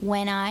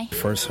When I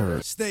first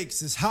heard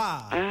Stakes is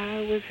high.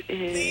 I was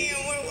in. Damn,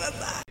 where was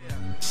I?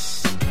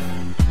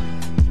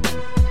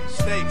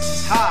 Stakes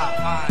is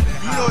high.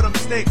 You know them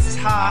stakes is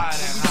high.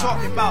 We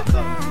talking about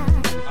the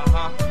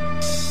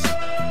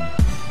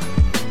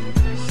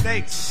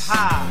stakes is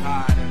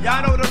high.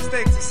 Y'all know them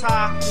stakes is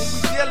high when we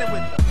dealing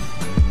with them.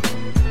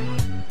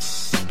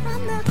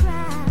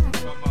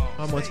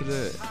 How much of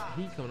that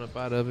heat coming up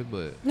out of it,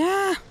 but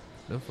Yeah.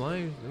 them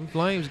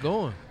flames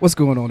going. What's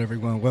going on,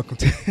 everyone? Welcome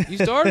to You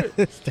started?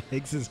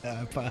 Stakes is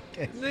High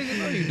podcast. Nigga,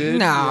 no you didn't.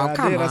 No, I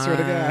come did, on. I swear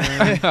to God.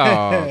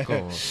 Oh,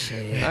 come on.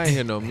 I ain't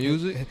hear no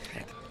music.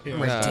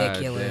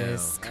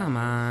 Ridiculous. God damn. Come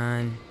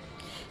on.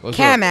 What's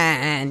Come up?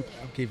 on. I'm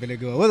keeping it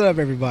going. What's up,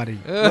 everybody?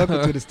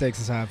 Welcome to the Stakes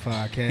is High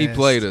podcast. He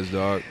played us,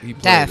 dog. He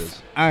played Def.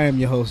 us. I am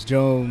your host,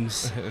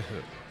 Jones.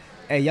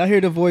 Hey, y'all hear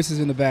the voices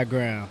in the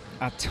background.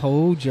 I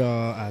told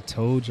y'all I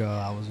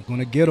was going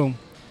to get them.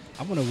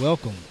 I want to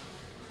welcome,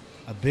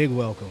 a big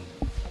welcome,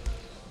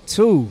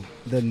 to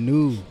the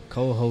new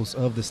co-host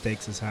of the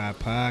Stakes is High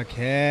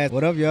podcast.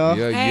 What up, y'all?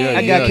 Hey.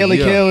 I got Kelly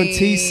Kill and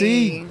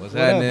TC. What's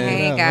What up? happening?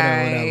 Hey, What up?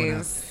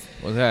 guys.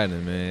 What's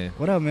happening, man?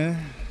 What up, man?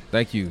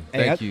 Thank you.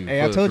 Hey, Thank you.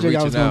 Hey, I for- told for you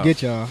I was reaching going to out.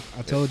 get y'all.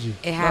 I told you.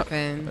 It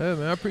happened. Yeah,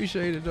 man, I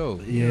appreciate it, though.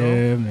 Yeah, You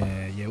know?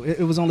 man. Yeah,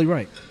 it was only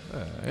right.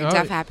 It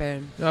def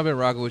happened. I've been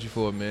rocking with you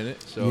for a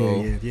minute,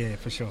 so Yeah,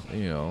 for sure.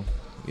 you know,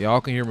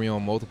 y'all can hear me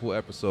on multiple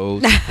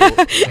episodes.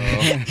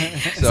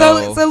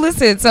 so So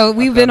listen, so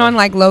we've been on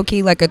like low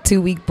key like a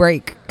 2-week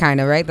break kind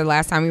of, right? The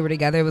last time we were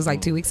together it was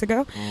like 2 weeks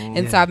ago.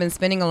 And so I've been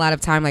spending a lot of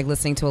time like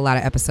listening to a lot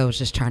of episodes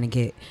just trying to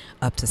get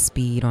up to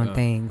speed on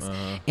things.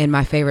 And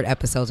my favorite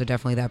episodes are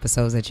definitely the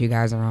episodes that you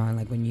guys are on,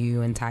 like when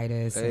you and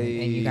Titus and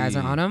you guys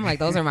are on them. Like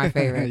those are my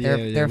favorite.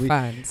 They're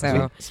fun.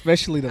 So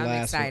especially the I'm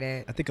last excited.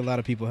 one. I think a lot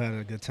of people had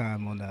a good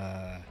time on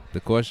the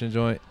question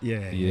joint.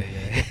 yeah.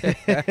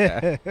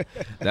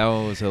 That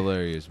one was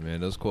hilarious, man.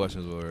 Those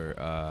questions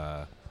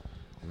were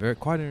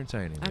quite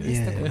entertaining. I Man.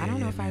 missed Yeah, I don't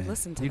know yeah, if I man.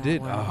 listened to You that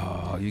did? one.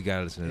 Oh, you got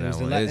to listen to It that was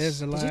the one. la- It's- it was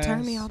the Did you last.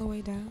 turn me all the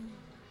way down?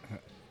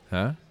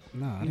 huh?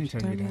 No, I didn't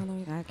turn you me all down. the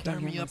way. I can't Turn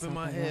hear me up in myself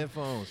my right now.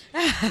 headphones.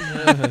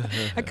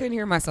 I couldn't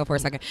hear myself for a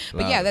second.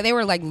 But Loud. yeah, they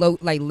were like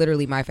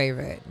literally my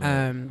favorite.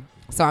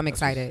 So I'm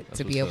excited that's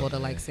to be what's able up, to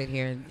man. like sit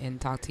here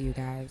and talk to you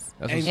guys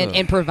That's what's and, up.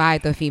 and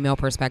provide the female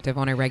perspective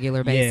on a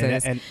regular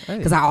basis. and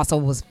Because I also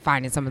was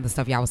finding some of the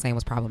stuff y'all was saying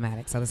was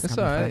problematic. So this is That's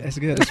kind of all fun. right. that's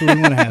good. That's what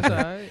we want to have.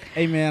 That's all right.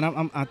 Hey,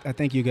 man, I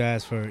thank you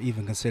guys for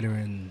even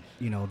considering,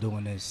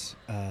 doing this,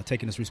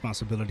 taking this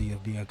responsibility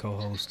of being a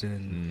co-host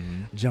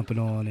and jumping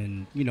on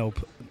and,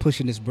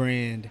 pushing this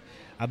brand.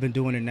 I've been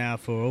doing it now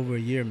for over a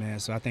year,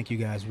 man. So I think you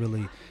guys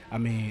really,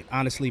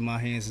 honestly, my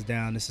hands is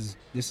down. This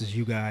is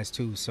you guys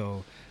too.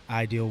 So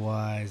ideal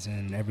wise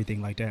and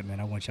everything like that, man.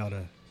 I want y'all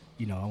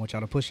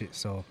to push it.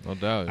 So No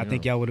doubt. I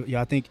think y'all would.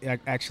 Yeah, I think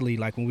actually,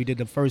 like when we did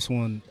the first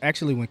one,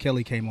 actually when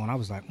Kelly came on, I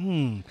was like,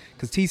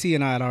 because TC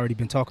and I had already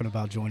been talking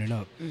about joining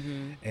up,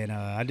 and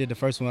I did the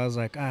first one. I was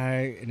like, all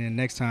right. And then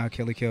next time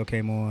Kelly Kill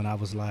came on, I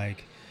was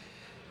like,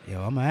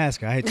 yo, I'm gonna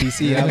ask her. I had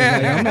TC. I was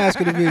like, I'm gonna ask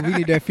her we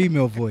need that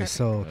female voice.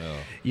 So,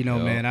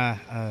 man, I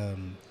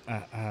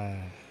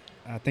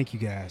thank you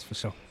guys for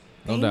sure.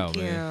 No Thank doubt,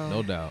 you. man.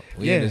 No doubt.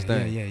 We in this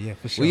thing. Yeah,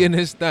 for sure. We in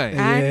this thing.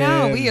 I know.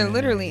 Yeah, We are man.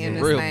 literally in Yeah.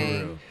 this For real, thing.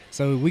 for real.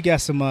 So we got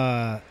some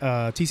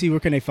TC. Where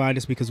can they find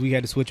us? Because we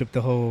had to switch up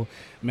the whole.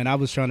 Man, I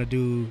was trying to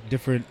do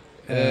different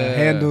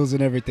handles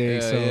and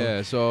everything.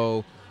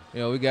 So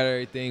we got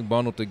everything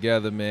bundled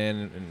together,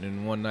 man,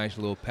 in one nice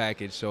little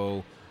package.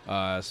 So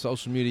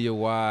social media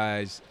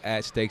wise,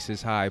 at Stakes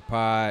is High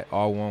Pod,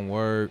 all one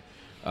word.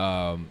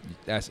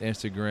 That's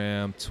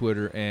Instagram,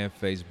 Twitter, and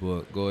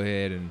Facebook. Go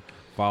ahead and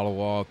follow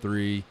all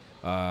three.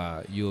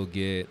 You'll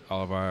get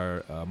all of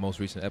our most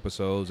recent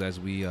episodes as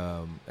we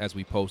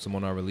post them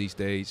on our release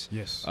dates.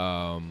 Yes.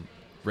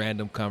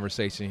 Random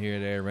conversation here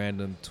and there,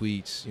 random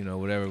tweets,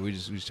 whatever. We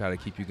just try to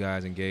keep you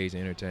guys engaged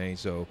and entertained.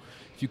 So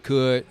if you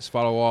could, just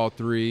follow all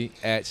three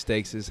at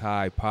Stakes is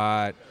High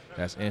Pod.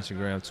 That's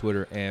Instagram,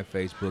 Twitter, and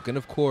Facebook. And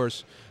of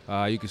course,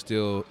 you can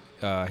still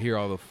hear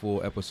all the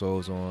full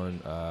episodes on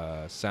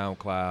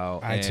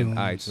SoundCloud and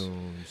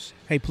iTunes.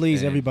 Hey,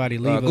 please, And, everybody,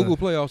 leave Google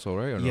Play also,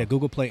 right? Or no? Yeah,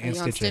 Google Play and Are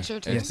you on Stitcher. Stitcher,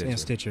 too? Yes, And and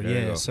Stitcher. Stitcher. There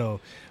you Yeah, go. so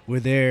we're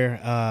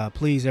there.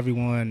 Please,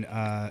 everyone,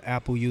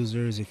 Apple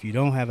users, if you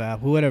don't have an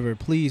Apple, whatever,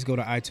 please go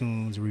to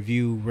iTunes,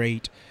 review,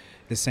 rate.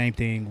 The same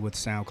thing with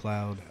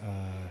SoundCloud.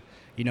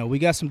 We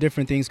got some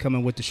different things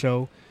coming with the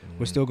show.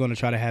 We're still going to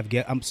try to have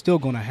I'm still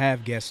going to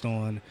have guests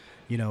on,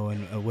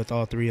 and with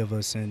all three of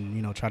us,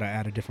 and try to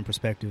add a different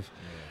perspective.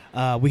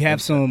 We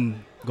have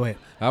some. Go ahead.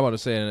 I want to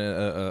say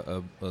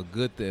a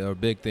good thing or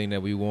big thing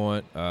that we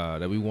want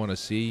to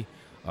see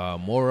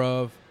more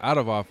of out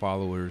of our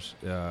followers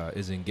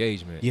is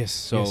engagement. Yes.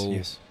 So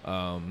yes.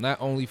 not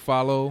only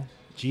follow,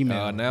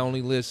 Gmail. not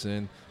only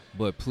listen,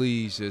 but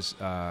please just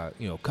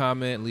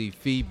comment, leave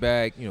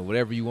feedback.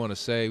 Whatever you want to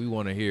say, we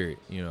want to hear it.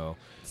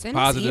 Send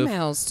Positive, us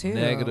emails too.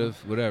 negative,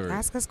 whatever.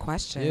 Ask us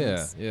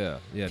questions. Yeah.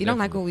 If you don't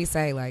like what we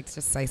say,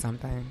 just say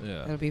something.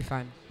 Yeah. It'll be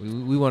fun.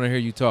 We want to hear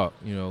you talk.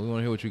 We want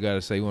to hear what you got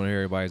to say. We want to hear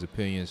everybody's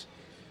opinions.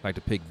 Like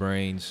to pick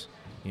brains.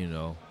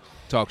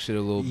 talk shit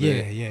a little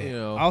Yeah, bit.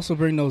 yeah. I also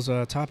bring those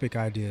topic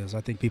ideas.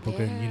 I think people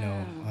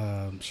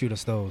can, shoot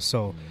us those.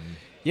 So,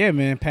 yeah,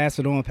 man, pass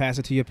it on, pass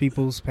it to your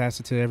peoples, pass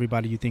it to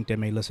everybody you think that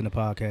may listen to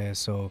podcasts.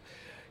 So,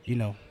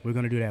 we're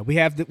gonna do that. We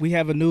have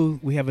a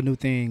new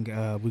thing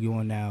we're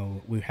going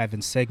now. We're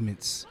having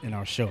segments in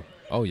our show.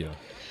 Oh yeah.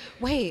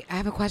 Wait, I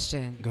have a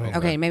question. Go ahead.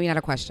 Okay, maybe not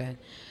a question.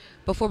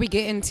 Before we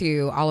get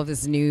into all of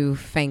this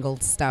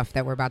newfangled stuff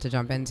that we're about to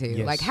jump into,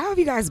 Yes. like, how have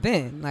you guys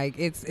been? Like,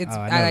 it's.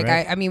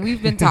 Right? I mean,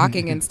 we've been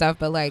talking and stuff,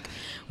 but like,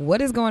 what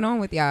is going on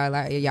with y'all?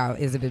 Like, y'all,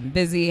 is it been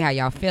busy? How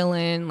y'all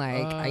feeling?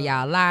 Like, are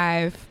y'all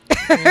alive?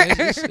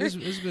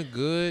 It's been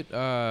good.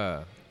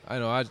 I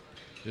know.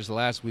 Just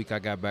last week I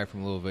got back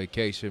from a little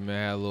vacation,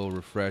 man. Had a little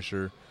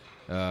refresher.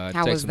 How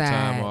take was some that?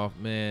 time off,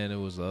 man. It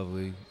was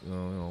lovely.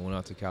 Went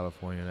out to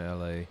California, the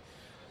LA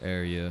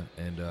area,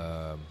 and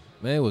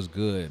man, it was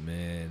good,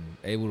 man.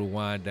 Able to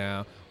wind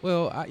down.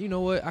 Well, you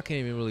know what? I can't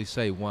even really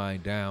say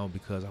wind down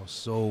because I was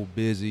so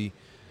busy.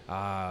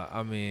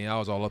 I mean, I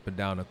was all up and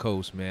down the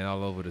coast, man,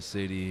 all over the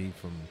city,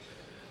 from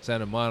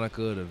Santa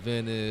Monica to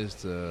Venice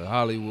to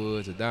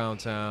Hollywood to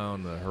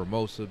downtown to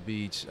Hermosa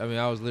Beach. I mean,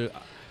 I was literally.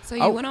 So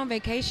you went on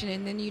vacation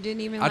and then you didn't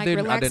even relax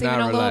even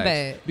a little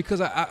bit. Because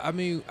I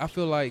mean, I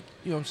feel like,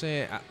 you know what I'm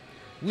saying,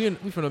 we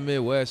from the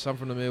Midwest. I'm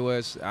from the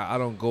Midwest. I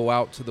don't go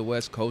out to the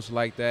West Coast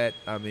like that.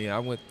 I mean, I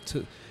went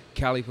to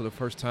Cali for the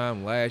first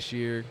time last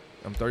year.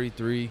 I'm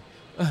 33.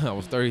 I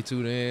was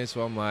 32 then,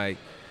 so I'm like,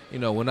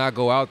 when I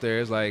go out there,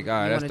 it's like, all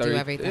right, that's 30.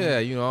 Everything.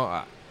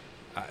 Yeah,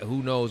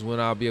 who knows when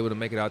I'll be able to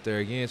make it out there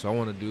again. So I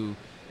want to do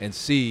and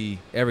see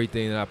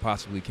everything that I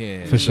possibly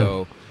can. For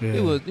sure. So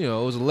it was, it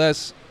was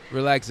less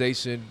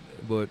relaxation,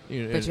 but but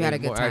you had a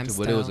good time active,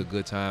 still. but it was a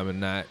good time, and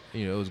not,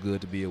 it was good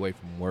to be away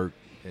from work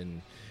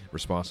and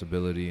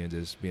responsibility, and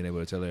just being able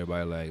to tell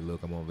everybody, like,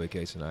 look, I'm on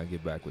vacation, I'll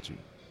get back with you.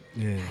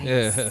 Yeah.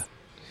 Yeah.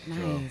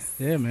 Nice.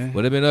 Yeah, man.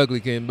 But it been ugly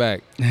getting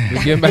back.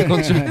 Getting back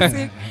on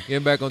track.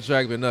 Getting back on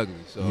track been ugly.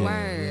 So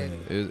Word.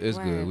 it's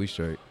Word. good. We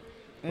straight.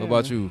 Yeah, What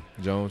about man. you,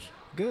 Jones?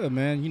 Good,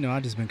 man. I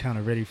just been kind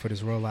of ready for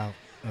this rollout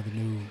of the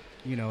new,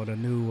 the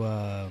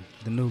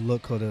new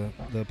look of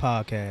the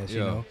podcast.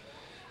 Yeah.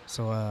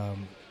 So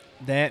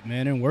that,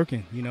 man, and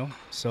working.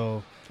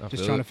 So I just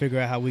feel trying it. to figure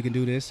out how we can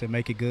do this and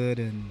make it good,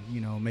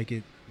 and make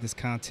it this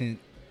content.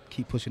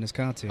 Keep pushing this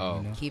content.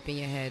 Oh. Keeping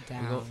your head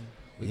down.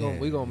 We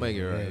gonna make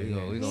it right.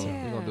 Yeah, We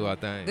gonna do our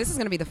thing. This is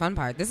gonna be the fun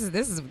part. This is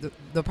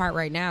the part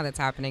right now that's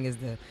happening is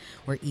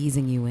we're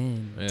easing you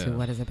in to Yeah.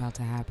 what is about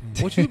to happen.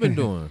 What you been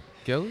doing,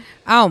 Kelly?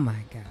 Oh my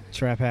God.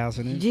 Trap house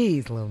in it.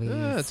 Jeez Louise.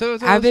 Yeah, tell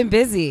I've us. been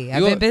busy. I've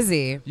You been are-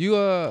 busy.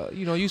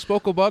 You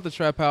spoke about the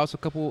Trap House a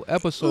couple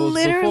episodes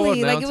Literally,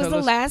 before. Now like it was tell the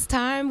us. last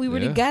time we were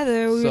Yeah.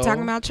 together. We were So-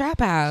 talking about Trap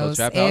House,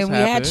 Trap House and we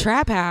had happened.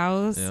 Trap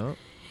House, Yeah.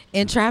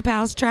 and Trap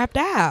House trapped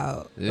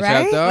out, It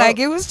right? trapped out? Like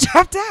it was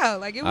trapped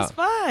out. Like it was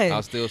I fun.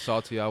 was still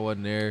salty I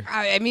wasn't there.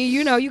 I mean,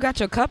 you got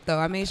your cup though.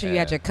 I made sure you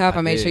had Yeah, your cup. I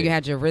I made sure did. you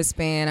had your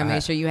wristband. I I made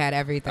had- sure you had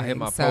everything. I hit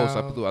my so post.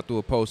 I threw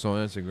a post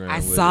on Instagram. I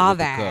with it, saw with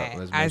the cup. that.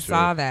 Let's I make sure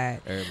saw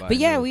that. everybody But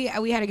yeah,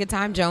 knew. we had a good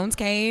time. Jones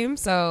came,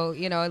 so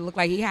it looked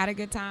like he had a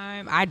good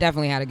time. I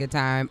definitely had a good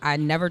time. I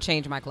never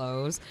changed my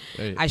clothes.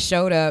 Hey. I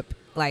showed up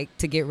like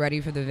to get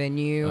ready for the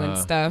venue and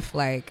Uh-huh. stuff,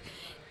 like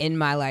in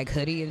my like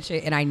hoodie and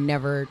shit, and I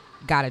never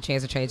got a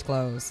chance to change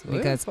clothes Well,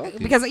 because fuck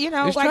it. like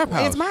It's Trap it's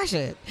House. my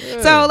shit.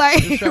 Yeah, So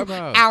like it's Trap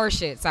House. our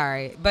shit,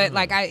 sorry. But Mhm.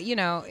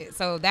 like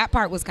so that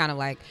part was kind of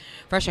like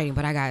frustrating,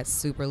 but I got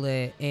super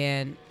lit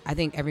and I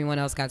think everyone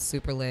else got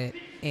super lit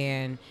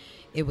and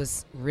it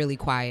was really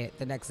quiet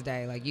the next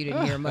day. Like you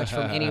didn't hear much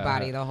from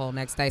anybody the whole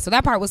next day. So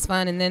that part was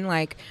fun and then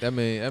like That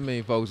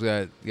mean folks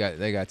got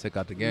took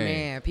out the game.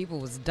 man, people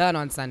was done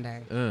on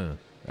Sunday.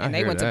 I And they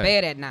hear went that. to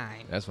bed at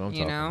 9. That's what I'm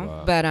talking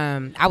about. But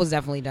I was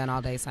definitely done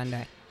all day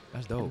Sunday.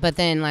 That's dope. But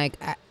then like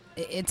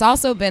it's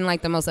also been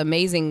like the most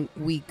amazing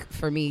week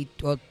for me,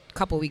 well,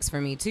 couple weeks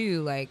for me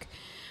too. Like,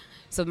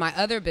 so my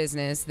other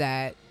business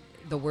that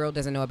the world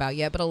doesn't know about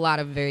yet, but a lot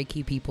of very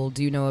key people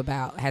do know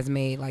about, has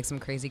made like some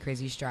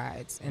crazy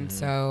strides. And Mhm.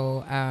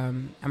 so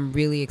I'm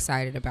really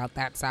excited about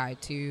that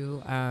side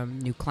too.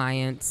 New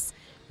clients,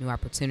 new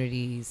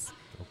opportunities,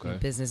 new Okay.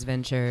 business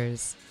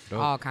ventures, Dope.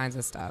 all kinds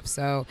of stuff.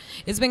 So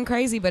it's been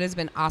crazy, but it's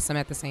been awesome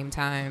at the same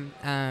time.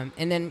 And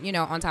then,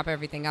 on top of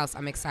everything else,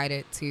 I'm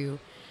excited to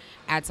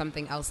add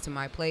something else to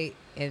my plate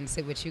and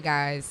sit with you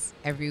guys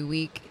every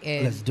week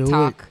and Let's do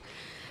talk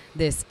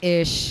this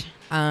ish.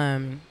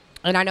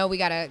 And I know we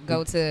got to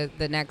go to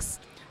the next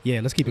Yeah,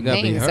 let's keep it We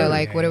gotta going. be thing. So heard.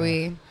 like, what are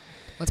we,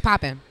 what's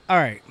popping? All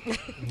right.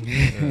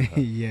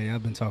 Yeah,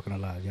 I've been talking a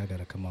lot. Y'all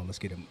gotta come on. Let's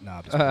get him.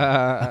 Nah,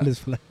 I'm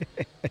just playing.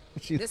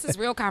 This is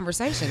real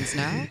conversations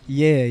now.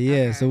 Yeah.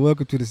 Okay. So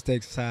welcome to the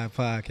Stakes High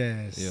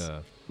podcast. Yeah.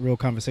 Real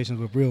conversations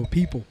with real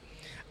people.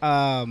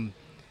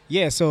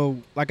 Yeah.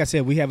 So like I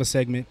said, we have a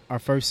segment. Our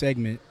first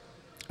segment.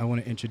 I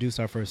want to introduce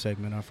our first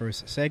segment. Our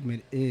first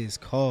segment is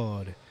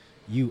called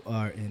 "You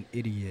Are an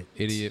Idiot."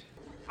 Idiot.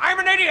 I'm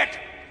an idiot.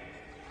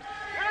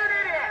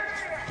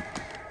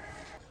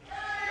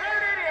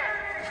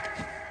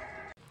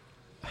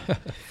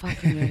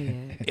 Fucking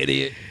idiot.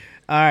 Idiot.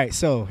 All right,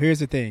 so here's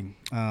the thing.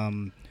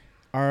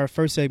 Our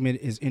first segment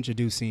is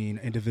introducing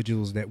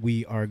individuals that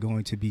we are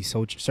going to be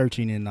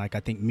searching in, like, I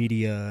think,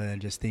 media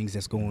and just things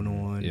that's going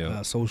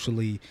on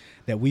socially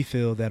that we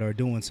feel that are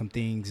doing some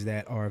things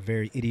that are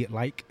very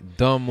idiot-like.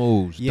 Dumb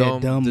moves. Yeah,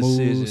 dumb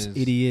decisions,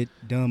 moves, idiot,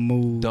 dumb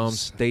moves. dumb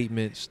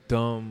statements,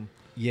 dumb.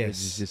 Yes.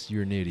 It's just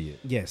you're an idiot.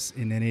 Yes,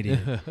 and an idiot.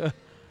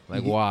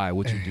 Like, why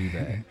would you do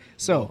that?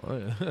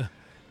 So,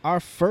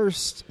 our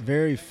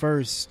very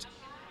first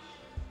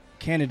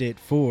candidate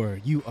for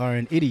You Are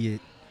an Idiot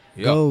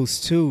goes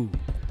to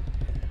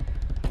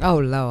Oh,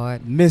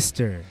 Lord.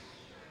 Mr.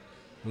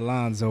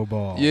 Lonzo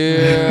Ball.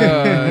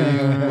 Yeah, you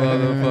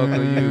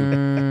motherfucker,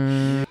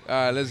 you. All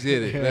right, let's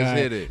hit it. Let's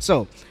hit it.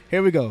 So,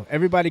 here we go.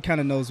 Everybody kind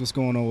of knows what's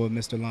going on with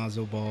Mr.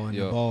 Lonzo Ball and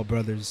the Yo. Ball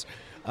brothers,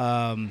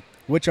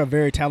 which are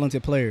very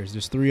talented players.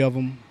 There's three of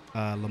them.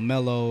 LaVar.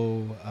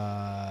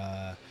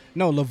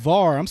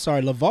 I'm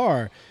sorry,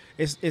 LaVar.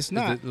 It's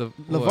not. LaVar's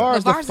the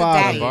LaVar's the father.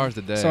 daddy. LaVar's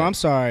the dad. So I'm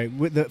sorry.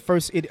 With the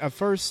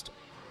first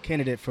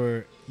candidate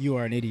for You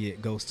Are an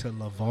Idiot goes to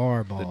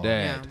LaVar Ball. The dad.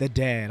 Yeah. The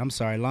dad. I'm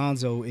sorry.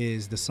 Lonzo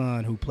is the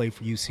son who played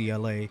for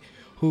UCLA,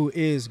 who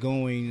is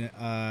going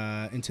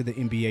into the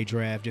NBA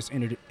draft.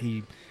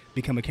 He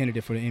become a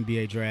candidate for the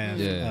NBA draft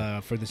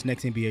for this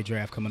next NBA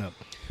draft coming up.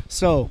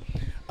 So,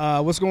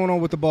 what's going on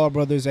with the Ball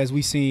brothers? As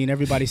we've seen,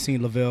 everybody's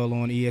seen Lavelle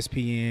on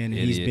ESPN.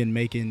 Idiot. He's been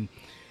making,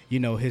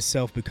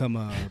 himself become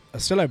a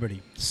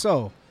celebrity.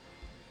 So,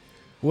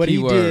 what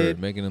he did,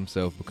 making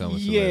himself become a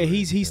yeah,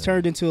 celebrity. he's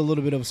turned into a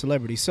little bit of a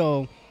celebrity.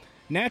 So,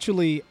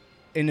 naturally,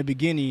 in the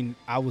beginning,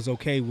 I was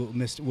okay with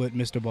what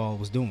Mr. Ball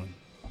was doing.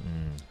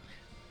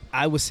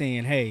 I was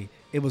saying, hey,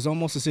 it was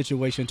almost a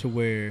situation to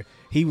where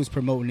he was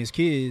promoting his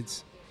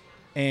kids,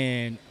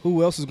 and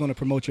who else is going to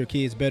promote your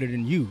kids better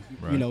than you?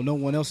 Right. No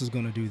one else is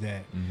going to do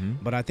that.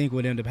 But I think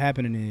what ended up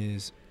happening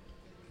is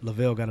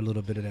Lavelle got a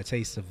little bit of that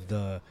taste of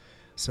the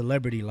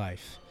celebrity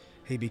life.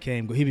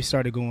 He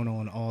started going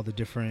on all the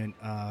different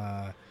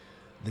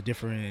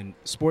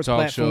sports Talk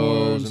platforms,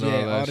 shows and all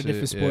that all the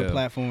different shit, sport yeah.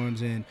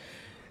 platforms,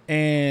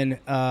 and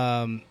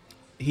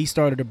he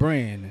started a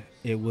brand.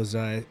 It was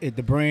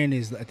the brand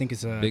is, I think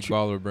it's a Big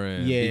Baller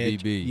Brand. yeah,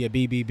 BBB. yeah,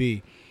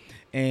 BBB.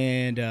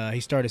 And he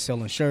started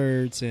selling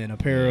shirts and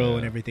apparel Yeah.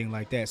 and everything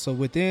like that. So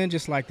within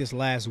just like this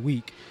last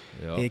week,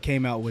 Yep. it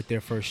came out with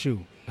their first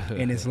shoe,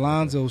 and it's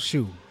Lonzo's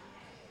shoe,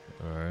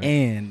 All right.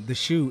 and the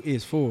shoe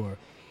is for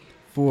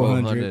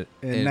 $495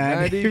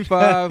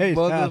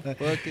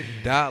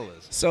 motherfucking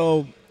dollars.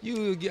 So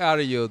You get out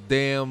of your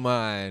damn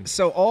mind.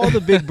 all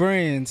the big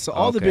brands,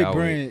 all the Okay, big I'll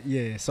brands,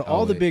 yeah. So I'll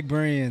all the wait. big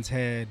brands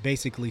had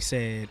basically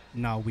said,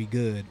 "No, we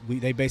good."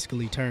 They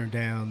basically turned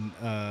down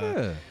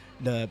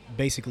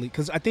basically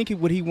because I think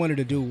what he wanted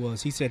to do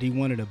was he said he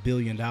wanted $1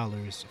 billion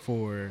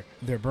for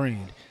their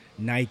brand,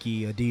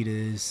 Nike,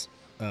 Adidas,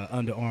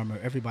 Under Armour.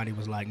 Everybody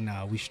was like,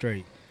 "Nah, we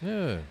straight."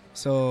 Yeah.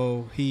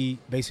 So he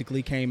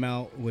basically came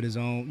out with his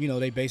own.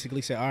 They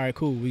basically said, "All right,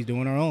 cool, we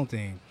doing our own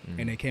thing,"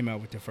 and they came out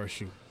with their first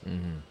shoe.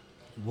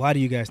 Why do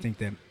you guys think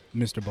that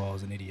Mr. Ball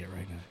is an idiot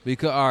right now?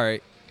 Because, all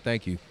right,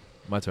 thank you.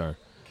 My turn.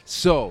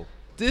 So,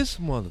 this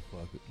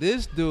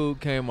dude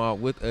came out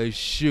with a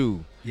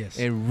shoe Yes.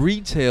 and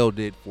retailed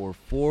it for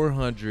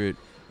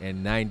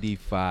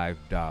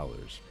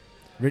 $495.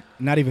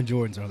 Not even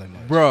Jordans are that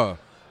much. Bruh,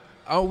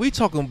 we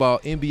talking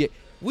about NBA.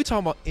 We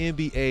talking about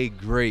NBA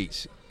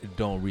greats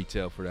don't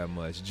retail for that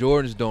much.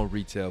 Jordans don't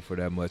retail for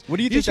that much. What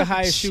do you think the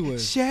highest shoe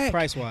is, Shaq,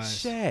 price-wise?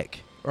 Shaq,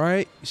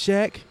 right?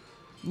 Shaq.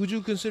 Would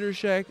you consider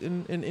Shaq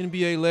an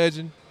NBA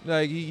legend?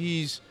 Like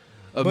he's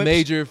a But-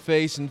 major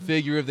face and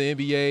figure of the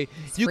NBA.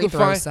 You free can throw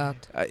find,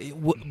 sucked.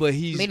 but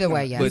he's Either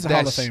way, yeah. But He's a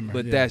Hall that's of Famer,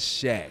 but yeah. that's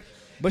Shaq.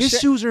 But His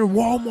Shaq- shoes are in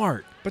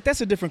Walmart. But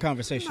that's a different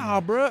conversation. Nah,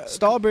 bruh.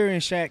 Starberry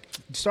and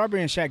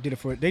Shaq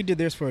did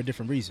theirs for a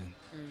different reason.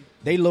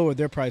 They lowered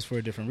their price for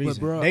a different But,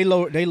 reason. bruh-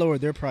 They lowered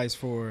their price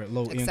for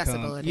low income.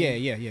 Accessibility.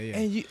 Yeah.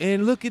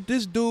 And look at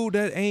this dude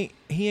that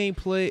ain't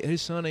played.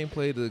 His son ain't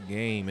played the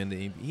game, and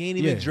he ain't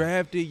even Yeah.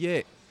 drafted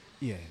yet.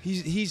 Yeah.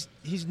 He's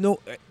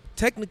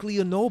technically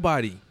a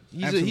nobody.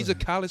 He's Absolutely. a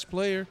college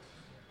player,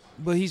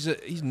 but he's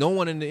no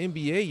one in the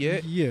NBA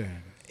yet. Yeah.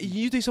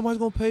 You think somebody's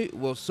gonna pay?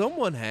 Well,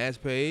 someone has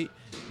paid.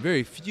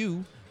 Very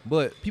few,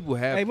 but people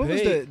have Hey, what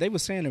paid. was they were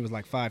saying there was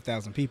like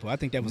 5,000 people. I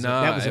think that was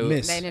Nah, that was it a was-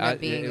 miss. They ended up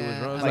being it was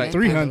wrong. It was like like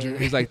 300.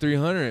 It was like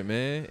 300,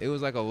 man. It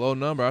was like a low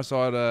number. I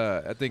saw it.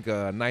 I think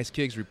Nice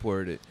Kicks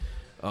reported it.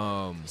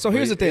 So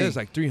here's the thing. It was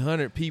like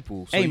 300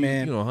 people. So Hey,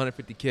 man.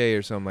 150K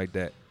or something like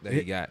that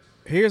he got.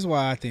 Here's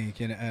why I think,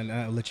 and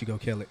I'll let you go,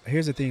 Kelly.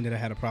 Here's the thing that I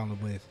had a problem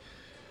with.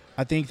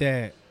 I think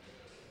that,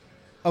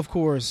 of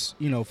course,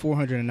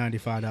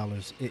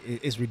 $495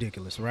 is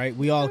ridiculous, right?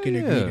 We all can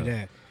agree to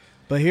that.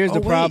 But here's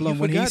the problem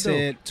when he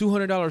said,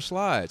 $200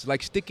 slides,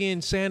 like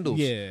stick-in sandals.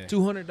 Yeah.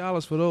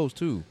 $200 for those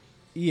too.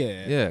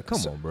 yeah. Yeah, come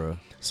on, bro.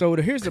 So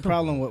here's the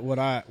problem with what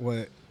I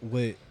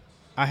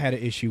had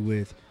an issue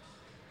with.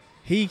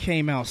 He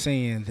came out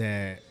saying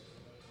that,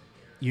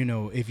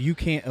 if you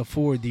can't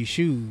afford these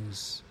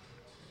shoes,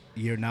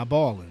 you're not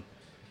balling.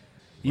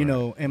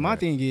 And my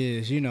thing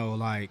is,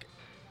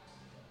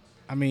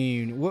 I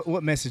mean,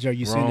 what message are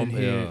you Wrong, sending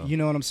here? yeah. You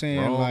know what I'm saying?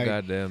 Wrong like,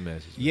 goddamn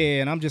message. man.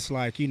 yeah, and I'm just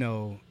like,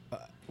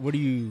 what do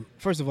you?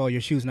 First of all,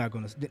 your shoe's not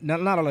gonna. Not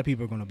a lot of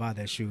people are gonna buy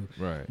that shoe.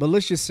 Right. But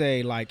let's just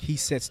say, like, he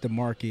sets the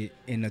market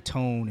and the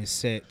tone is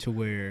set to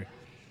where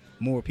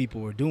more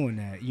people are doing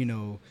that.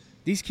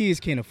 These kids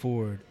can't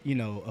afford, a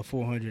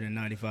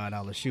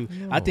 $495 shoe.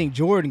 No. I think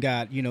Jordan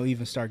got,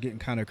 even start getting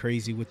kind of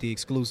crazy with the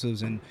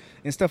exclusives and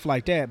stuff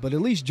like that. But at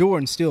least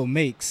Jordan still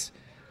makes,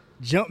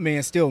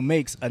 Jumpman still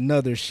makes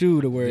another shoe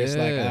to where it's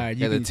like, all right,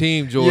 you the can,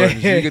 team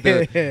Jordans. Yeah. You get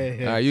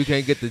the, all right, you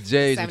can't get the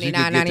J's, but you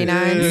can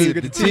 $79.99.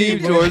 get the team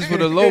Jordans for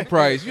the low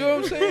price. You know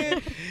what I'm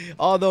saying?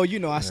 Although,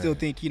 I still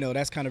think,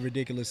 that's kind of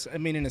ridiculous. I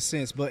mean, in a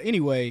sense. But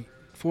anyway,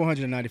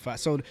 $495.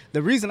 So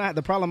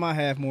the problem I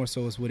have more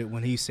so is with it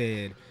when he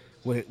said,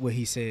 what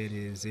he said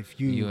is if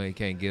you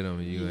can't get them,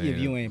 if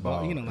you ain't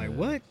balling, ball.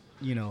 what?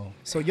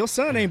 So your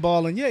son ain't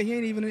balling yet. He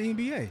ain't even in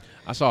the NBA.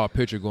 I saw a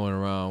picture going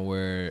around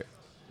where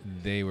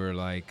they were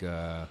like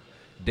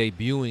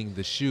debuting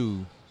the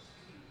shoe,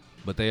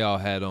 but they all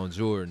had on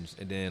Jordans,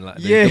 and then like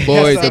the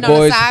boys, on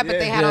the side, but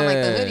they had on like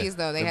the hoodies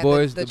though. They had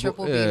boys, the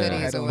triple B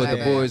hoodies or but whatever.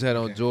 the boys had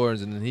on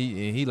Jordans, and then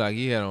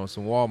he had on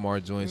some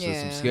Walmart joints or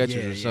some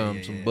Skechers or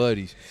something, some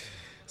buddies.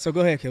 So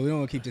go ahead, Kid. We don't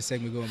want to keep this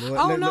segment going.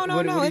 But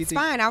no, it's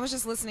fine. I was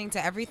just listening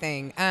to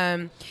everything.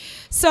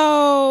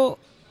 So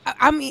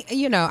I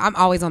mean, I'm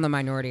always on the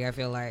minority, I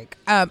feel like.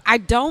 I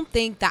don't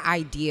think the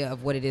idea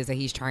of what it is that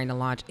he's trying to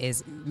launch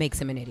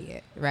makes him an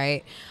idiot,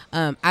 right?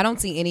 I don't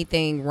see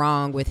anything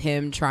wrong with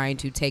him trying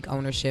to take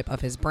ownership of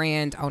his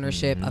brand,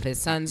 ownership of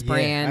his son's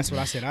brand. That's what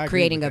I said. I agree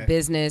creating with a that.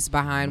 business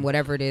behind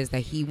whatever it is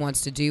that he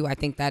wants to do. I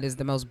think that is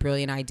the most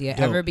brilliant idea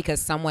ever,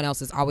 because someone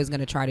else is always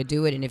going to try to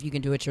do it. And if you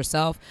can do it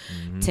yourself,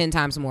 10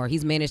 times more.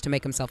 He's managed to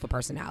make himself a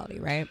personality,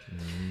 right?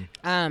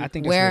 I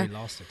think that's where he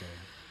lost it, though.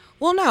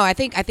 Well, no, I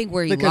think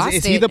where he lost it.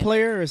 Is he the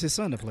player or is his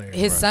son the player?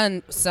 His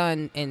son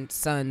and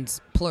sons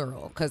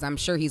plural, because I'm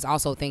sure he's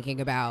also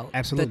thinking about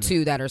Absolutely. the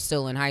two that are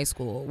still in high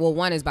school. Well,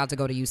 one is about to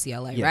go to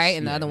UCLA, Yes, right?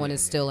 And the other one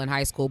is still in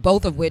high school,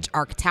 both of which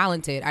are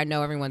talented. I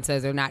know everyone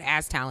says they're not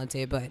as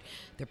talented, but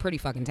they're pretty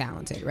fucking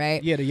talented,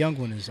 right? Yeah, the young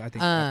one is, I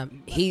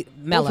think.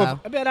 Mello.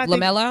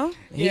 LaMelo?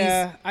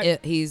 Yeah.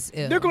 He's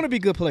they're going to be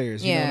good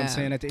players, you know what I'm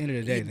saying, at the end of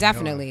the day.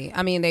 Definitely.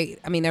 I mean,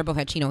 they both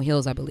had Chino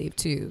Hills, I believe,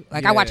 too.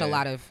 Like, I watch a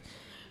lot of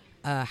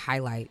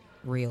highlight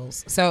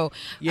reels. So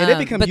yeah, they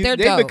become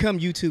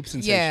YouTube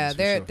sensations. Yeah,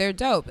 they're they're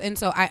dope. And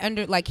so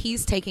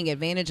he's taking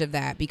advantage of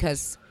that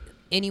because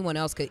anyone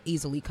else could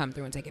easily come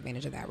through and take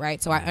advantage of that,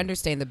 right? So I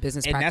understand the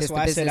business practice, the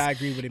business I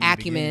agree with him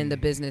acumen, the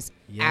business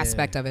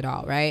aspect of it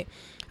all, right?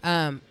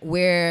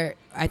 Where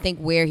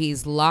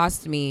he's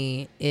lost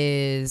me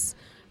is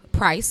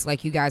price,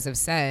 like you guys have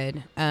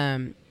said.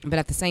 But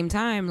at the same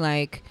time,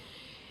 like,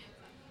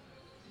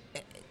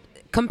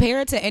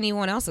 compared to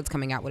anyone else that's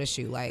coming out with a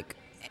shoe, like,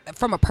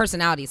 from a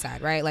personality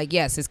side, right? Like,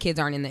 yes, his kids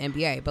aren't in the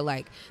NBA, but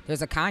like,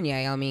 there's a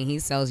Kanye. I mean, he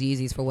sells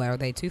Yeezys for what are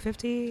they?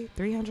 $250,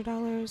 $300,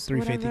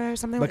 $350,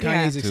 something like that. But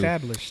Kanye's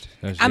established.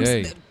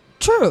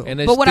 True,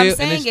 and but what I'm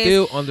saying is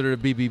still under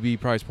the BBB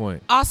price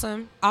point.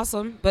 Awesome,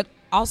 but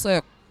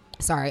also,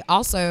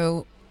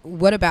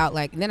 what about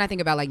like? Then I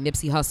think about like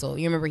Nipsey Hussle.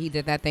 You remember he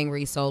did that thing where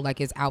he sold like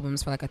his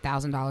albums for like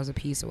 $1,000 a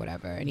piece or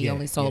whatever, and he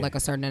only sold like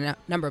a certain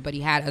number, but he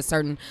had a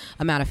certain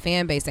amount of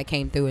fan base that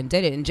came through and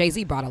did it. And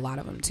Jay-Z brought a lot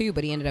of them too,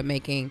 but he ended up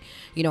making,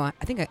 I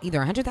think either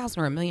 $100,000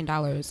 or $1 million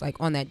like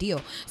on that deal.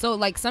 So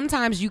like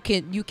sometimes you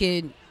can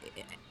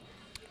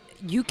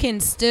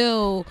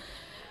still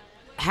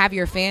have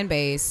your fan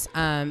base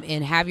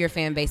and have your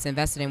fan base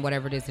invested in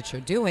whatever it is that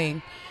you're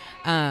doing.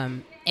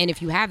 And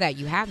if you have that,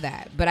 you have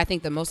that. But I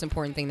think the most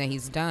important thing that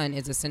he's done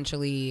is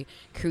essentially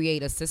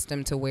create a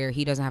system to where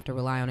he doesn't have to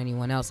rely on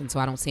anyone else. And so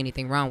I don't see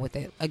anything wrong with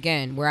it.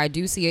 Again, where I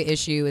do see an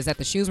issue is that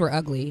the shoes were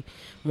ugly,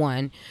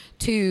 one.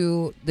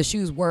 Two, the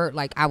shoes were,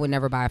 like, I would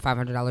never buy a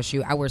 $500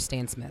 shoe. I wear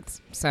Stan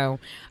Smiths. So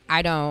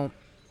I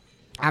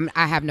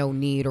have no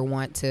need or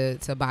want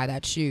to buy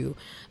that shoe.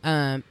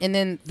 And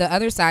then the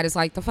other side is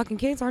like the fucking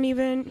kids aren't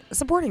even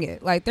supporting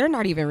it. Like, they're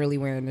not even really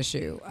wearing the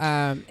shoe.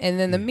 And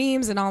then the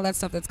memes and all that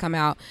stuff that's come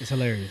out. It's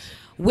hilarious.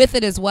 With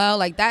it as well,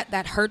 like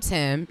that hurts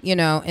him,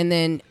 and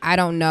then I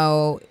don't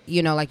know,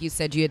 like you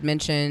said, you had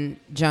mentioned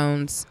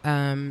Jones,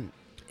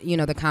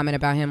 the comment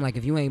about him, like,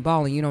 if you ain't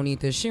balling, you don't need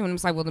this shoe. And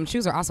it's like, well, them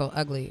shoes are also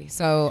ugly.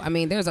 So, I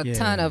mean, there's a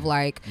ton of,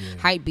 like,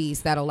 hype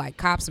beasts that'll, like,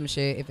 cop some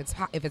shit if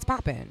it's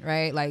popping,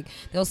 right? Like,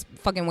 they'll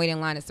fucking wait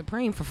in line at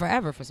Supreme for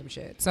forever for some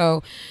shit.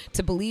 So,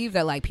 to believe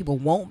that, like, people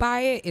won't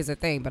buy it is a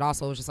thing, but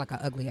also it's just, like, an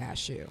ugly-ass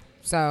shoe.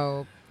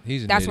 So...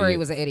 That's where he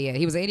was an idiot.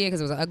 He was an idiot because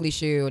it was an ugly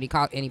shoe,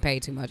 and he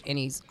paid too much, and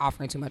he's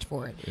offering too much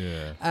for it.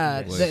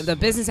 Yeah. The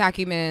business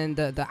acumen,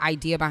 the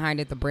idea behind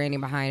it, the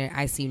branding behind it,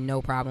 I see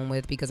no problem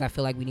with, because I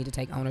feel like we need to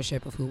take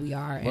ownership of who we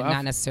are and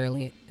not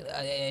necessarily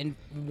and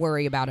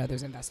worry about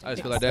others investing. I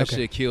just feel like that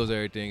shit kills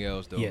everything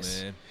else, though,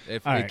 man.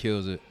 It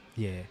kills it.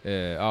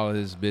 Yeah. All of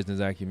his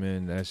business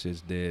acumen, that shit's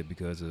dead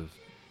because of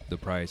the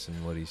price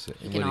and what he said.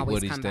 He can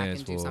always come back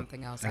and do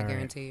something else. I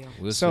guarantee you.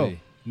 We'll see.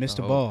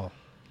 Mr. Ball,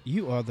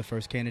 you are the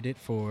first candidate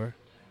for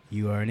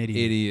You are an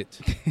idiot.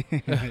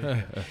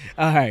 Idiot.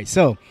 All right,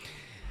 so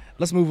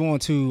let's move on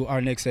to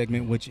our next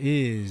segment, which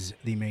is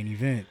the main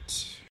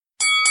event.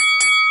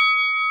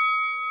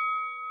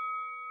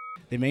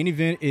 The main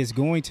event is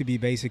going to be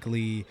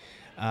basically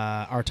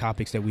our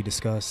topics that we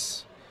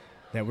discuss,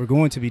 that we're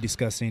going to be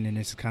discussing, and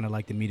it's kind of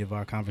like the meat of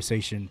our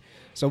conversation.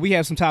 So we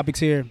have some topics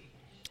here.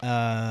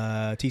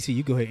 TC,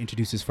 you go ahead and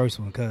introduce this first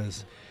one,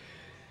 because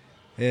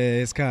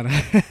it's kind of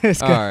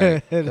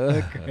right.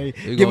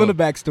 crazy. Give them the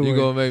backstory. You're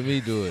going to make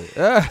me do it.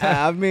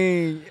 I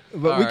mean,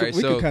 but we right,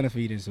 can kind of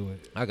feed into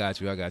it. I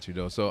got you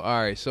though. So all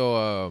right,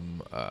 so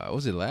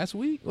was it last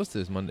week? What's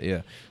this, Monday?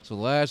 Yeah. So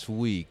last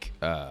week,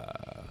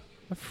 a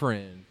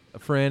friend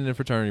and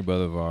fraternity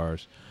brother of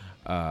ours,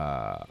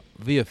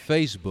 via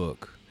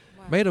Facebook,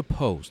 made a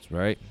post,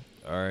 right?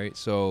 All right,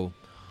 so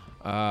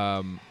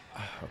I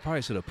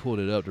probably should have pulled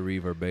it up to read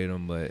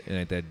verbatim, but it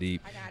ain't that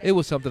deep. It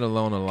was something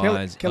along the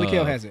lines. Kelly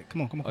Kill has it.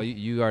 Come on. Oh,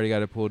 you already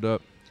got it pulled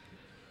up?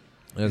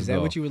 Let's Is that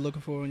go. what you were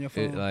looking for on your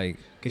phone?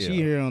 Because she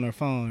yeah. here on her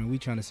phone, and we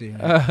trying to see her.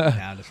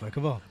 Now it's like,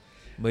 come on.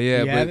 But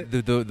yeah, You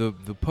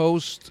but the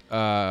post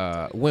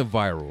went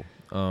viral.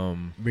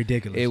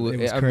 Ridiculous. It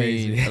was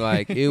crazy. I mean,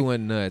 like, it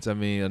went nuts. I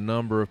mean, a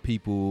number of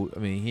people. I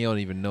mean, he don't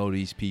even know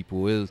these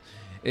people.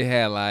 It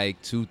had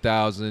like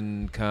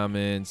 2,000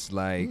 comments,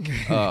 like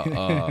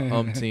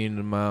umpteen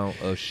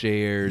amount of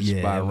shares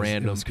by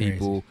random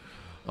people.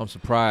 I'm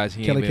surprised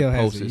he ain't been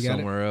posted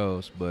somewhere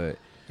else. But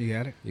you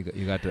got it.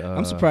 You got the.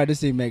 I'm surprised this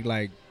didn't make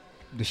like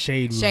the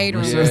shade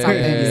room or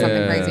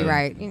something crazy,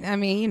 right? I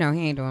mean, he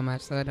ain't doing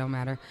much, so it don't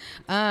matter.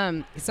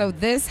 So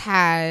this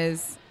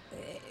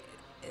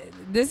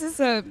is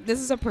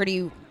a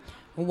pretty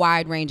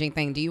wide-ranging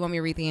thing. Do you want me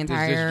to read the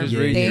entire just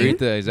thing? read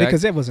the exact,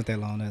 because it wasn't that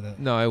long either.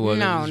 No, it wasn't.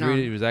 No, just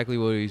read exactly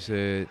what he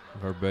said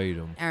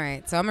verbatim. All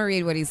right, so I'm gonna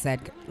read what he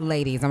said.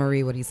 Ladies, I'm gonna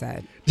read what he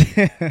said.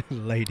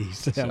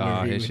 Ladies.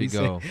 Here she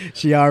go.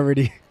 She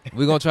already.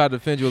 We're gonna try to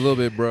defend you a little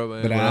bit,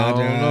 bro. But I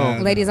don't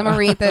know. Ladies, I'm gonna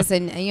read this,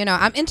 and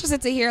I'm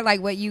interested to hear like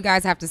what you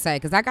guys have to say,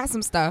 because I got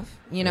some stuff,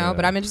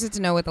 but I'm interested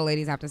to know what the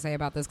ladies have to say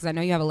about this, because I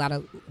know you have a lot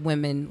of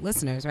women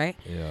listeners, right?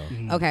 Yeah.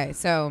 Mm-hmm. Okay,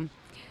 so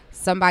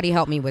somebody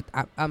help me with.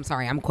 I'm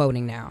sorry, I'm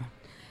quoting now.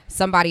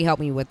 Somebody help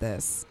me with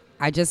this.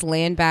 I just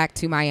land back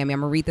to Miami. I'm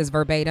gonna read this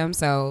verbatim,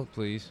 so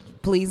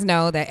please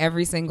know that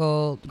every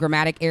single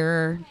grammatic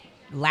error,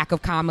 lack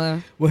of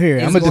comma. Well, here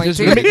I'm going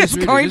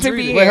to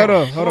be. Wait, hold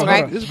on.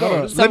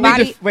 Right?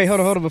 Somebody, hold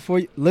on before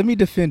you. Let me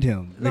defend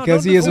him,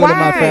 because he is one of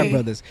my frat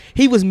brothers.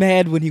 He was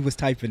mad when he was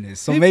typing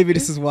this, so maybe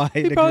this is why.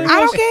 I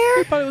don't care.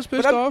 He probably was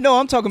pissed off. No,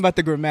 I'm talking about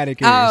the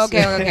grammatic errors. Oh,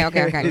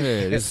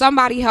 okay.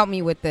 Somebody help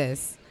me with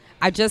this.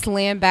 I just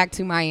land back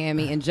to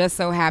Miami, and just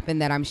so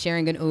happened that I'm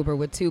sharing an Uber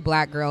with 2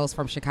 black girls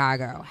from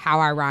Chicago.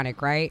 How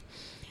ironic, right?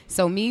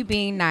 So me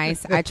being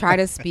nice, I try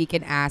to speak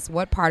and ask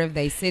what part of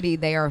the city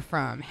they are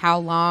from. How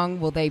long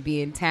will they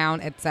be in town,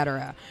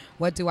 etc.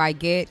 What do I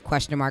get?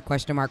 Question mark,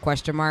 question mark,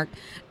 question mark.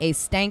 A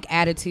stank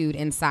attitude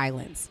in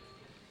silence.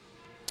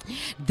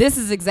 This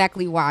is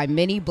exactly why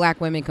many black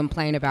women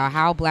complain about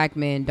how black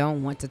men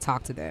don't want to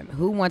talk to them.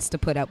 Who wants to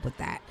put up with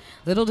that?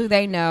 Little do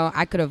they know,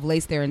 I could have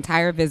laced their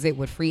entire visit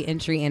with free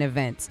entry and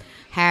events.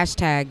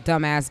 Hashtag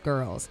dumbass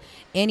girls.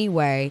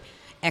 Anyway,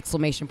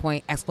 exclamation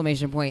point,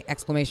 exclamation point,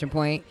 exclamation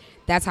point.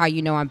 That's how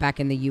you know I'm back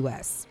in the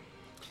U.S.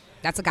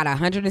 That's got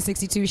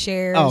 162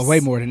 shares. Oh, way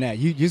more than that.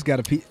 You just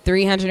got to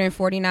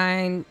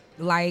 349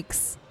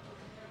 likes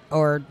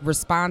or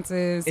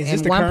responses,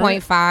 and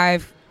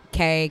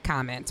 1.5K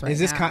comments right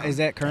now. Is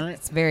that current?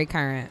 It's very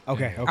current.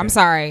 Okay. I'm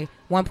sorry,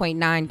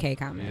 1.9K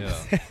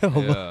comments.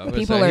 Yeah.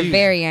 People are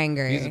very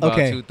angry. He's about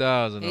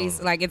 2,000.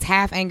 He's like, it's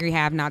half angry,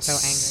 half not so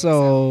angry.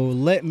 So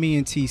let me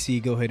and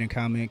TC go ahead and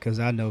comment, because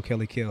I know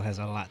Kelly Kill has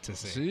a lot to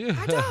say. Yeah.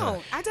 I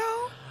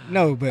don't.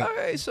 No, but all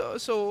right.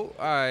 So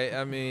all right.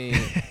 I mean,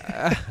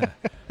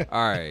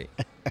 all right,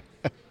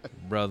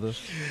 brother.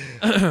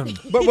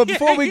 but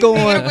before we go on,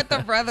 you hit it with the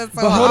brother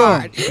so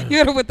hard. You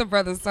hit it with the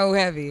brother so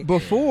heavy.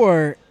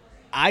 Before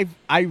I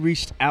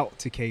reached out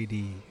to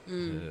KD,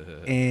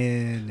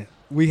 and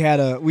we had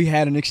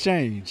an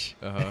exchange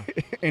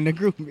in the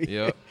group meeting.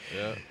 Yep.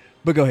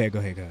 But go ahead.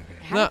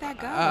 How did that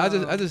go?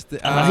 I just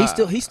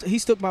he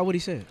stuck by what he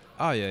said.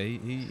 Oh yeah,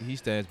 he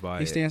stands by it.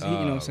 He stands. You know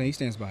what I'm saying? He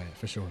stands by it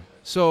for sure.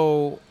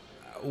 So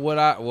where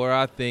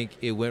I think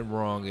it went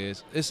wrong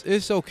is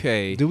it's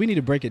okay. Do we need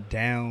to break it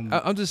down?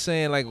 I'm just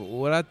saying, like,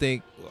 what I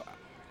think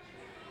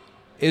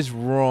is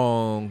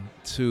wrong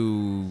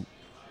to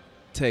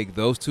take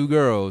those 2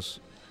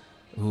 girls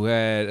who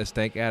had a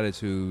stank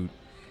attitude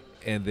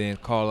and then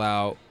call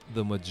out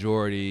the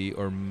majority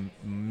or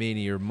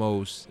many or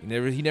most.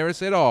 He never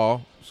said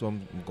all, so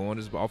I'm going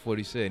just off what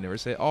he said. He never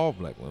said all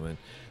black women,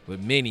 but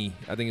many.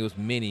 I think it was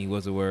many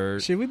was the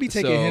word. Should we be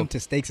taking him to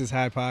Stakes is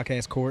High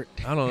podcast court?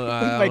 I don't know.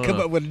 We might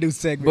come up with a new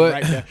segment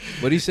right now.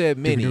 But he said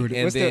many.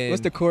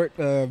 What's the court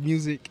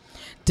music?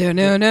 Dun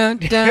dun dun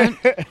dun.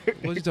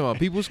 What you talking about?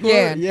 People's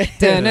Court? Yeah.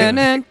 Dun dun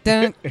dun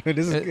dun.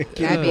 This is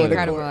that'd be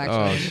incredible, actually.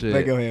 Oh shit.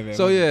 But go ahead, man.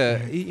 So yeah,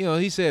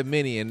 he said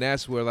many, and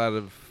that's where a lot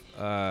of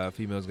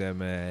females got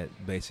mad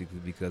basically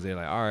because they're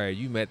like, all right,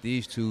 you met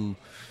these two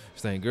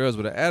same girls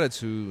with an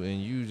attitude,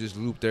 and you just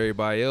looped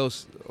everybody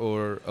else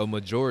or a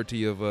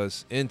majority of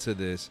us into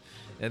this.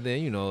 And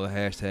then,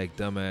 hashtag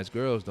dumbass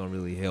girls don't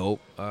really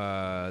help.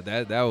 That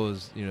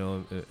was,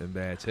 in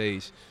bad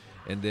taste.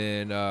 And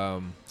then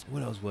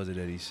what else was it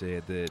that he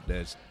said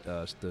that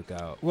stuck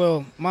out?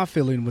 Well, my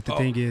feeling with the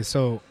thing is,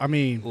 so, I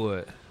mean,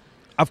 what?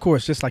 Of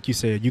course, just like you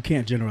said, you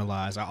can't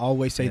generalize. I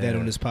always say that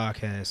on this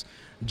podcast.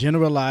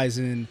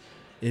 Generalizing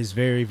is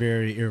very,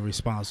 very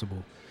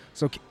irresponsible.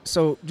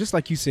 So just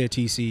like you said,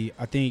 TC,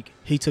 I think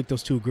he took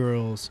those two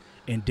girls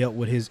and dealt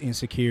with his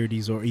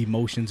insecurities or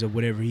emotions or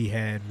whatever he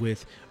had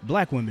with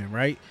black women,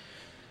 right?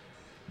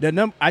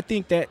 I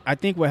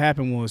think what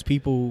happened was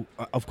people,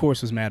 of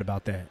course, was mad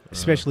about that,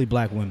 especially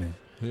black women.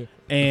 Yeah,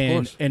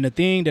 and the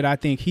thing that I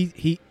think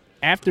he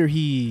after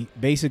he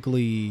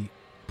basically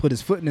put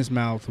his foot in his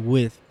mouth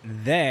with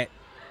that,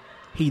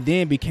 he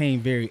then became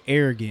very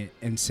arrogant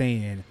and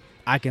saying,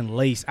 I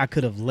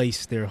could have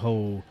laced their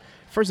whole.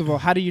 First of all,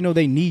 how do you know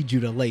they need you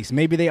to lace?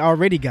 Maybe they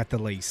already got the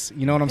lace.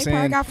 You know what I'm saying?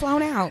 They probably got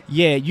flown out.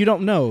 Yeah, you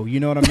don't know.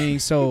 You know what I mean?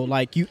 So,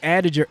 like, you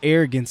added your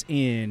arrogance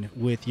in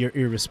with your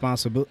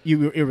irresponsible. You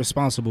were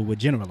irresponsible with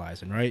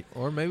generalizing, right?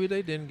 Or maybe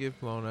they didn't get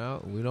flown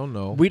out. We don't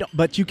know. We don't.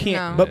 But you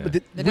can't. No. But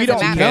It we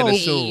doesn't don't matter.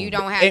 know. You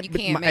don't have. You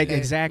can't make it.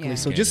 Exactly. Yeah.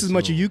 So Can't just as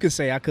much as assume. you can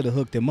say, I could have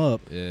hooked them up.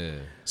 Yeah.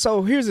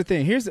 So here's the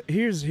thing.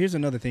 Here's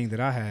another thing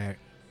that I had.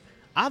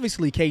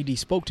 Obviously, KD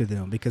spoke to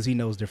them because he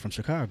knows they're from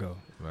Chicago.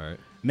 Right.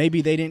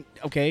 Maybe they didn't.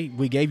 Okay,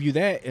 we gave you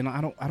that, and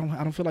I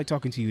don't feel like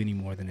talking to you any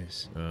more than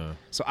this.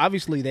 So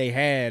obviously, they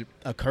had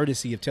a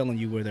courtesy of telling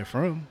you where they're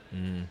from.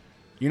 Mm-hmm.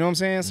 You know what I'm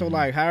saying? So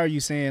like, how are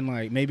you saying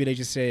like maybe they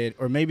just said,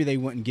 or maybe they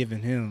wouldn't giving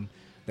him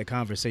the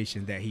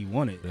conversation that he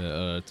wanted?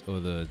 Or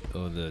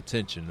the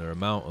attention or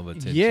amount of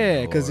attention.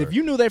 Yeah, because if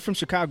you knew they're from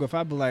Chicago, if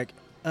I'd be like,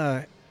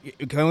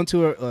 going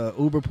to a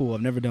Uber pool.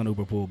 I've never done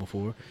Uber pool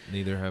before.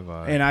 Neither have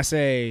I. And I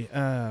say,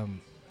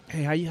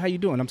 hey, how you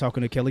doing? I'm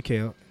talking to Kelly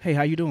Kale. Hey,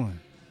 how you doing?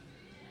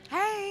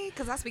 Hey,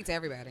 because I speak to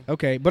everybody.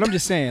 Okay, but I'm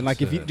just saying, like,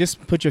 if you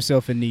just put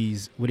yourself in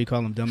these, what do you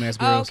call them, dumbass girls?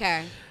 Oh,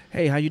 okay.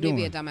 Hey, how you doing?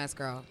 Maybe a dumbass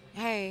girl.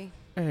 Hey,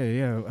 Hey,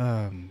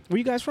 yeah. Where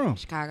you guys from?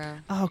 Chicago.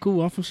 Oh,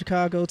 cool. I'm from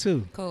Chicago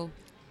too. Cool.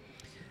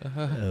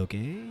 Okay,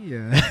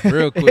 yeah.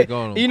 Real quick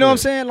on them. You know what I'm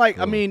saying? Like,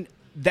 Cool. I mean,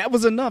 that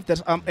was enough.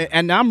 That's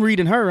and I'm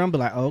reading her. I'm be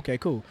like, oh, okay,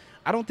 cool.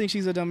 I don't think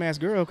she's a dumbass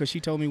girl because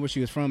she told me where she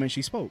was from and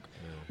she spoke.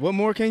 Yeah. What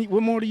more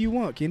do you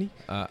want, Kenny?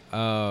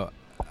 I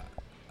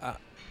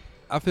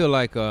feel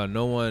like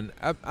no one.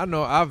 I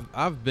know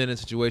I've been in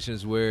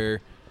situations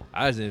where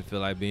I just didn't feel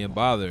like being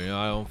bothered.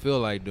 I don't feel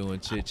like doing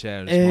chit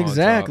chat and small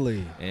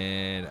Exactly. talk.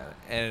 And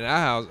in our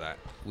house,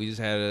 we just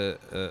had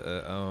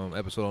a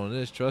episode on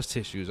this trust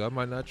issues. I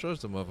might not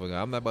trust a motherfucker.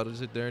 I'm not about to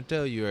sit there and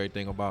tell you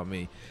everything about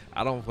me.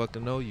 I don't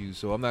fucking know you,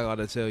 so I'm not about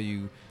to tell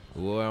you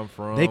where I'm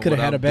from. They could have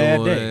had I'm a bad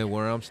doing, day.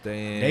 Where I'm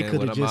staying. They could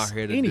what have I'm just out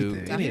here to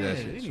anything. do. Any of that Yeah,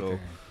 shit. anything. So.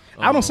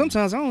 I don't.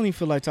 Sometimes I don't even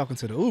feel like talking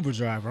to the Uber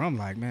driver. I'm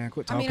like, man,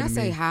 quit I talking mean, I to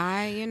say me.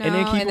 hi, and And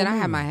then keep then on I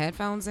have moving. my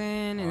headphones in,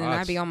 and then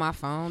I I be on my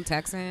phone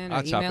texting I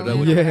or chop it emailing. up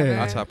with or Yeah. whatever.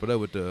 I chop it up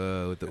with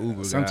the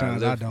Uber.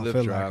 Sometimes guy, I don't Lyft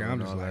feel like driver it. I'm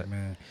and just all like, that.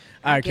 man.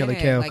 All right, get Kelly it.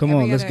 Cal, Like, come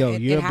on, every let's other- go.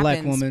 it You're a black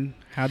happens. woman.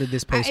 How did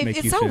this post make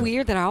It's you so feel?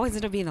 weird that I always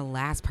end up being the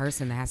last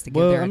person that has to give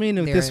Well, their I mean,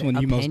 with their this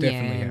one, you most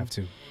definitely opinion. have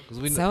to. 'Cause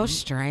we So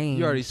strange.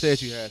 You already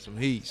said you had some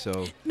heat,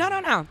 so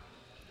No.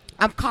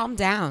 I've calmed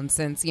down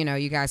since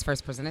you guys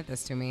first presented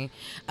this to me.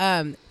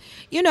 I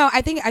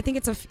think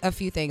it's a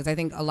few things. I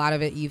think a lot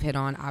of it you've hit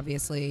on.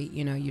 Obviously,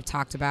 you've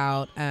talked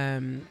about.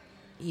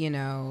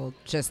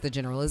 Just the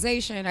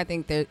generalization. I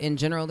think that in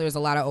general there's a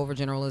lot of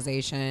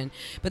overgeneralization.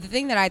 But the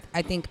thing that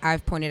I think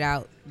I've pointed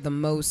out the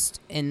most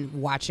in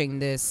watching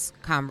this,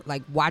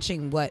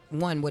 watching what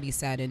he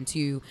said, and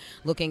two,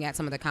 looking at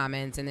some of the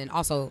comments, and then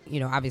also,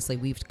 obviously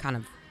we've kind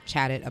of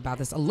chatted about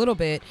this a little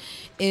bit,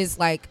 is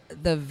like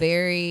the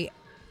very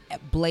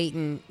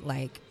blatant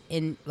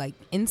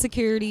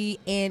insecurity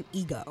and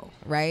ego,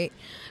 right?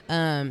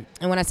 And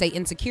when I say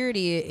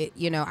insecurity,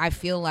 I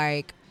feel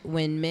like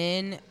when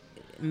men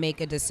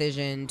make a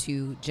decision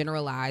to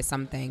generalize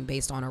something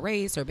based on a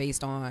race or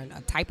based on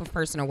a type of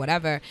person or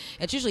whatever,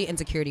 it's usually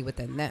insecurity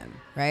within them,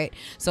 right?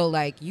 So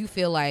like you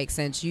feel like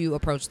since you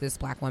approached this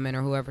black woman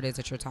or whoever it is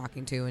that you're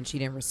talking to and she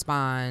didn't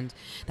respond,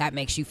 that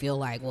makes you feel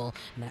like, well,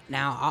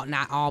 now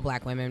not all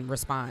black women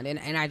respond,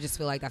 and I just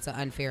feel like that's an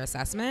unfair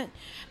assessment.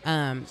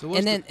 And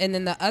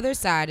then the other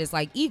side is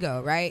like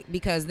ego, right?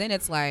 Because then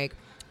it's like,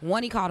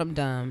 one, he called him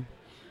dumb.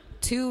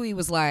 Two, he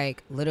was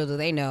like, little do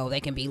they know they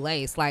can be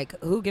laced. Like,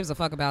 who gives a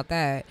fuck about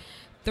that?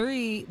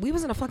 Three, we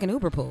was in a fucking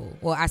Uber pool.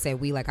 Well, I said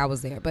we like I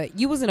was there, but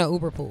you was in an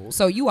Uber pool.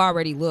 So you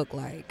already look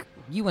like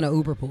you in an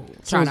Uber pool.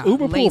 So is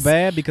Uber pool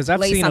bad? Because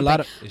I've seen a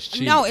lot of. it's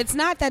cheap. No, it's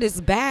not that it's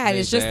bad.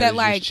 It's just that,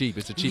 like, cheap.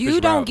 It's the cheapest you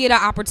don't route. get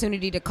an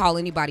opportunity to call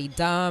anybody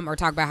dumb or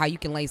talk about how you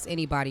can lace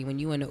anybody when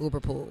you in the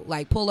Uber pool.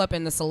 Like, pull up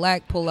in the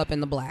Select, pull up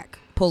in the Black.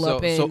 pull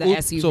up in the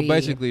SUV. So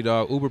basically,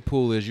 dog, Uber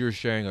pool is you're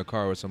sharing a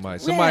car with somebody.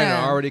 Somebody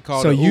Yeah. already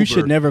called. So an you Uber.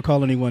 should never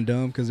call anyone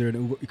dumb because you're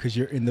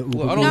in the Uber.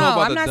 Well, I pool. don't know No, about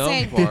I'm the not dumb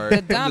saying part. the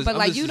I'm dumb, just- but I'm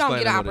like just you don't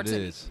get an explaining what it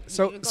opportunity. is.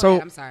 So- Go so-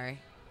 ahead, I'm sorry.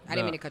 I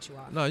didn't mean to cut you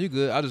off. No, you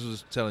good. I just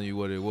was telling you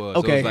what it was.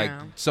 Okay. So it's like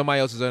Yeah. somebody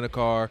else is in a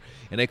car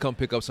and they come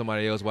pick up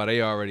somebody else while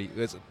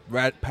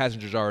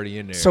passengers already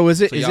in there. So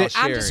is it- So is y'all it-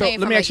 I'm sharing. just So saying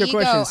let from me an ask you a ego,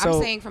 question. So-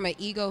 I'm saying from an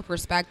ego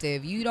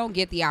perspective, you don't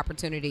get the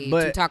opportunity to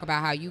But- talk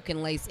about how you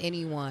can lace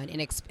anyone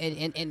and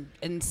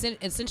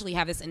essentially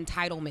have this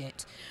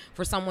entitlement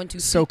for someone to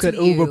So speak could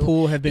to you Uber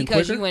pool have been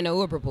because quicker? you in the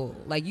Uber pool.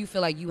 Like you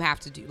feel like you have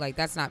to do like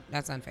that's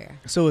unfair.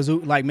 So is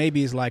like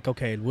maybe it's like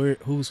okay,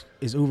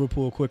 is Uber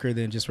pool quicker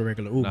than just a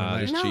regular Uber? Nah,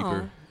 Like, It's no,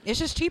 cheaper. it's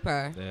just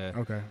cheaper. Yeah.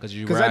 Okay.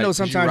 Because I know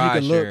sometimes you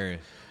can look. Sharing.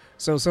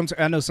 So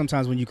I know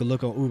sometimes when you can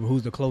look on Uber,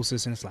 who's the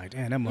closest, and it's like,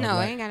 damn, that mother. No,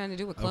 like, it ain't got nothing to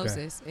do with Okay.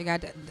 closest. It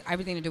got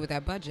everything to do with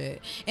that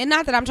budget. And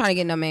not that I'm trying to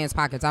get in no man's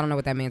pockets. I don't know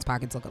what that man's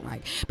pockets looking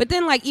like. But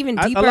then, like even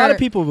deeper, a lot of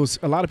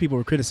people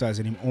were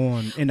criticizing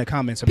him in the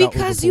comments about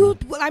because Uber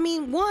pool. I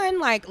mean,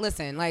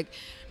 listen, like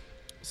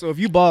So if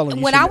you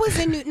balling, when I was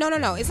in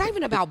no, it's not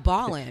even about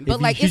balling, but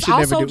you- like you it's should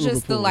never also do Uber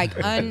just the pool.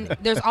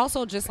 like there's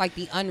also just like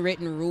the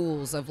unwritten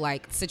rules of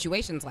like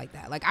situations like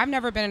that. Like I've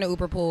never been in an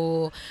Uber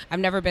pool, I've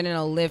never been in a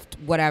Lyft,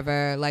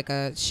 whatever, like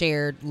a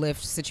shared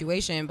Lyft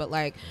situation, but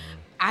like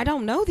I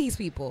don't know these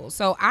people,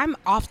 so I'm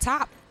off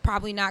top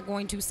probably not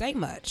going to say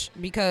much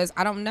because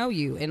I don't know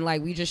you, and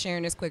like we just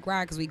sharing this quick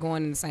ride because we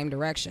going in the same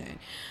direction.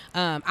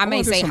 I may wonder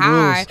if say some hi,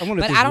 rules- I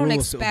wonder if but there's I don't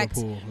rules to Uber expect.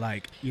 pool.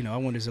 Like I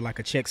wonder is it like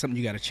a check, something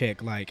you got to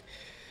check, like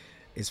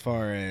as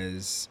far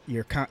as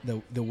your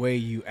the way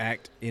you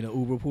act in an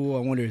Uber pool.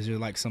 I wonder is there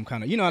like some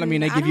kind of, you know what I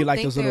mean? They give you don't like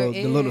think those there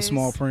little is.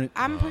 small print.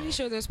 I'm pretty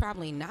sure there's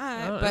probably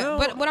not. no.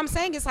 But what I'm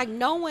saying is like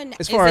no one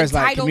As far is as,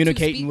 like, entitled to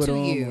communicating speak with to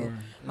them you. or-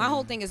 My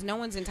whole thing is no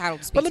one's entitled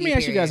to speak But let to me you,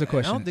 ask you guys a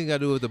period. I question. don't think I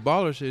do with the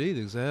baller shit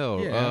either. So hell,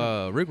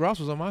 Yeah. Rick Ross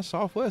was on my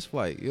Southwest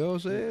flight. You know what I'm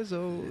saying? So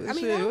I mean,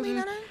 shit, I don't what's mean it-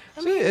 nothing. I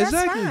shit, mean, that's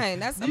exactly. fine.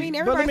 That's I mean, But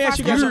everybody let me ask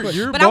you flies guys a first.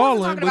 question. You're But I wasn't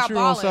balling, talking but about you're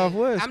on balling.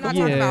 Southwest. I'm not Come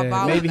talking on. about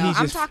balling. maybe though. he's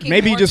I'm just talking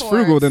maybe he more just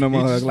frugal towards- than him. He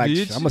just- Like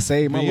he I'm just gonna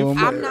save my being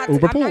little I'm not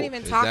Uber pool. even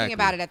talking Exactly.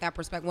 about it at that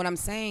perspective. What I'm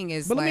saying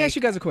is But let me like- ask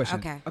you guys a question.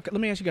 Okay. Let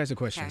me ask you guys a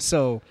question. Okay.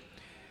 So,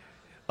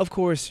 of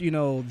course,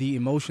 the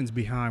emotions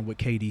behind what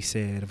KD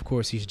said. Of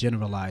course, he's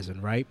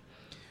generalizing, right?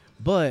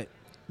 But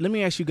let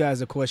me ask you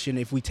guys a question.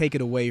 If we take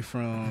it away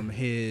from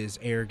his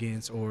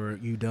arrogance or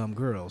you dumb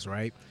girls,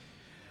 right?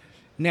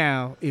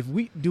 Now,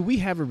 do we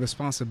have a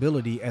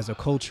responsibility as a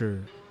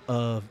culture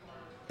of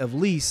at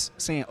least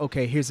saying,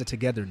 okay, here's a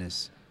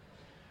togetherness.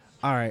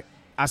 All right,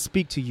 I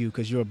speak to you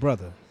because you're a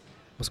brother.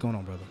 What's going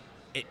on, brother?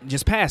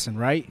 Just passing,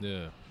 right?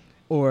 Yeah.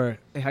 Or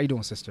hey, how you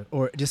doing, sister?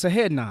 Or just a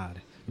head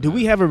nod. Do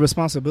we have a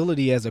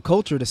responsibility as a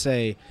culture to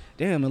say,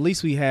 damn, at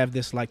least we have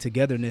this like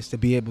togetherness to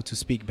be able to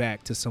speak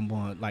back to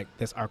someone like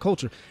that's our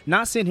culture?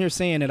 Not sitting here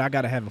saying that I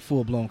got to have a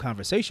full blown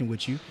conversation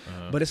with you,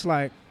 but it's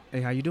like,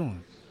 hey, how you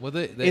doing? Well,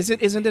 they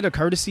Isn't it a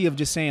courtesy of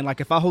just saying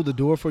like if I hold the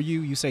door for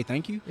you, you say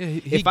thank you? Yeah,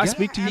 he if I got-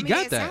 speak to I you, mean,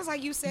 got it that. sounds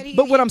like you said he.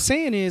 but what I'm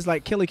saying is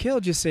like Kelly Kell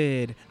just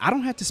said, I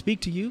don't have to speak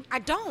to you. I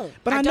don't.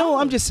 But I know don't.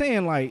 I'm just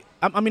saying like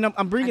I'm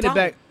bringing I it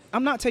back. don't.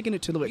 I'm not taking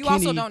it to the You Kenny.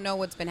 also don't know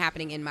what's been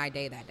happening in my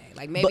day that day.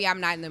 Like maybe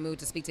I'm not in the mood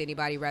to speak to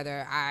anybody,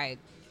 whether I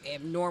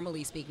am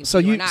normally speaking So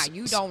to you or you- not.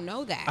 You don't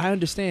know that. I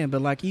understand,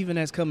 but like even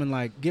as coming,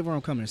 like get where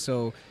I'm coming.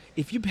 So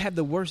if you have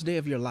the worst day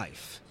of your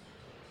life,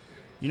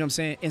 you know what I'm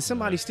saying, and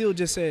somebody still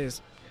just says,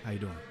 "How you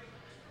doing?"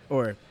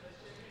 or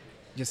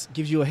just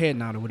gives you a head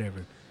nod or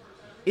whatever,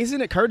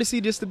 isn't it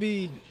courtesy just to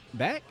be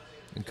back?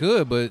 It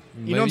could, but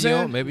maybe know what I'm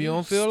saying? Maybe you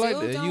don't feel like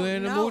Still that. don't You ain't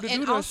in the know. mood to and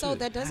do that also shit.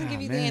 that doesn't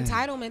give you man. the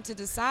entitlement to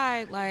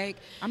decide like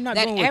I'm not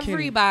that going with Kenny.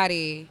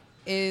 everybody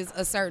is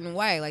a certain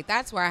way. Like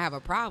that's where I have a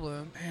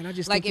problem. Man, I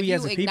just Like, think if we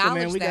as you a people,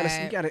 man,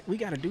 acknowledge we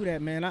gotta do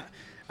that, man.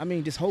 I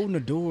mean, just holding the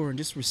door and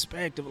just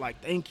respect of like,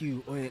 thank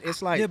you.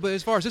 It's like Yeah, but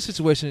as far as this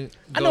situation,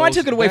 I know I goes,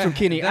 took it away that- from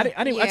Kenny. I that- took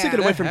it Yeah.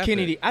 away That from happened.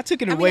 Kenny. I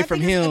took it I mean, away I from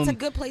think him. It's a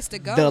good place to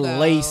go. The though.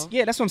 lace.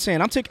 Yeah, that's what I'm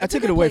saying. I took It's a it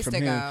good away place from to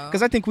him go.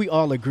 because I think we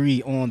all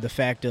agree on the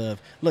fact of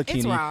look,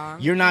 It's Kenny,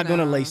 wrong, you're not you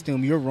gonna know. lace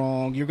them. You're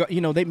wrong.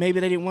 Maybe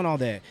they didn't want all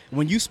that.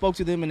 When you spoke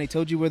to them and they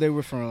told you where they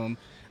were from,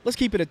 let's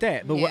keep it at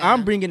that. But Yeah.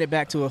 I'm bringing it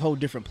back to a whole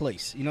different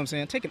place. You know what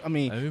I'm saying? I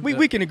mean,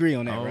 We can agree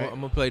on that, I'm right?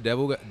 gonna play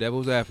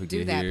devil's advocate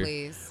Do that, here.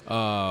 please.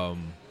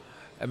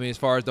 I mean, as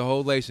far as the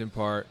whole lacing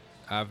part,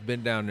 I've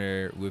been down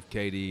there with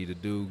KD. The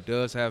dude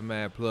does have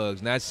mad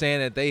plugs. Not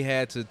saying that they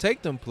had to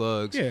take them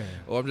plugs. Yeah.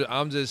 Or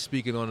I'm just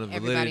speaking on the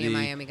validity. Everybody in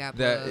Miami got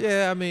that, plugs.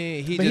 Yeah, I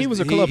mean, But he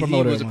was a club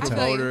promoter He was a at one time.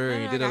 promoter. I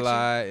And he feel you. did a I got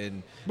lot,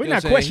 and We're you know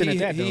not what I'm questioning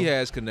saying? that, He though.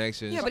 has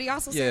connections. Yeah, but he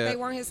also Yeah. said they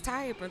weren't his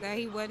type or that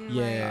he wasn't.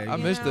 Yeah, like, I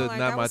you missed know, the like,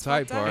 not that my was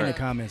type fucked up. in part. the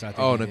comments, I think.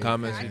 Oh, in he the did.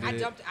 comments he I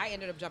did.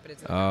 ended up jumping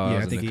into. Oh, Yeah, it I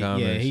was think in the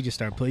comments. he just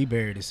started. He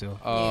buried himself.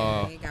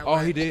 Yeah, it got oh,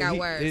 worse. he did. It got he-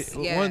 worse. it-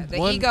 Yeah, one- the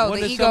one- ego, one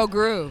the is ego some-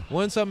 grew.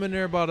 Wasn't something in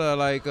there about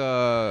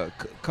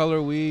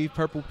color weave,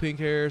 purple, pink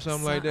hair, or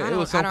something like that? It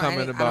was some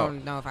comment I about.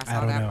 don't know if I I saw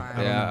don't that know. part. I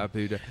don't Yeah, know. I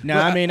peeped that. No,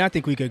 But I mean I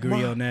think we could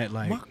agree on that.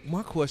 Like,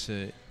 my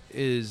question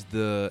is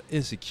the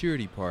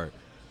insecurity part.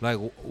 Like,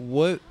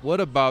 what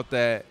about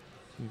that?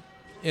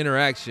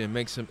 interaction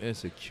makes him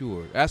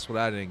insecure. That's what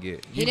I didn't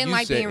get. He didn't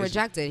like being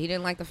rejected. He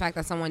didn't like the fact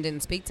that someone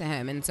didn't speak to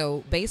him. And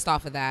so based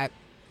off of that,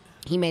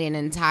 he made an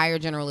entire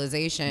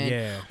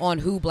generalization on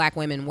who black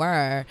women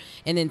were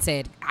and then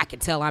said, I could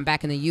tell I'm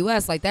back in the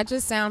U.S. Like, that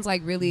just sounds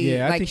like really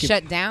like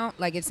shut down.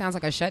 Like, it sounds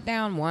like a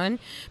shutdown, one.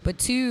 But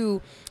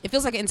two, it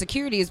feels like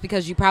insecurity is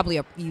because you probably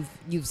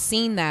you've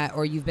seen that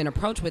or you've been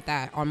approached with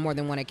that on more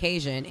than one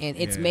occasion, and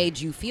it's made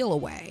you feel a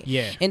way.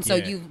 And so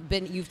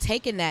you've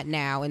taken that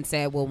now and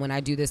said, well, when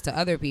I do this to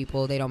other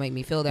people, they don't make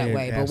me feel that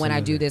way. But when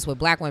I do this with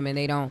black women,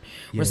 they don't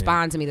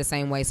respond to me the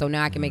same way. So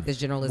now I can make this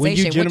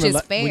generalization, which is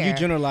fair. When you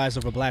generalize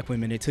over black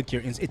women,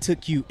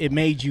 it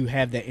made you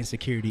have that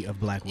insecurity of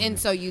black women. And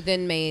so you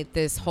then made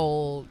this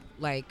whole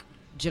like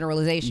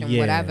generalization,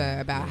 whatever,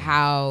 about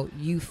how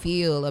you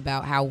feel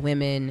about how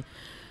women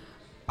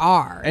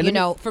are.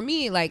 And for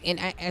me, like,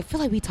 and I feel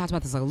like we talked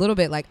about this a little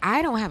bit, like,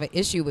 I don't have an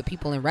issue with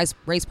people in race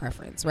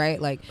preference,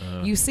 right? Like,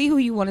 you see who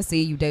you want to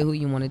see, you date who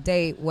you want to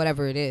date,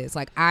 whatever it is.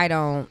 Like,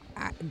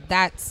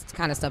 that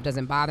kind of stuff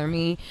doesn't bother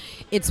me.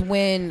 It's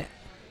when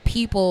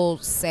people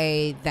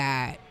say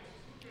that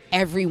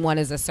everyone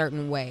is a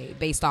certain way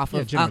based off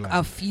of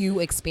a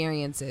few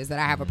experiences that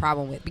I have a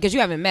problem with, because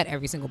you haven't met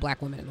every single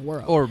black woman in the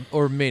world,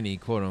 or many,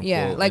 quote unquote.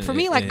 Yeah, like for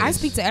me, like I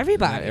speak to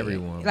everybody. Not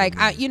everyone. Like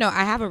I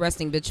have a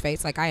resting bitch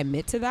face. Like I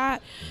admit to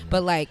that.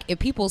 But like if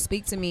people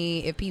speak to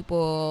me, if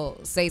people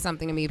say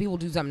something to me, if people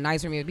do something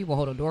nice for me, if people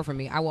hold a door for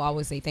me, I will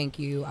always say thank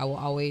you. I will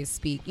always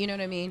speak. You know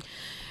what I mean?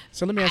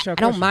 So let me ask you a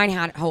question. I don't mind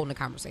holding a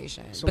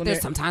conversation, but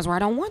there's some times where I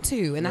don't want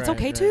to, and that's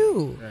okay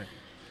too. Right.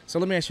 So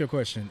let me ask you a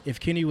question. If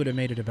Kenny would have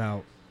made it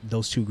about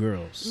those two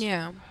girls.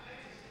 Yeah.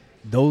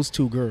 Those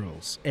two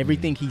girls.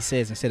 Everything he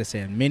says, instead of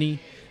saying many,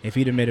 if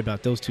he'd have made it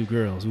about those two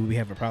girls, would we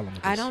have a problem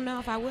with this? I don't know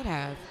if I would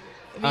have.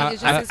 I mean,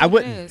 I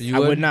wouldn't. I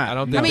would not.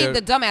 I mean,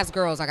 the dumbass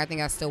girls, like I think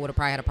I still would have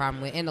probably had a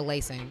problem with, and the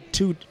lacing.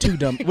 Two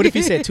dumb. What if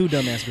he said two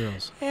dumbass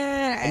girls?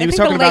 And he was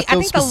talking about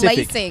those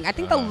specific. I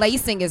think the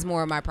lacing is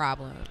more of my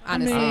problem,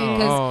 honestly. I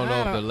don't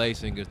know if the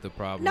lacing is the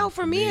problem. No,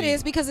 for me it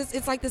is, because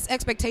it's like this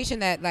expectation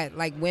that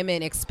like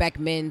women expect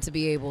men to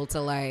be able to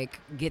like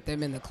get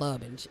them in the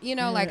club, and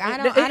like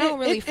I don't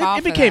really fall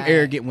for that. It became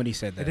arrogant when he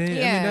said that. I mean,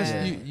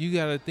 that's, you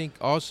got to think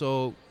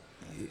also.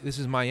 This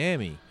is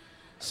Miami.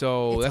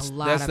 So it's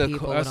that's the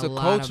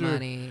culture.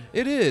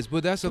 It is,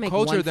 but that's a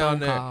culture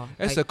down there.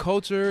 That's a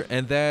culture,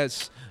 and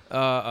that's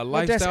a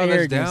lifestyle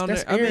that's down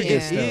there. I mean,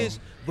 it is.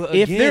 But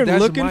if again, they're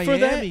looking Miami, for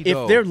that,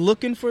 though. if they're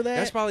looking for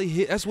that,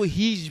 that's what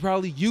he's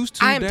probably used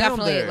to. I am down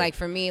definitely there. like,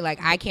 for me, like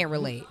I can't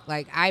relate.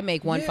 Like I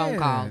make one phone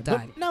call,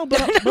 done.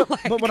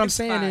 But what I'm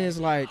saying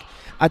is, like,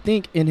 I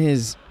think in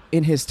his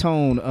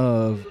tone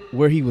of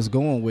where he was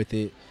going with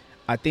it,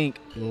 I think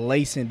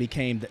lacing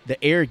became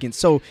the arrogance.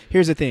 So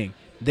here's the thing.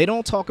 They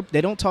don't talk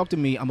to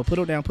me. I'm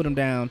gonna put them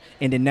down,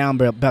 and then now I'm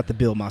about to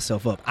build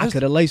myself up. I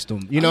could have laced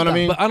them. You know what I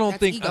mean? But I don't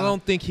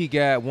think he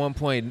got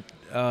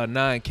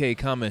 1.9K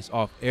comments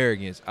off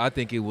arrogance. I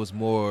think it was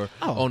more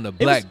on the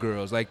black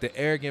girls, like the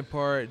arrogant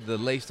part, the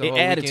lace the whole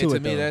weekend. To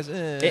me,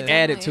 it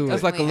added to it.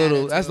 That's like a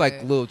little. That's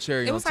like a little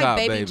cherry on top,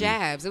 baby. It was like baby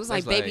jabs. It was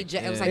like baby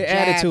jabs. It was like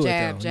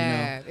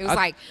jab. It was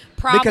like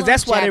problem. Because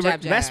that's why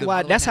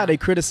that's how they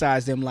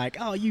criticized them. Like,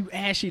 oh, you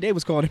ashy. They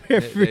was calling him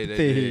everything.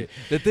 They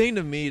the thing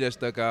to me that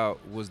stuck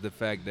out was the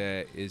fact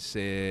that it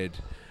said,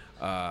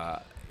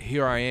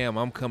 "Here I am.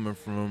 I'm coming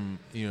from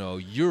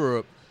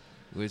Europe."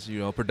 Which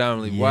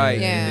predominantly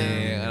white,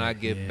 and I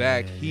get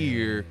back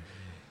here,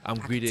 I'm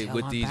greeted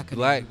with these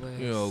black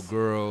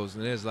girls,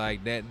 and it's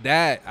like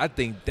that. I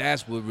think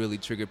that's what really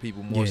triggered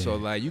people more. So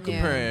like you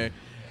comparing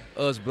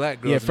us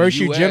black girls first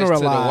in the you US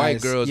generalize to the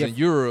white girls in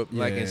Europe,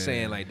 like and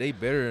saying like they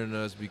better than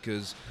us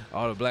because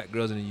all the black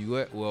girls in the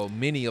US, well,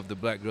 many of the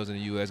black girls in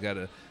the US got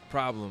a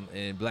problem,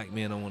 and black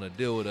men don't want to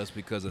deal with us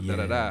because of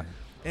da-da-da.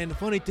 And the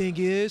funny thing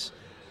is,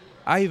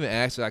 I even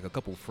asked like a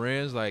couple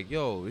friends, like,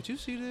 "Yo, did you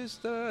see this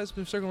that's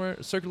been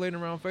circulating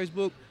around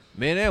Facebook,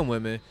 men and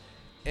women?"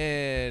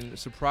 And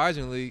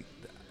surprisingly,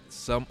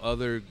 some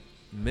other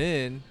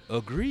men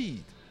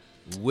agreed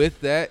with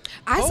that.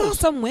 I saw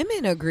some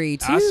women agree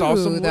too. I saw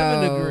some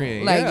women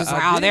agreeing, like just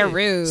like, "Oh, they're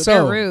rude.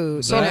 They're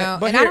rude."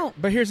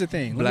 But here's the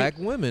thing: black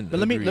women. But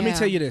let me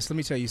tell you this. Let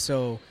me tell you.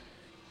 So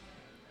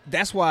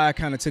that's why I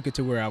kind of took it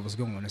to where I was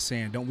going, is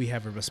saying, don't we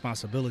have a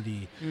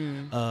responsibility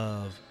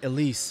of at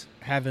least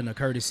having a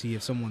courtesy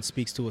if someone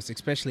speaks to us,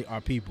 especially our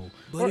people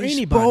or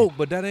anybody?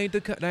 But that ain't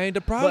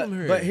the problem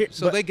here.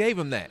 They gave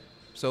him that.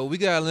 So we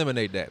gotta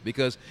eliminate that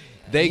because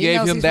they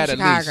gave him that at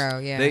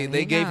least.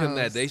 They gave him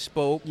that. They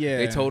spoke. Yeah.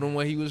 They told him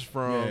where he was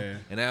from,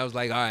 and I was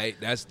like, all right,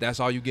 that's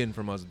all you getting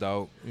from us,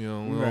 dog. We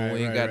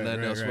ain't got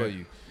nothing else for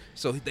you.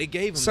 So they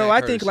gave him. So that I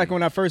courtesy. think like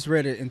when I first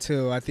read it,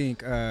 until I think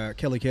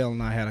Kelly Kell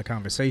and I had a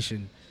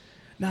conversation.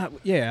 I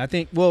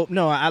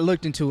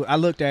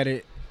looked at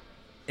it,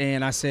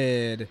 and I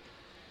said,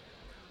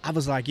 I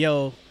was like,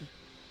 yo,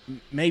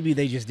 maybe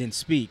they just didn't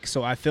speak.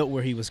 So I felt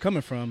where he was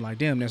coming from. Like,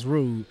 damn, that's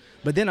rude.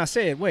 But then I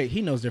said, wait,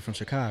 he knows they're from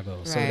Chicago,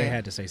 so they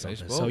had to say something.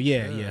 spoke,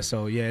 So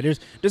so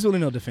there's really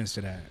no defense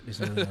to that. There's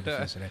really no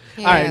defense to that.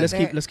 Yeah, All right,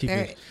 let's keep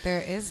it.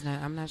 There is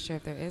none. I'm not sure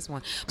if there is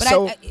one. But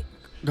So-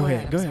 go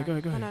ahead. Go I'm ahead.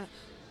 sorry. Go ahead. No.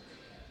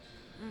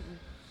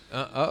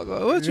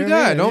 What you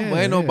got?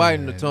 Ain't no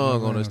biting the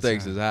tongue on the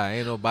Stakes is High.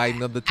 Ain't no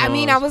biting of the tongue. I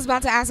mean, I was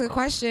about to ask a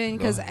question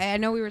because I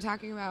know we were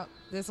talking about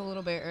this a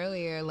little bit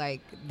earlier,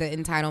 like the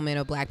entitlement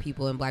of black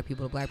people and black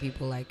people to black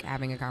people, like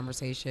having a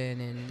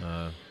conversation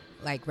and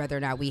like whether or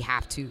not we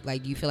have to,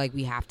 like, you feel like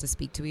we have to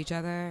speak to each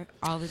other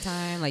all the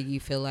time. Like you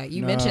feel like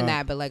you mentioned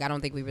that, but like I don't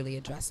think we really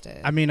addressed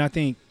it. I mean, I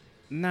think,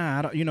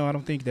 I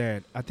don't think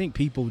that. I think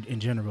people in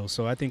general.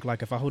 So I think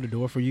like if I hold a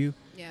door for you,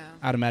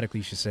 automatically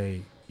you should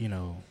say,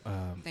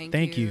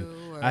 thank you.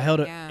 Or, I held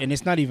and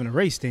it's not even a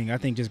race thing. I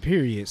think just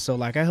period. So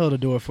like I held a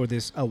door for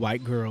a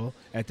white girl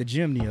at the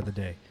gym the other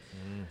day.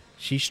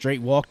 She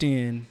straight walked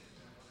in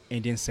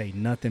and didn't say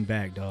nothing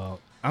back, dog.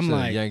 I'm Should've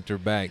like, yanked her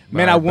back.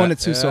 man, I wanted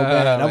to so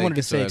bad. I like, wanted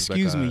to say, get your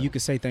excuse me. back You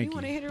could say thank you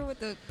want to you. hit her with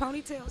the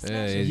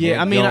ponytail?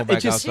 Yeah, I mean, going it back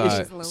just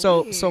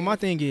outside. so my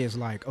thing is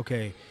like,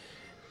 okay,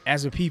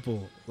 as a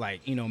people,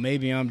 like,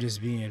 maybe I'm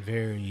just being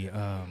very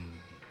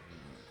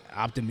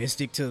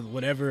optimistic to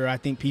whatever I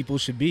think people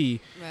should be,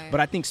 but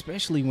I think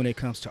especially when it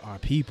comes to our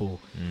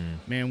people,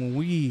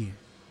 man,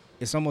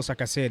 it's almost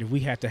like I said, if we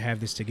have to have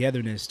this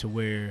togetherness to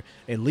where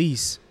at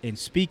least in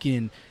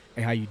speaking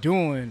and how you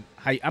doing,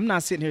 I'm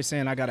not sitting here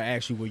saying I gotta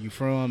ask you where you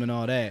from and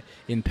all that.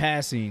 In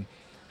passing,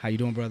 how you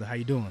doing, brother? How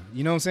you doing?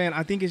 You know what I'm saying?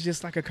 I think it's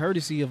just like a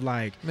courtesy of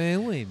like,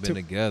 man, we ain't been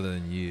together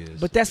in years.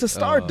 but that's a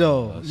start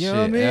though. You know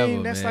what I mean?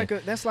 Ever, that's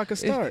man. like a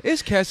start.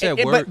 It's cats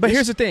at work. But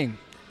here's the thing,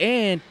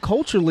 and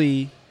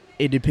culturally,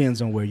 it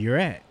depends on where you're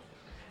at.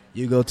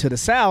 You go to the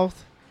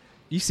South,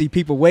 you see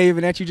people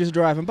waving at you just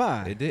driving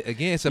by.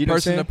 Again, it's a You know what I'm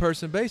person to saying?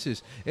 person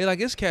basis.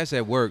 It's cats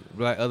at work,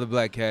 like other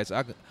black cats.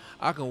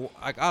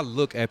 I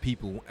look at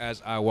people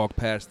as I walk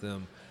past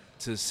them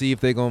to see if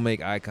they're gonna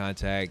make eye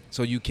contact.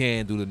 So you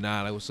can do the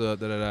nod, like what's up,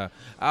 da da da.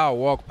 I'll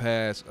walk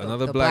past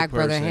another The black black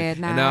brother person head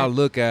and nod. I'll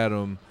look at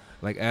them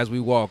like as we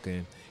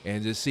walking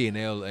and just see, and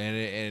they'll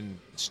and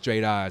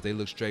straight eyes. They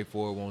look straight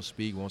forward, won't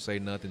speak, won't say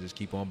nothing, just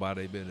keep on by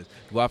their business.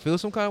 Do I feel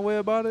some kind of way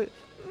about it?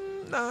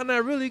 Nah,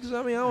 not really, because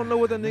I mean, I don't know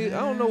what that nigga,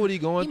 I don't know what he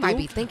going He through. might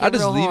be thinking I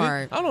just real leave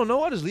hard. it. I don't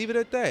know. I just leave it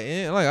at that.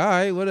 And like, all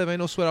right, whatever. Ain't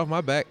no sweat off my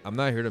back. I'm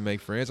not here to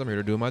make friends. I'm here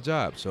to do my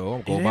job. So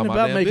I'm going It by ain't my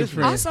about damn making business.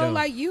 friends. Also, though.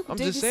 like, you I'm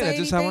didn't just saying, say that's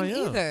just how I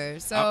anything am. either.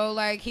 So,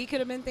 like, he could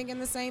have been thinking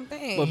the same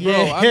thing. But bro,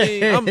 I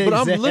mean, I'm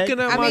Exactly. looking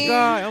at I my mean-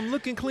 guy. I'm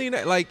looking clean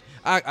at like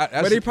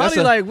But he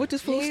probably like, what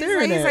this fool He's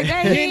staring like,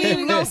 at? hey, he ain't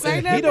even gonna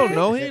say nothing. He don't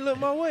know. He ain't look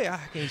my way. I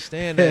can't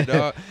stand that,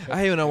 dog. I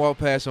hate when I walk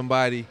past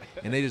somebody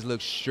and they just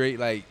look straight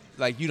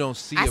like you don't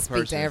see I a speak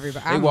person. to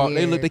everybody. They I'm walk. They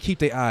weird. look. They keep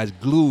their eyes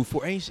glued.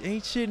 For ain't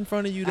shit in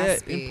front of you I that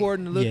speak.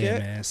 important to look Yeah,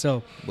 at. man.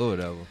 So But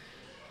whatever.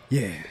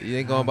 yeah, You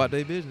ain't going about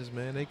their business,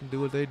 man. They can do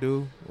what they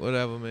do.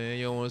 Whatever, man.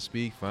 You don't want to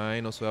speak. Fine.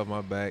 Ain't no sweat off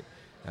my back.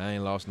 I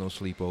ain't lost no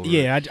sleep over it.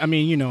 yeah. I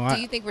mean,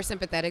 Do you think we're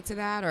sympathetic to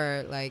that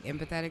or, like,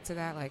 empathetic to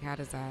that? Like, how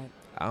does that?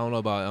 I don't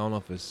know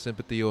if it's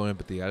sympathy or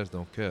empathy. I just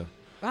don't care.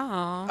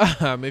 Oh.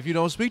 I mean, if you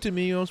don't speak to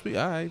me, you don't speak.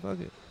 All right, fuck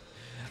it.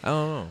 I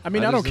don't know. I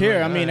mean, I don't just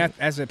care. like, I mean, all right.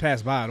 as it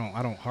passed by,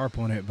 I don't harp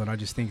on it, but I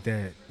just think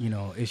that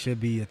it should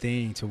be a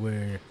thing to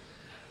where,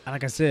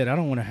 like I said, I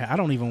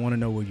don't even want to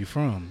know where you're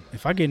from.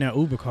 If I get in that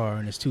Uber car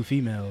and there's two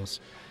females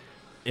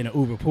in an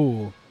Uber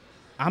pool,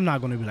 I'm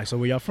not going to be like, so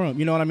where y'all from?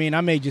 You know what I mean?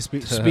 I may just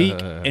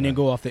speak and then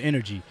go off the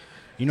energy.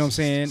 You know what I'm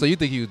saying? So you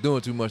think he was doing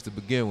too much to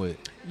begin with?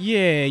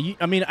 Yeah.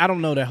 I mean, I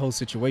don't know that whole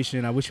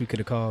situation. I wish we could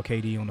have called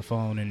KD on the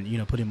phone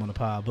and put him on the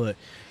pod, but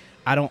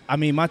I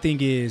mean, my thing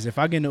is, if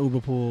I get in the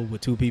Uber pool with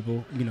two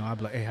people, I'll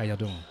be like, hey, how y'all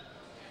doing?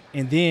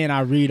 And then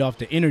I read off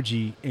the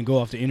energy and go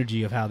off the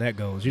energy of how that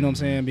goes. You know what I'm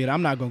saying? But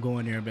I'm not going to go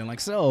in there and be like,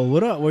 so,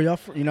 what up? Where y'all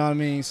from? You know what I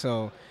mean?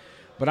 So,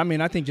 but I mean,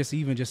 I think just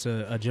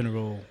a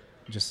general,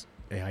 just,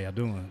 hey, how y'all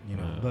doing?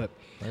 But,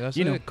 Like I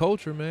said,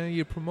 culture, man.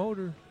 You're a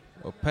promoter.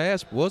 Or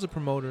past was a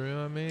promoter, you know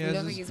what I mean? You That's,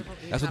 don't think just-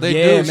 he's a- that's what he's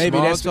they not- do. maybe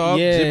Small that's talk,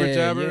 jibber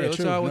jabber. Yeah, What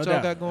true, y'all no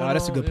got doubt. going on? Oh,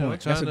 that's a good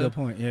point. That's a trying good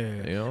point. Yeah.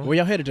 you know? Where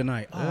y'all headed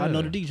tonight? Oh, I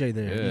know Yeah. the DJ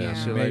there. Yeah,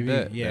 shit like maybe.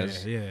 that. Yeah,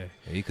 That's- yeah.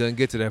 He couldn't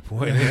get to that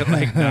point.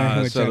 Like,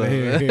 nah, What shut y'all up.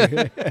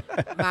 hear?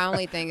 My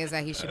only thing is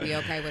that he should be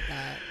okay with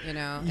that, and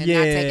not take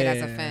Yeah. it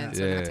as offense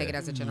or Yeah. not take it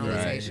as a Right.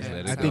 generalization. Let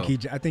it I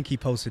go. think he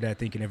posted that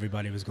thinking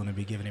everybody was going to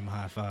be giving him a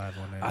high five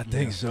on that. I you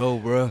think know. so,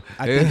 bro.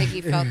 I I think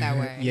he felt that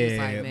way. He was Yeah,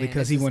 like, man, because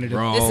this he wanted to.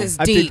 wrong. This is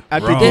I think- deep. I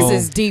think This wrong.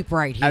 is deep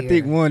right here. I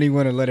think one, he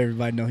wanted to let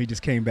everybody know he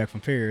just came back from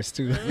Paris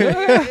too.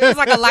 it was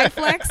like a light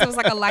flex. It was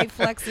like a light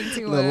flex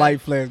into The light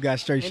flares got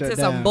straight shut into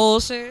down. some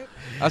bullshit.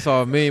 I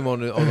saw a meme on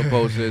the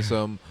post that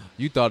some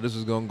you thought this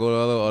was gonna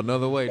go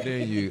another way,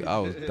 didn't you? I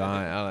was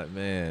dying. I like,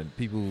 man,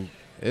 people.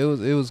 It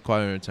was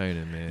quite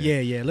entertaining, man.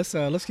 Yeah. Let's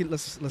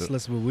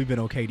we've been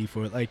on KD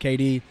for like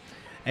KD.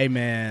 Hey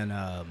man,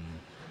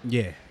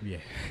 Yeah.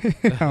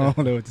 I don't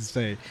know what to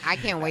say. I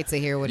can't wait to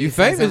hear what You he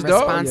says in famous,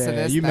 dog. response to Yeah,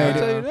 this. you though. made I it.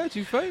 tell you that,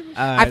 you famous.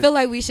 I feel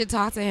like we should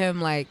talk to him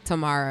like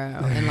tomorrow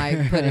and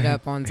like put it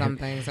up on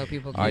something so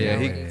people can Oh, yeah, know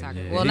he- what he's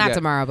talking. yeah. Well, He not got-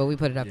 tomorrow, but we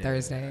put it up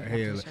Thursday. after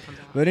Yeah. the show comes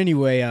out. But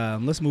anyway,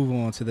 let's move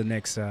on to the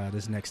next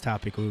this next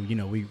topic.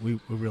 We're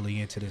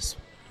really into this,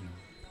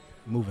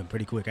 moving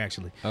pretty quick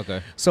actually.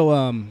 Okay. So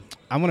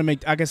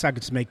I guess I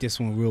could just make this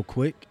one real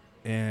quick.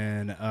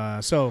 And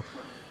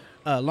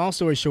long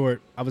story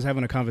short, I was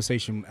having a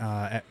conversation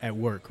at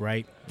work,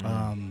 right?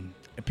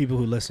 People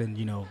who listen,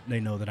 they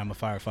know that I'm a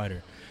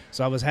firefighter.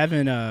 So I was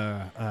having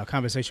a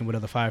conversation with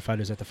other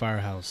firefighters at the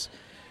firehouse.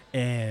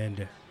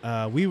 And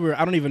I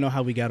don't even know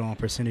how we got on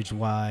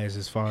percentage-wise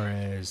as far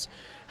as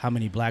how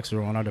many blacks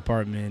were on our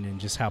department and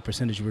just how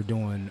percentage we're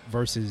doing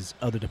versus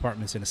other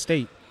departments in the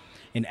state.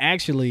 And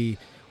actually,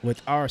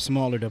 with our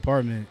smaller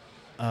department,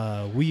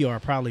 we are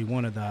probably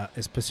one of the,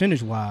 as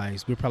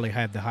percentage-wise, we probably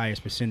have the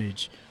highest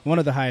percentage, one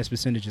of the highest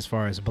percentage as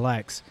far as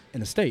blacks in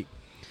the state.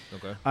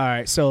 Okay. All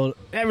right, so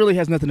that really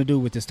has nothing to do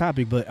with this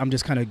topic, but I'm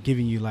just kind of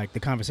giving you like the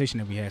conversation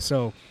that we had.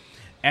 So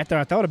after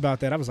I thought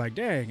about that, I was like,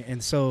 dang.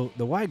 And so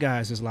the white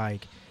guys is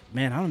like,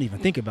 man, I don't even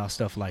think about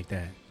stuff like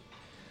that.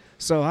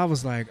 So I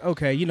was like,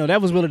 okay,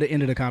 that was really the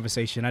end of the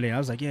conversation. I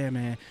was like, yeah,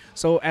 man.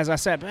 So as I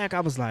sat back, I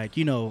was like,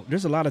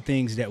 there's a lot of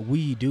things that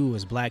we do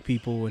as black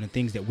people and the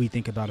things that we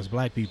think about as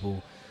black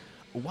people.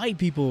 White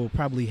people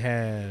probably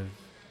have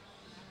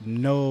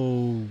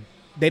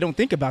they don't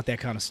think about that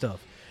kind of stuff.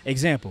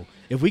 Example,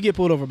 if we get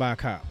pulled over by a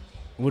cop,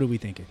 what are we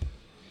thinking?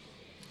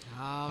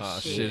 Oh,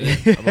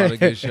 shit. I'm about to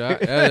get shot.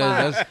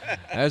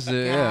 That's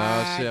it.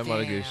 Yeah. Oh, shit. I'm about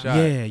to get shot.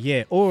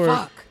 Yeah. Or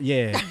Fuck.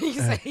 yeah. you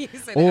say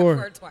that or-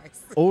 word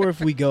twice. or if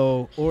we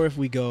go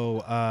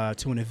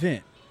to an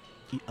event,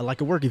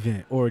 like a work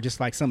event, or just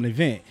like some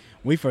event,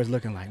 we first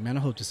looking like, man, I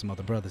hope there's some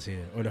other brothers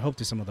here, or I hope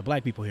there's some other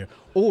black people here,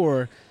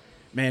 or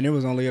man, there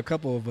was only a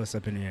couple of us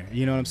up in there.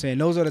 You know what I'm saying?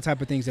 Those are the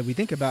type of things that we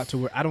think about to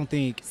where I don't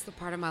think. It's the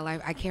part of my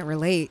life I can't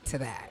relate to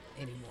that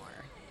anymore.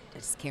 I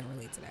just can't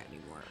relate to that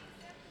anymore.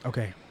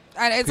 Okay.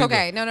 It's Keep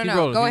okay. going. No. Keep Go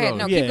rolling, keep ahead. rolling.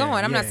 No, Yeah, keep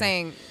going. I'm not yeah.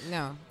 saying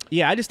no.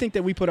 Yeah, I just think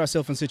that we put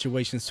ourselves in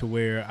situations to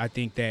where I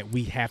think that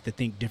we have to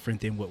think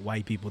different than what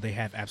white people, they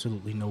have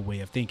absolutely no way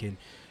of thinking,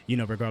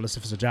 regardless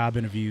if it's a job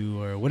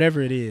interview or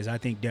whatever it is. I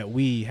think that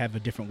we have a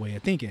different way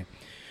of thinking.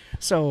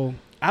 So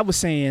I was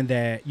saying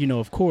that,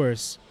 of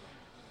course,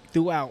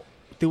 throughout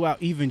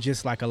even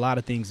just like a lot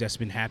of things that's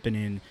been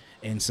happening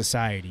in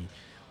society,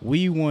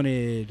 we want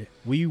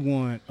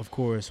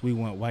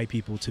white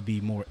people to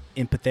be more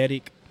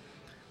empathetic.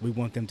 We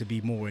want them to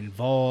be more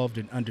involved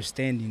in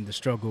understanding the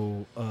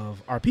struggle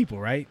of our people,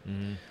 right?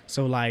 Mm-hmm.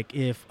 So like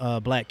if a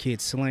black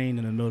kid's slain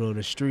in the middle of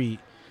the street,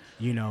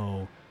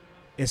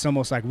 it's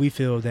almost like we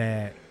feel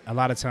that a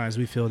lot of times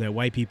we feel that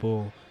white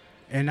people,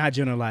 and not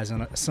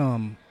generalizing,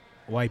 some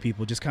white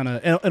people just kind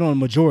of, and on a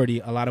majority,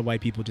 a lot of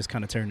white people just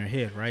kind of turn their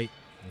head, right?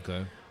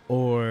 Okay.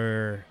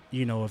 Or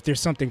if there's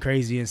something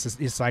crazy,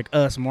 it's like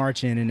us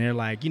marching, and they're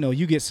like,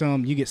 you get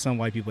some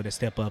white people that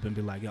step up and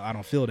be like, yo, I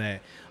don't feel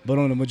that. But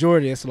on the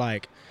majority, it's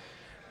like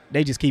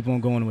they just keep on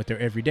going with their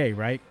everyday,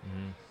 right?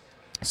 Mm-hmm.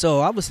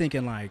 So I was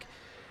thinking like,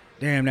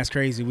 damn, that's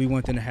crazy. We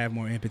want them to have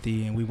more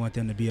empathy, and we want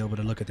them to be able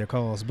to look at their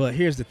calls. But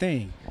here's the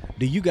thing: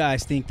 do you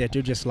guys think that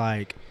they're just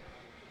like,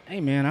 hey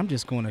man, I'm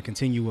just going to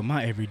continue with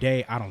my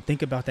everyday. I don't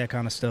think about that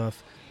kind of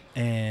stuff,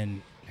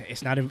 and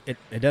it's not. It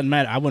doesn't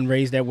matter. I wasn't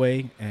raised that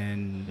way,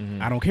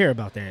 and I don't care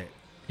about that.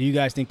 Do you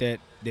guys think that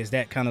is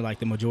that kind of like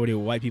the majority of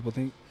what white people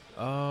think?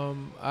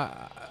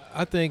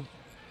 I think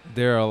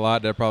there are a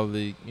lot that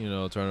probably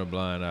turn a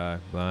blind eye,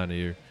 blind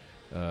ear,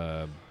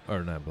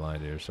 or not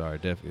blind ear. Sorry,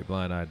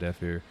 blind eye,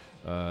 deaf ear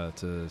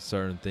to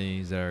certain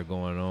things that are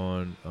going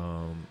on.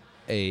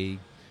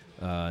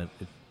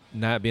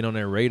 Not being on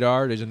their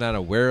radar, they're just not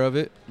aware of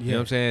it. You know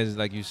what I'm saying? It's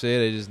like you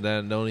said, they just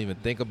don't even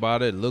think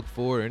about it, look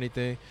for it, or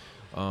anything.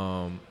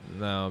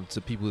 Now,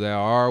 to people that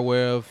are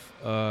aware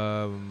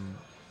of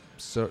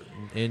certain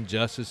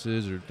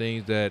injustices or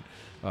things that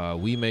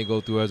we may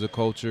go through as a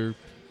culture,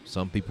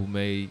 some people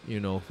may,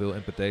 feel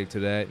empathetic to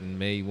that and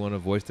may want to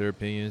voice their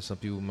opinion. Some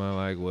people might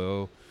like,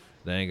 well,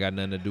 that ain't got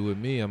nothing to do with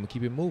me. I'm gonna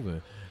keep it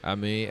moving. I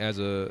mean, as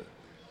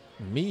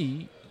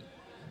me,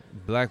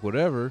 black,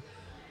 whatever.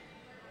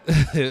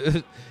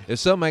 If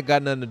something ain't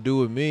got nothing to do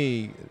with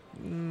me,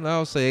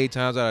 I'll say 8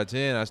 times out of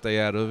 10 I stay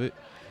out of it.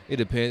 It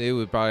depends. It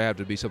would probably have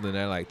to be something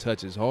that like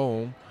touches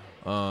home.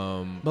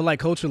 But like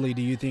culturally,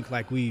 do you think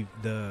like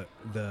the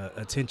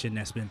attention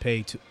that's been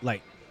paid to,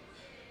 like,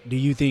 do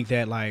you think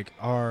that like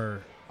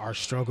our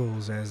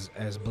struggles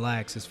as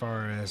blacks, as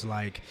far as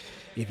like,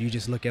 if you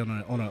just look at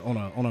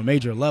on a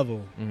major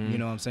level, you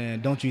know what I'm saying?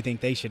 Don't you think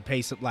they should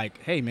pay some,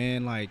 like, hey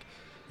man, like,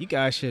 you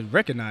guys should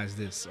recognize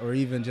this, or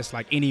even just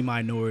like any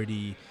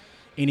minority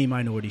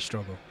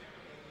struggle?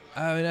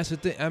 I mean, that's the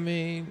thing. I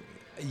mean,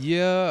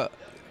 yeah,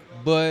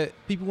 but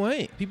people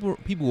ain't.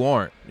 People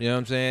aren't. You know what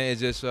I'm saying? It's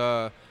just,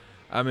 I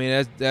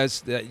mean,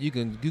 that's that you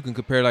can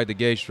compare like the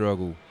gay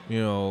struggle.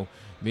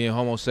 being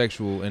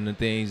homosexual and the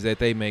things that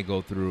they may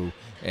go through,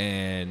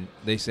 and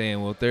they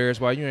saying, well, Theris,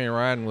 why you ain't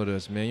riding with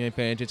us, man? You ain't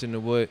paying attention to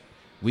what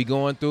we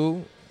going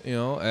through, you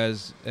know,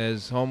 as the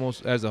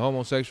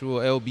homosexual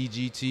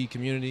LBGT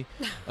community,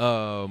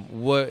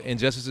 what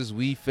injustices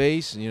we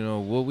face, you know,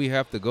 what we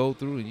have to go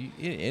through,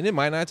 and it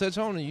might not touch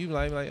home to you,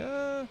 like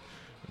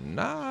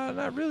nah,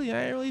 not really.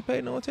 I ain't really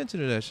paying no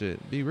attention to that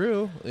shit. Be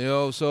real, you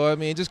know. So I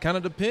mean, it just kind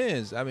of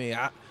depends. I mean,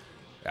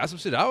 that's some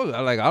shit. I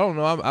don't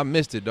know. I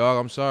missed it, dog.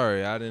 I'm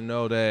sorry. I didn't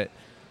know that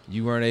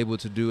you weren't able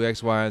to do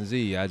X, Y, and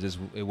Z.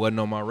 It wasn't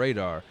on my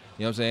radar.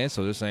 You know what I'm saying?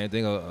 So the same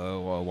thing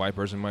a white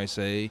person might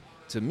say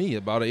to me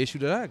about an issue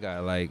that I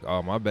got. Like,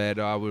 oh, my bad,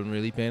 dog. I wasn't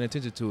really paying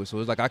attention to it. So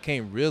it's like I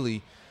can't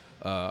really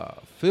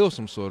feel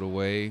some sort of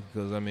way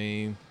because I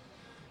mean,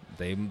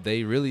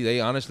 they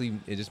honestly,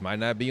 it just might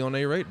not be on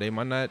their radar. They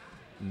might not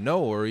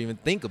know or even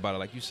think about it,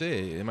 like you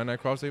said. It might not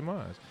cross their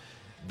minds.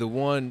 The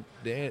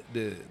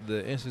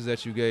instance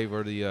that you gave,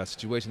 or the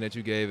situation that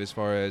you gave, as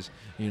far as,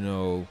 you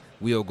know,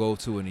 we'll go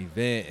to an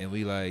event and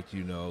we like,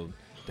 you know,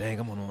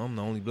 dang, I'm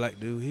the only black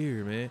dude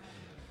here, man.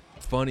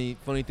 Funny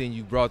thing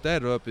you brought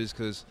that up is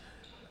because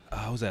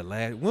was that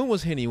when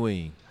was Henny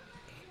Ween?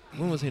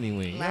 When was Henny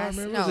Ween? Was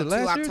it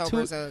last year?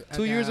 Octobers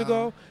 2 years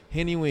ago?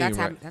 Henny Ween.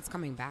 That's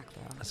coming back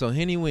though. So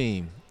Henny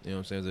Ween, you know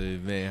what I'm saying, it was an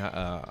event,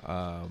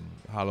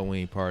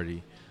 Halloween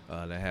party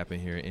that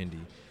happened here in Indy.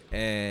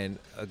 And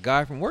a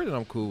guy from work that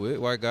I'm cool with,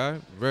 white guy,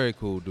 very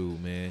cool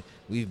dude, man.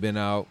 We've been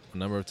out a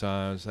number of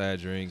times, had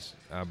drinks.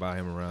 I buy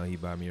him around, he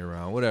buy me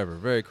around, whatever.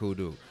 Very cool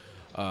dude.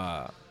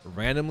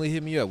 Randomly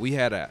hit me up. We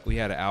had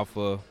an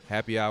alpha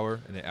happy hour,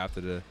 and then after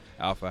the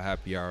alpha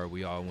happy hour,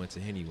 we all went to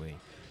Henny Wing.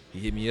 He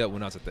hit me up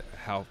when I was at the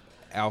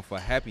alpha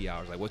happy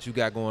hours. Like, what you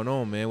got going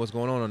on, man? What's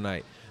going on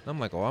tonight? And I'm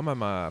like, oh, I'm at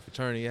my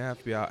fraternity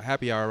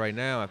happy hour right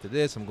now. After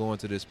this, I'm going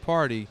to this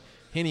party.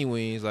 Henny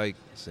Wings, like,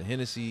 it's a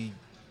Hennessy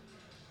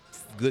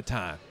good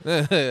time.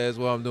 That's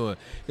what I'm doing.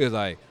 He was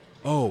like,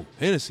 oh,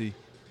 Hennessy,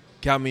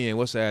 count me in.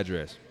 What's the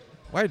address?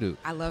 White dude.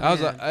 I love I was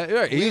him.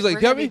 Like, he was like,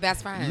 count me.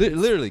 Best friends.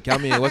 Literally,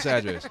 count me in. What's the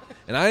address?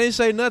 And I didn't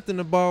say nothing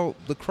about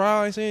the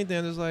crowd. I didn't say anything.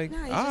 I was like,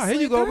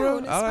 here you go,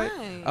 bro.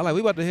 I like,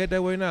 we about to head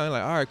that way now. I'm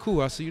like, all right,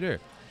 cool. I'll see you there.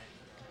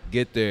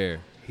 Get there.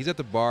 He's at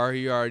the bar.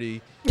 He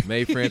already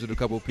made friends with a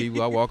couple of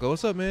people. I walk up,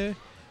 what's up, man?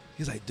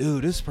 He's like,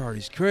 dude, this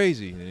party's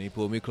crazy. And then he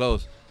pulled me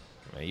close.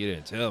 Man, you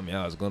didn't tell me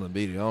I was going to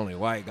be the only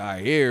white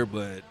guy here,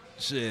 but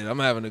shit, I'm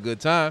having a good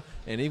time.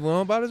 And he went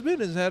on about his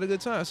business and had a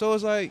good time. So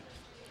it's like,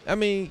 I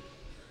mean,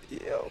 you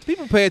know,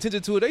 people pay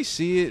attention to it. They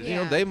see it. Yeah. You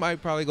know, they might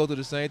probably go through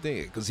the same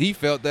thing because he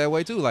felt that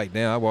way too. Like,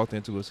 damn, I walked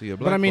into a sea of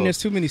black But I mean, folks. there's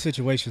too many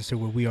situations to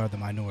where we are the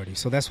minority.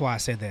 So that's why I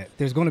said that.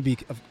 There's going to be,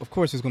 of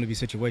course, there's going to be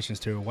situations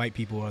to where white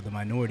people are the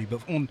minority.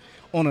 But on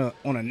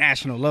a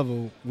national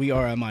level, we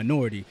are a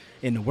minority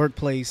in the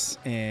workplace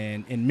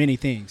and in many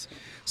things.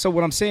 So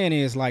what I'm saying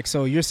is, like,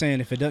 so you're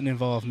saying if it doesn't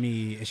involve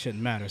me, it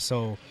shouldn't matter.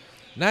 So.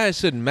 Now it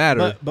shouldn't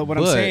matter. But what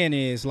I'm saying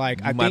is,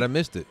 like, I might have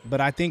missed it. But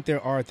I think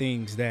there are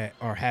things that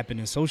are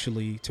happening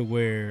socially to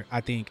where I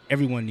think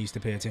everyone needs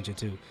to pay attention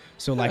to.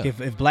 So, like,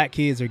 if black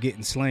kids are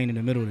getting slain in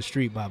the middle of the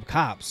street by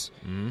cops,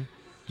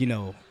 you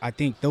know, I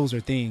think those are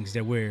things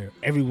that where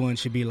everyone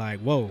should be like,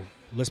 whoa,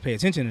 let's pay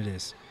attention to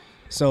this.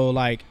 So,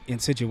 like, in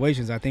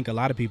situations, I think a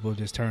lot of people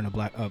just turn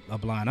a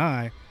blind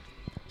eye.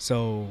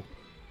 So,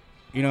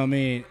 you know what I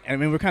mean? I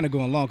mean, we're kind of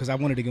going long because I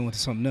wanted to go into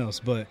something else,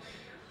 but.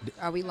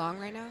 Are we long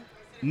right now?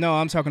 No,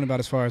 I'm talking about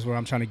as far as where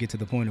I'm trying to get to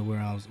the point of where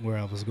I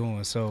was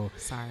going. So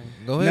sorry.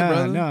 Go ahead,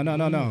 brother.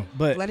 No.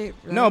 But let it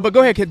but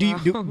go ahead. Do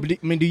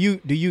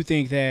you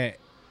think that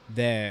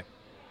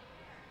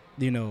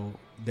you know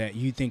that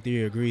you think that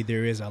you agree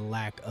there is a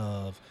lack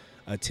of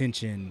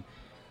attention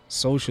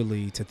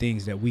socially to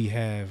things that we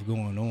have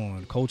going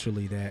on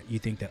culturally, that you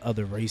think that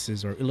other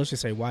races, or let's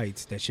just say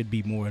whites, that should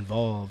be more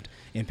involved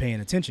in paying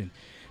attention?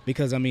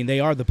 Because I mean, they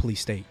are the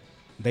police state.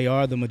 They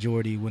are the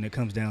majority when it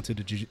comes down to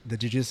the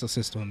judicial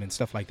system and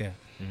stuff like that.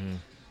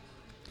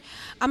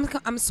 Mm-hmm.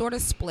 I'm sort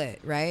of split,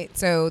 right?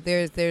 So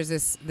there's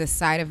this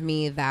side of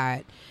me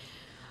that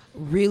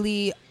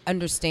really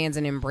understands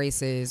and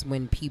embraces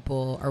when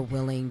people are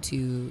willing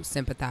to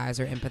sympathize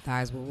or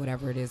empathize with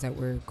whatever it is that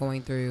we're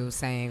going through,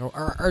 saying,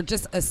 or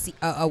just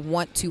a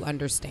want to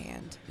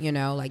understand. You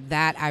know, like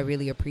that I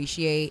really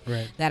appreciate,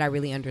 right. That I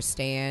really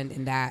understand,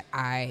 and that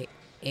I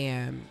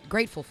am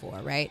grateful for,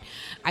 right?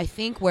 I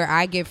think where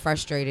I get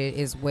frustrated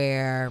is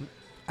where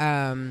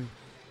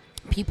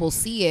people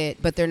see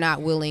it, but they're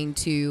not willing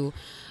to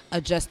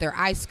adjust their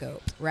eye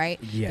scope, right?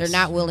 Yes. They're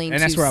not willing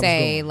to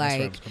say,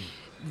 like,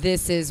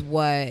 this is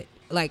what,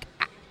 like,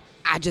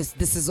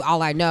 this is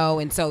all I know,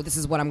 and so this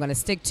is what I'm going to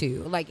stick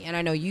to. Like, and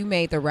I know you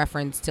made the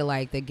reference to,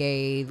 like, the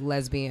gay,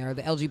 lesbian, or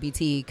the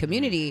LGBT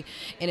community,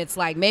 and it's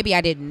like, maybe I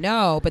didn't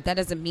know, but that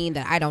doesn't mean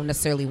that I don't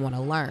necessarily want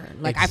to learn.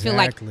 Like, exactly. I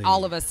feel like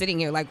all of us sitting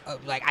here, like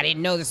I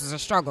didn't know this is a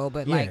struggle,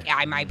 but, like,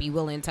 I might be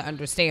willing to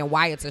understand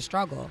why it's a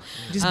struggle.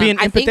 Just being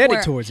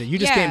empathetic towards it. You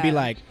just can't be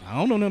like, I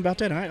don't know nothing about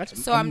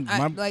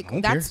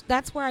that.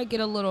 That's where I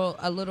get a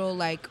little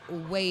like,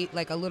 wait,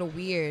 like, a little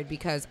weird,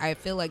 because I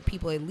feel like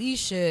people at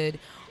least should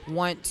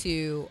want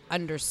to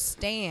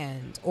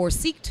understand or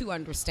seek to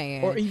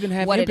understand or even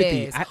have what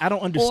empathy. it is. I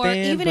don't understand.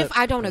 Or even if but-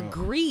 I don't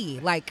agree,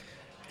 like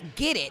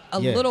get it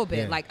a Yeah, little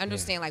bit, yeah, like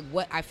understand like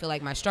what I feel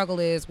like my struggle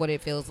is, what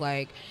it feels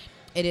like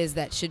it is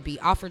that should be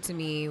offered to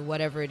me,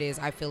 whatever it is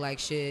I feel like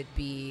should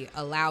be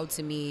allowed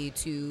to me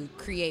to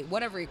create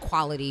whatever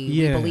equality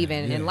we believe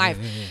in life.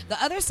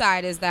 The other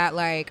side is that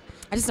like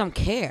I just don't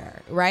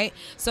care, right?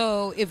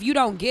 So if you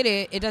don't get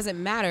it, it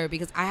doesn't matter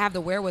because I have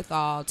the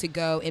wherewithal to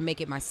go and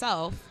make it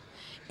myself,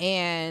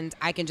 and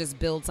I can just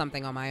build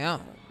something on my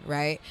own,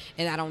 right?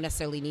 And I don't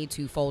necessarily need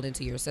to fold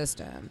into your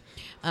system.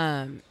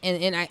 And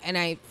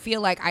I feel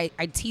like I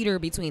teeter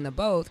between the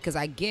both because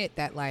I get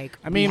that like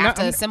we have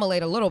to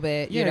assimilate a little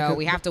bit. You know,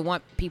 we have to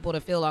want people to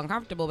feel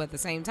uncomfortable, but at the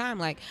same time,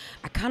 like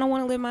I kind of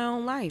want to live my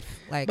own life.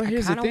 Like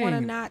I kind of want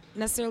to not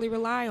necessarily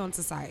rely on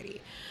society.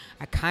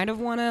 I kind of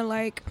want to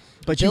like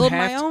build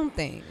my own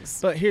things.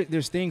 But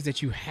there's things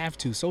that you have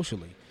to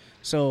socially.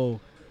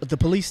 So the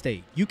police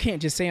state, you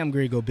can't just say I'm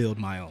going to go build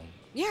my own.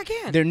 Yeah, I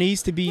can. There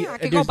needs to be. Yeah, I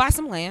can go buy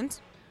some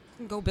land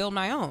and go build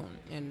my own,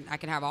 and I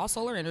can have all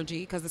solar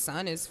energy because the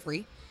sun is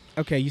free.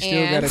 Okay, you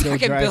still got to go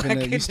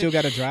drive. You still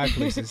got to drive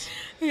places.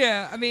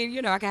 Yeah, I mean,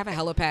 you know, I can have a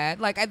helipad.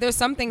 Like, there's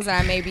some things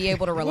that I may be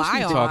able to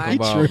rely on. Talking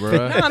about,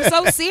 bro? No, I'm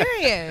so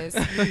serious.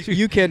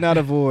 You cannot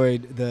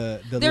avoid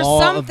the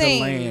law of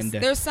the land.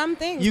 There's some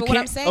things. But what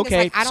I'm saying is,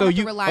 like, I don't have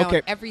to rely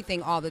on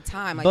everything all the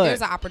time. Like,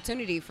 there's an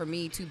opportunity for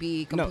me to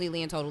be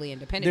completely and totally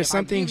independent. There's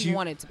some if things you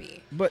want it to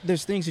be. But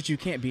there's things that you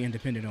can't be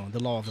independent on.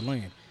 The law of the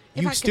land.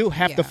 You still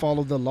have to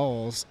follow the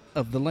laws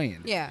of the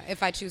land. Yeah,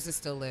 if I choose to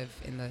still live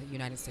in the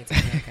United States of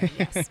America,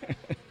 yes.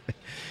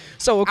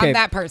 So, okay. I'm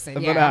that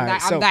person. Yeah,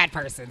 I'm that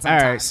person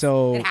sometimes. All right,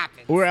 so it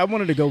happens. where I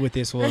wanted to go with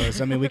this was,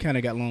 I mean, we kind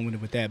of got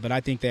long-winded with that, but I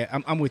think that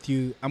I'm with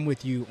you. I'm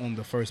with you on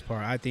the first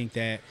part. I think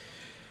that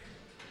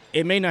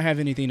it may not have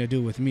anything to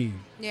do with me.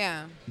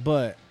 Yeah.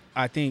 But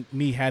I think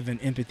me having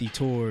empathy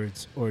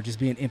towards, or just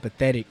being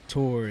empathetic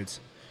towards,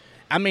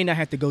 I may not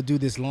have to go do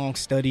this long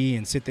study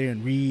and sit there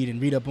and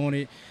read up on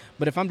it.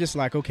 But if I'm just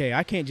like, okay,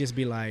 I can't just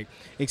be like,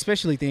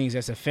 especially things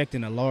that's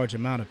affecting a large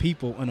amount of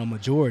people and a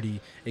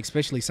majority,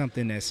 especially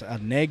something that's a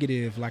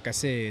negative, like I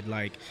said,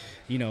 like,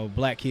 you know,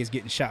 black kids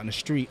getting shot in the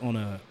street on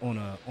a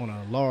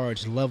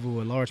large level,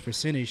 a large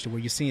percentage to where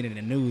you're seeing it in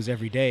the news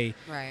every day.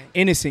 Right.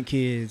 Innocent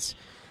kids,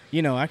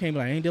 you know, I can't be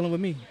like, I ain't dealing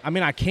with me. I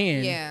mean, I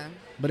can. Yeah.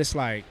 But it's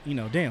like, you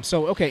know, damn.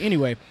 So, okay,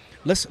 anyway,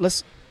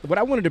 let's what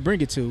I wanted to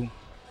bring it to.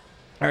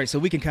 All right, so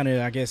we can kind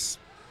of, I guess,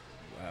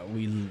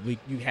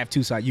 you have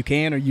two sides. You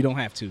can or you don't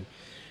have to.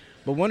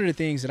 But one of the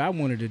things that I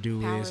wanted to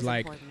do is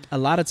like important. A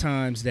lot of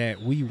times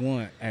that we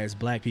want as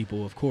black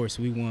people, of course,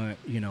 we want,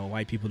 you know,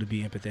 white people to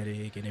be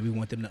empathetic and then we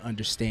want them to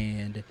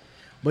understand.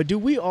 But do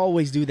we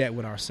always do that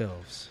with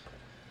ourselves?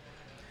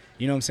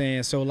 You know what I'm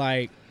saying? So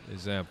like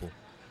example.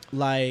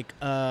 Like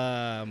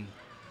I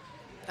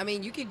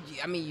mean, you can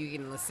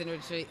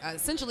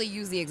essentially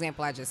use the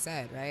example I just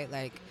said, right?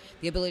 Like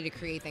the ability to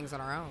create things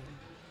on our own.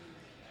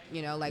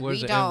 You know, like where's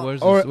we the, don't.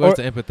 Where's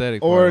the empathetic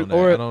part on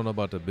that? I don't know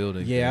about the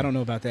building. Yeah, I don't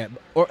know about that.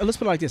 Or let's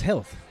put it like this: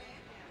 health.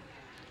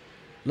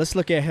 Let's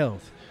look at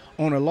health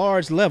on a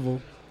large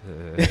level.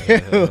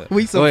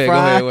 We some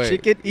fried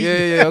chicken.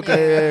 Yeah.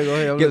 Okay,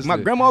 go ahead. My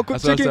grandma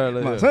cooks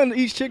chicken. My son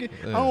eats chicken.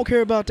 Yeah. I don't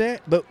care about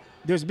that. But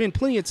there's been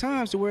plenty of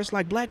times to where it's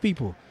like black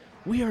people,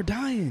 we are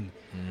dying.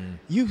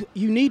 You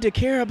need to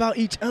care about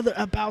each other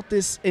about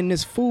this and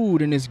this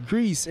food and this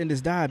grease and this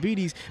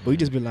diabetes. But you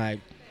just be like,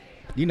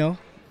 you know.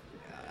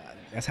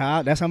 That's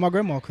how my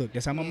grandma cooked.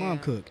 That's how my mom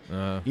cooked.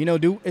 You know,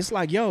 dude, it's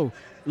like, yo,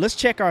 let's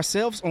check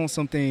ourselves on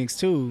some things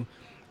too.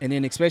 And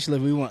then especially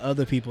if we want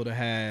other people to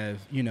have,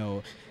 you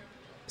know,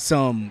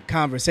 some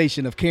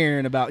conversation of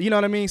caring about, you know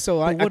what I mean? So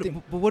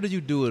but what do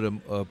you do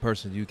with a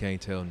person you can't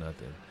tell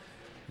nothing?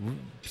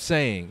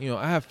 Saying, you know,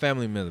 I have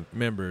family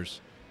members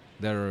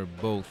that are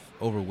both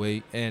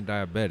overweight and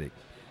diabetic.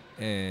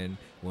 And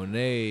when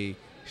they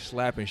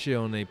slapping shit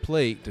on their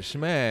plate to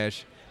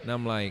smash, and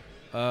I'm like,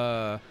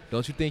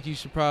 don't you think you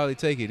should probably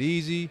take it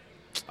easy?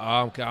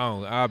 I'll be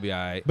all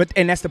right.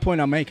 And that's the point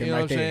I'm making, you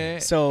know right there. Saying?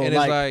 So and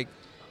it's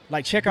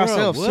like check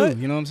ourselves too.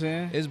 You know what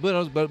I'm saying?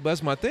 But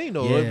that's my thing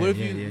though. Yeah, what if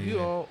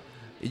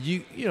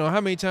you know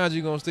how many times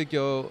you gonna stick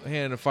your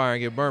hand in the fire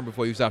and get burned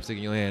before you stop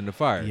sticking your hand in the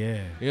fire?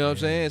 Yeah. You know what I'm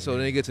saying? So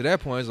then you get to that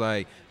point, it's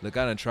like, look,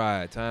 I done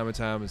tried time and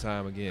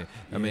time again.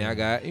 I mean, I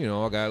got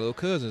little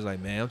cousins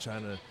like, man, I'm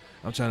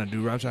trying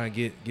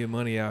to get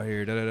money out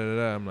here. Da, da, da,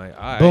 da. I'm like,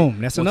 all right.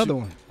 Boom. That's another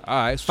one.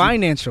 All right.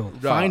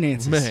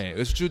 Finances. Man,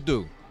 that's what you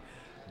do.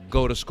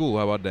 Go to school.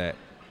 How about that?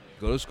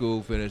 Go to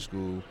school, finish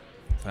school,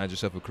 find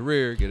yourself a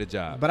career, get a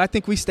job. But I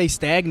think we stay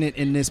stagnant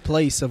in this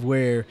place of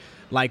where,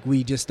 like,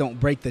 we just don't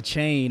break the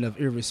chain of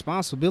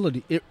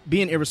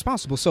being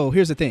irresponsible. So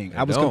here's the thing.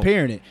 I was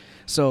comparing it.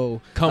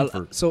 So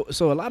comfort. So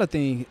a lot of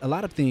thing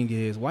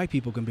is white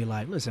people can be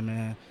like, listen,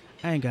 man,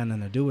 I ain't got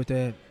nothing to do with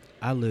that.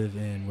 I live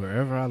in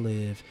wherever I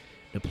live.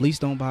 The police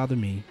don't bother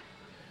me.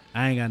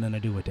 I ain't got nothing to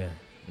do with that.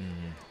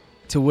 Mm-hmm.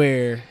 To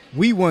where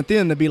we want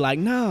them to be like,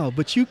 no,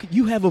 but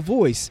you have a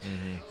voice.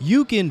 Mm-hmm.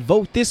 you can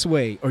vote this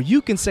way, or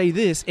you can say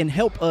this and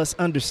help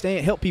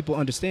people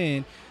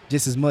understand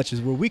just as much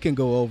as where we can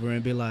go over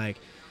and be like,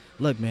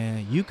 look,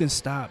 man, you can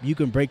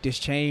break this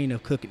chain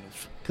of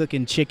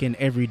cooking chicken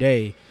every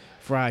day,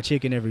 fried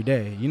chicken every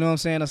day. You know what I'm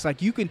saying? It's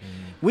like you can,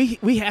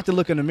 we have to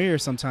look in the mirror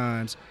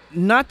sometimes.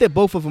 Not that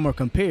both of them are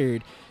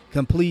compared.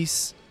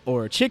 Police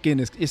or chicken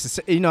is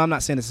I'm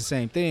not saying it's the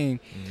same thing,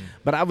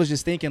 but I was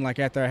just thinking, like,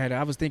 after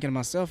I was thinking to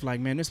myself, like,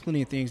 man, there's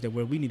plenty of things that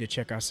where we need to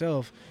check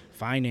ourselves,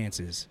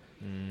 finances,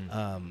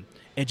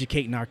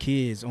 educating our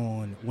kids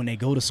on when they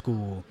go to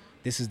school.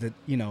 This is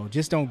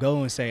just don't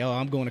go and say, oh,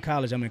 I'm going to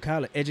college, I'm in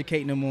college.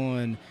 Educating them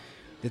on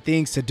the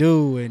things to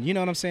do, and you know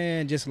what I'm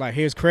saying? Just like,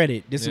 here's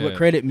credit. This is what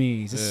credit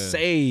means. It's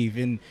save,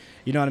 and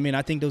you know what I mean?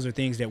 I think those are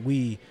things that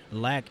we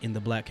lack in the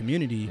black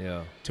community,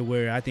 to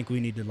where I think we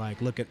need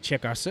to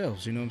check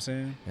ourselves. You know what I'm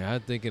saying? Yeah, I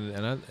think a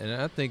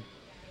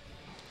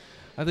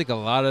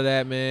lot of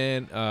that,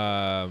 man.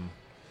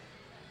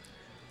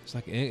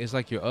 It's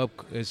like your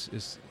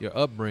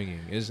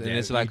upbringing. It's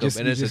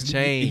a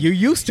chain. You're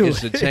used to it.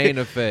 It's a chain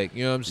effect.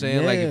 You know what I'm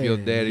saying? Like if your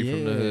daddy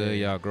from the hood,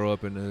 y'all grow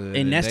up in the hood,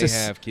 and they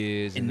have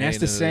kids, and that's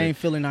the same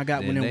feeling I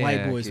got when them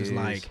white boys was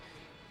like,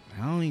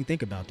 I don't even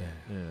think about that.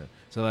 Yeah.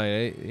 So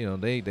like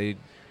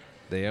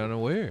they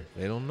unaware.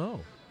 They don't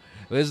know.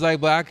 But it's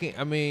like, but I can't.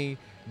 I mean,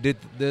 did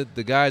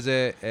the guys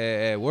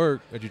at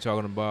work that you're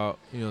talking about?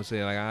 You know,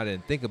 say like, I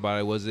didn't think about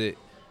it. Was it?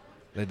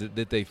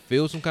 Did they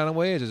feel some kind of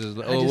way? Or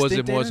was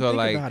it more so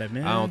like, I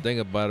don't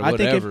think about it,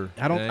 whatever?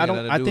 I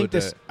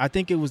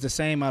think it was the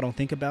same. I don't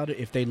think about it.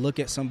 If they look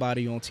at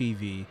somebody on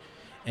TV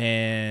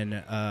and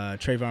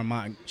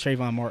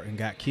Trayvon Martin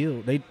got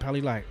killed, they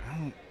probably like,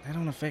 that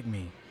don't affect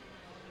me.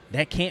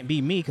 That can't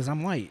be me because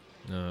I'm white.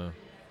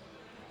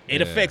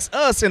 It affects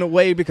us in a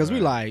way because we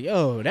like,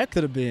 yo, that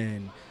could have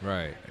been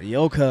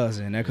your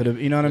cousin. That could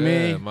have, you know what I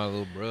mean? My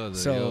little brother.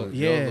 So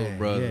your little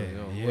brother,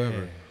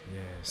 whoever.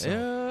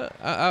 So,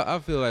 I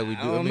feel like we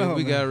do. I mean,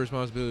 we got a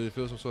responsibility to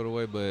feel some sort of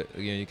way, but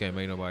again, you can't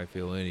make nobody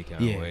feel any kind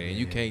of way, and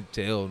you can't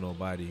tell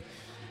nobody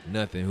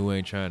nothing who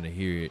ain't trying to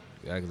hear it.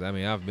 Because I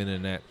mean, I've been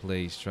in that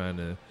place trying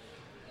to,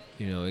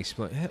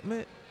 explain. Hey,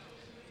 man,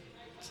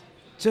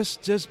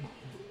 just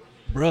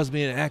bruh's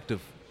being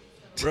active,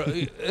 bro.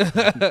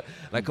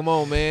 Like, come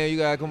on, man, you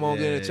gotta come on,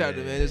 get in the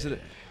chapter, man.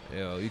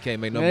 You can't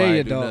make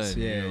nobody do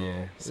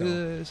nothing.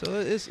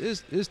 So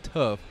it's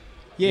tough.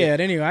 Yeah,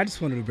 but anyway, I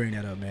just wanted to bring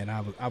that up, man.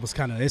 I was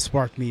kind of, it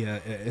sparked my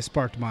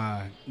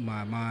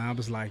mind. I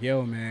was like,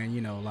 yo, man,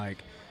 like,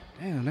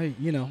 damn, they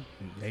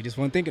just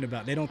weren't thinking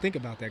about, they don't think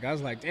about that. I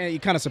was like, damn, you're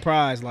kind of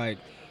surprised, like,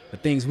 the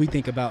things we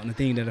think about and the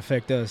things that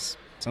affect us,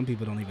 some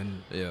people don't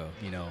even,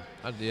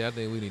 I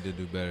think we need to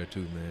do better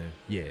too, man.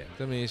 Yeah.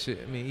 I mean,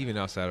 even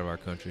outside of our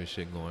country, there's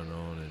shit going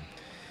on, and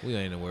we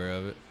ain't aware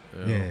of it.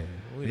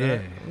 We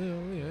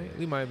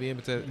might be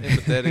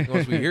empathetic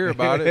once we hear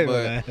about it,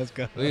 but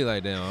we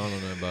like, damn, I don't know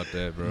nothing about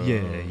that, bro.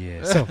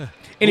 Yeah. So,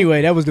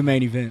 anyway, that was the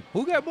main event.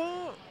 Who got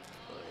bombed?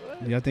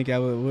 Y'all think how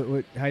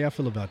y'all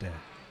feel about that?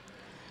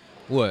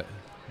 What?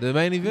 The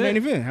main event? The main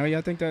event. How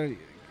y'all think that?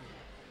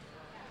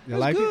 You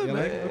like good, it?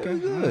 Man. Okay. We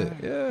good.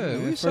 Yeah,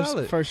 we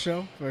solid. First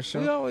show.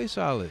 We always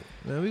solid,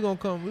 man. We gonna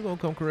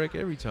come correct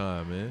every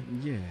time,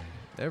 man. Yeah.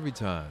 Every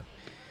time.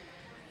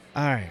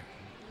 All right.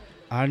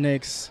 Our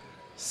next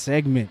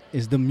segment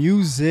is the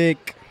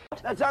music.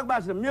 Let's talk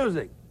about some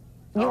music.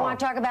 You want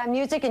to talk about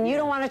music, and you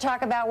don't want to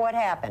talk about what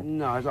happened.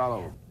 No, it's all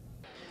over.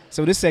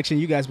 So this section,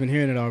 you guys been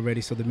hearing it already.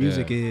 So the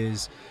music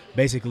is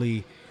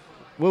basically,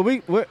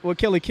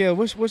 Kelly Kell,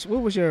 what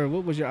was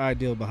your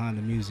ideal behind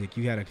the music?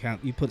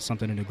 You put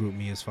something in the group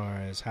me as far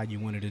as how you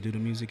wanted to do the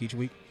music each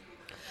week.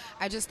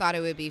 I just thought it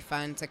would be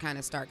fun to kind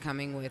of start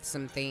coming with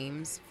some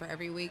themes for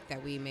every week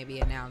that we maybe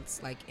announce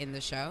like in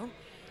the show.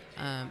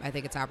 I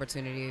think it's an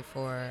opportunity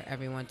for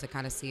everyone to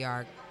kind of see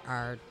our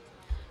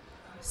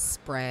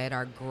spread,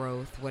 our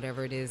growth,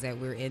 whatever it is that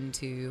we're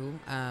into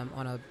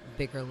on a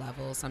bigger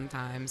level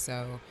sometimes.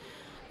 So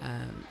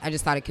I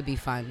just thought it could be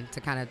fun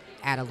to kind of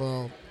add a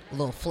little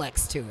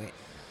flex to it.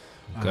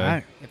 Okay. All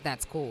right. If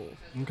that's cool.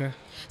 Okay.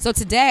 So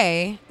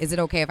today, is it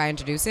okay if I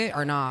introduce it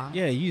or not?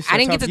 Yeah, I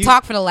didn't get to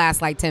talk for the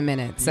last like 10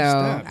 minutes,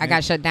 so I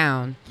got shut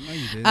down. No,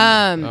 you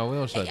didn't. We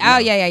don't shut down. Oh,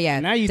 yeah.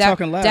 Now you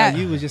talking loud.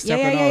 You was just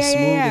talking all smooth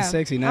and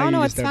sexy. Now you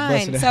just start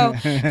busting it. So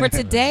for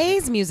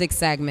today's music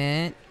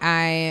segment,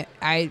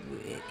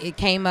 it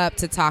came up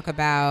to talk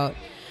about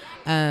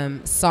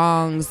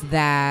songs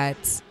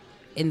that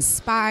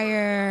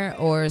inspire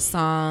or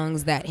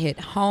songs that hit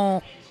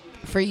home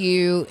for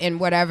you in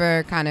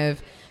whatever kind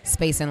of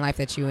space in life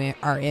that you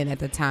are in at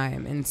the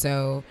time. And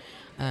so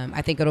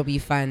I think it'll be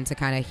fun to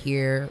kind of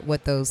hear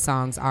what those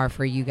songs are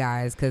for you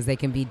guys, because they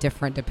can be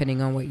different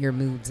depending on what your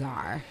moods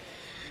are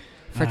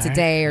for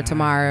today or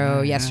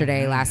tomorrow,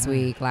 yesterday, last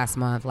week, last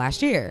month,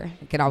 last year.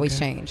 It could always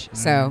change.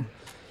 So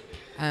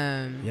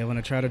yeah, want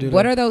to try to do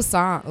what are those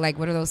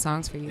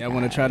songs for you? Yeah,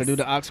 want to try to do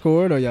the aux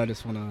chord, or y'all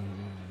just want to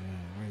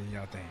what do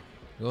y'all think?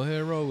 Go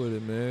ahead and roll with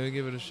it, man.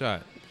 Give it a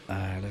shot. All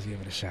right, let's give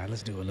it a shot.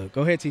 Let's do it. Look,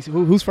 go ahead, TC.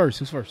 Who's first?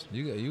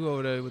 You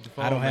over there with the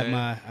phone? I don't have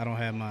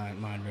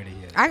mine ready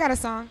yet. I got a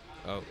song.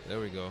 Oh, there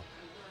we go.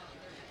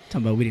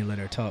 Talking about we didn't let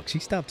her talk. She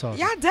stopped talking.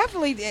 Yeah, I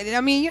definitely did.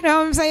 I mean, you know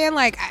what I'm saying?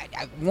 Like,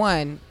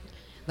 one,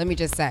 let me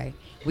just say,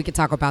 we could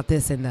talk about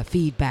this in the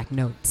feedback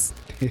notes.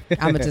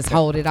 I'm gonna just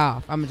hold it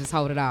off. But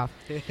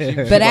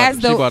as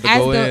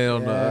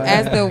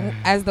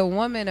the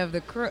woman of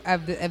the crew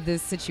of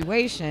this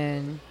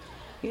situation,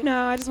 you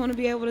know, I just want to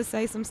be able to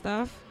say some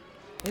stuff.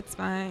 It's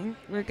fine.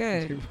 We're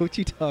good. What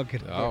you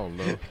talking about? I don't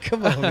know.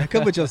 Come on, man.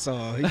 Come with your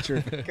song. You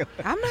tripping.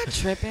 I'm not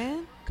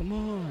tripping. Come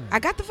on. I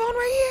got the phone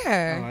right Oh,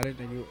 here. I didn't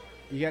think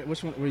you got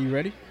which one? Were you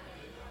ready?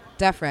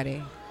 Def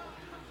ready.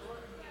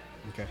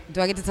 Okay.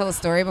 Do I get to tell a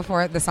story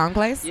before the song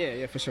plays?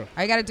 Yeah, for sure.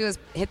 All you got to do is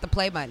hit the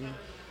play button.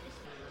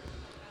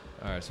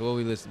 All right, so what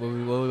we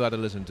about to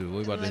listen to? What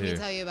we about to Let hear? me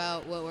tell you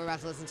about what we're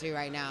about to listen to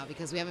right now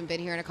because we haven't been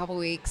here in a couple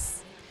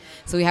weeks.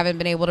 So we haven't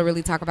been able to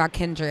really talk about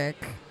Kendrick.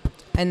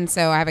 And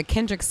so I have a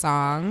Kendrick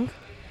song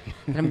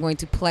that I'm going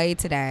to play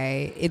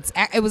today.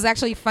 It was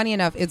actually funny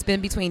enough. It's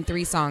been between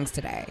 3 songs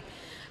today.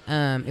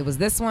 It was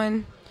this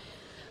one,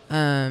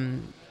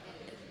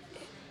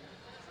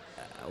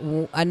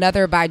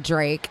 another by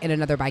Drake, and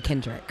another by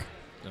Kendrick.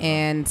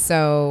 And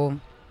so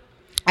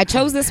I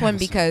chose this one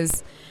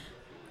because,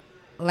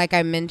 like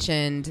I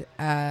mentioned,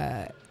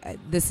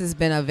 this has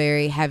been a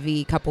very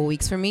heavy couple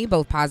weeks for me,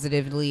 both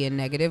positively and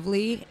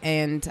negatively.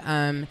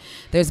 And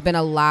there's been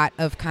a lot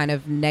of kind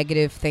of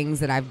negative things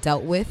that I've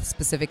dealt with,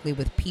 specifically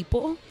with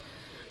people.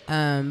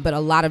 But a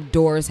lot of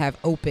doors have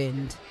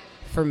opened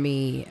for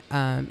me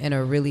in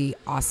a really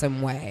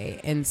awesome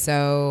way. And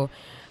so,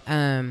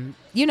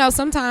 you know,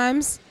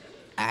 sometimes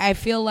I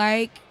feel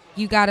like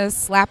you got to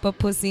slap a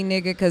pussy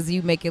nigga because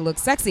you make it look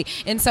sexy.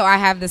 And so I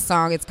have this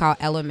song. It's called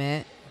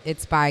Element.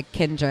 It's by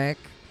Kendrick.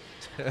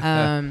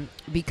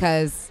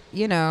 Because,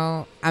 you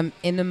know, I'm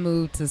in the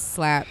mood to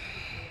slap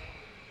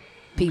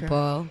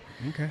people.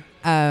 Okay.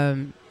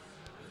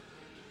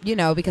 You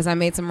know, because I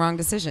made some wrong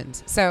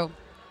decisions. So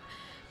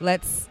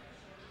let's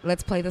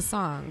play the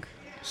song.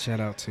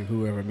 Shout out to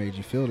whoever made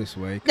you feel this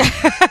way.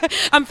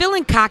 I'm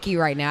feeling cocky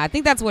right now. I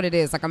think that's what it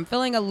is. Like I'm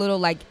feeling a little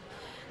like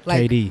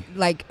KD.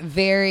 Like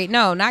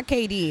no, not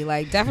KD.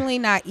 Like definitely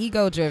not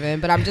ego driven,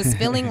 but I'm just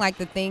feeling like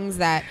the things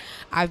that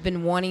I've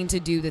been wanting to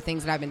do, the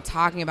things that I've been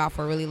talking about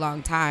for a really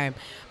long time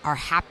are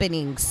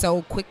happening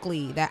so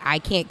quickly that I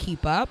can't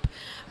keep up.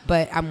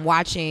 But I'm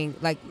watching,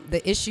 like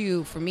the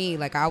issue for me,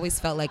 like I always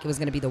felt like it was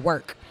going to be the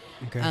work.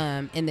 Okay.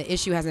 And the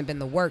issue hasn't been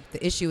the work.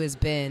 The issue has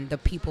been the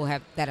people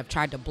that have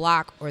tried to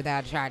block or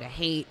that have tried to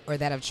hate or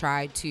that have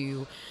tried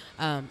to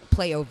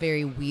play a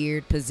very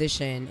weird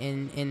position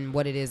in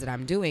what it is that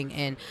I'm doing.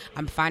 And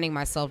I'm finding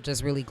myself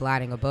just really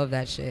gliding above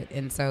that shit.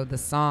 And so the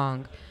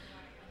song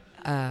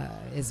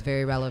is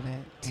very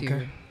relevant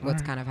to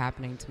what's kind of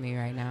happening to me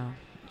right now.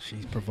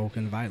 She's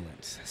provoking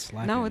violence.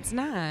 Slapping. No, it's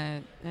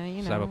not.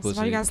 You Slap a know, pussy.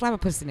 somebody gotta slap a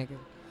pussy nigga.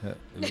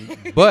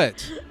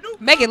 But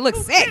Make it look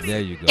sexy. there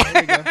you go.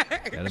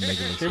 Gotta make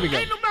it look Here we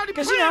go.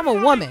 Because, you know, I'm a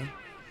woman.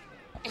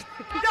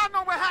 Y'all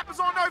know what happens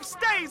on Earth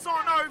stays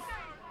on Earth.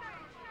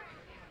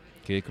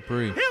 Kid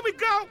Capri. Here we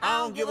go. I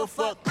don't give a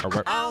fuck.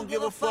 Alright. I don't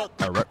give a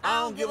fuck. Alright.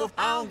 I don't give a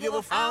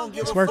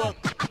It's working.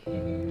 fuck.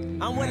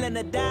 I'm willing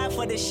to die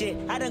for this shit.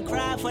 I done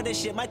cried for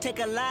this shit. Might take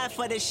a life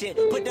for this shit.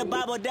 Put the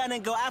Bible down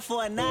and go out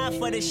for a knife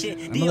for this shit.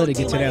 I'ma let it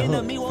get to that hook,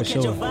 enemy won't for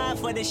catch sure. a vibe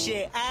for this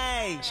shit.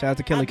 Ayy. Shout out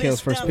to Kelly I been Kale's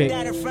first stumped pick.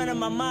 out in front of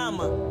my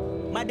mama.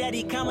 My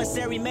daddy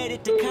commissary made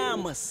it to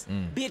commas.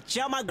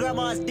 Bitch, all my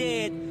grandma's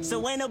dead.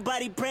 So ain't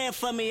nobody praying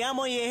for me. I'm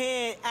on your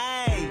head.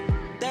 Ayy.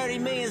 30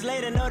 millions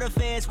later, know the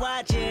feds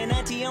watching.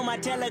 Auntie on my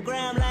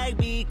telegram, like,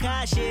 be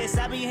cautious.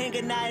 I be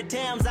hanging out at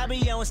Tams, I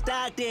be on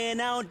Stockton.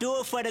 I don't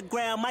do it for the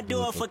gram, I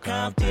do it for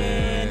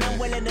Compton. I'm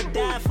willing to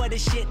die for the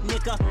shit,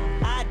 nigga.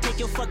 I take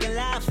your fucking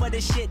life for the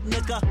shit,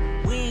 nigga.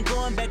 We ain't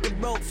going back to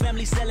broke,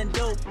 family selling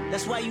dope.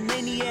 That's why you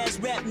many ass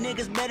rap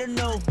niggas better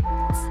know.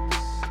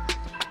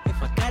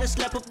 If I gotta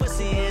slap a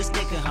pussy ass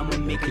nigga, I'ma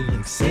make it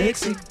look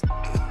sexy.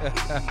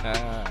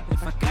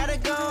 If I gotta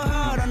go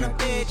hard on the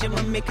bitch,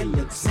 I'ma make it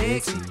look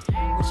sexy.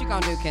 What you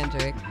gonna do,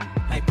 Kendrick?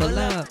 Like pull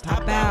up,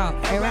 pop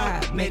out, hey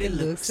ride, made it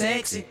look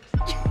sexy.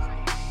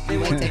 They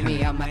won't take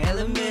me out my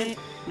element.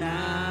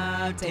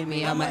 Nah, Take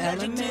me out my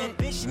element. a I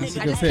good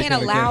just pick, can't I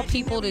like allow that.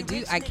 people to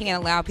do. I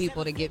can't allow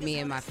people to get me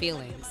in my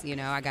feelings. You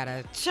know, I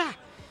gotta slap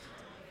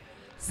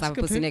a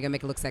good pussy pick. nigga,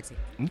 make it look sexy.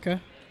 Okay.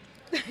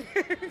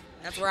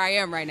 That's where I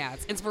am right now.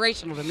 It's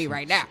inspirational to me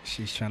right now.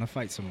 She's trying to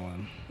fight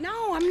someone.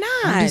 No, I'm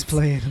not. I'm just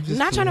playing. I'm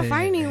not trying to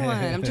fight anyone.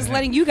 I'm just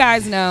letting you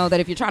guys know that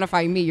if you're trying to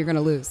fight me, you're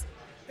gonna lose.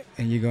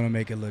 And you're going to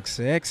make it look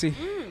sexy.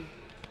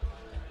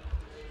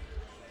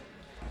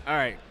 All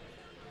right.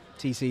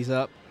 TC's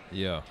up.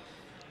 Yeah.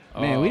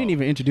 Man, we didn't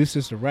even introduce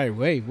this the right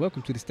way.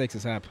 Welcome to the Stakes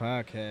is High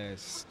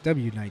podcast,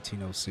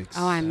 W1906.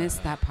 Oh, I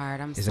missed that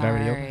part. I'm Is it sorry.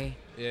 already open?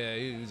 Yeah,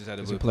 you just had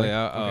to Is put it play play?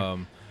 out.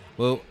 Okay.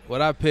 Well,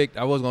 what I picked,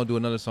 I was gonna do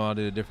another song. I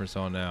did a different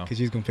song now. Because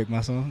she's going to pick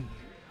my song?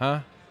 Huh?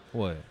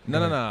 What?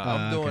 No.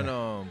 I'm okay.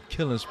 doing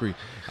Killing Spree.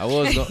 I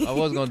was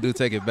gonna do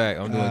Take It Back.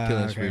 I'm doing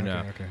Killing okay, Spree okay, now.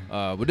 okay.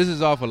 But this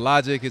is off of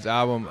Logic, his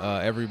album,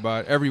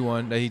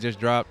 Everyone that he just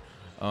dropped.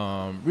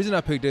 Reason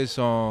I picked this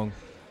song,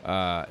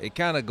 it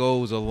kind of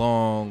goes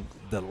along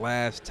the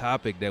last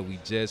topic that we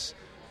just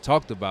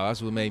talked about.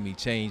 That's what made me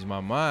change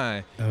my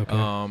mind.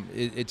 Okay.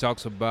 It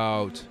talks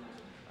about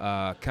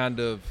kind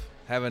of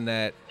having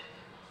that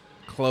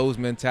closed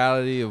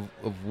mentality of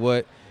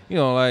what,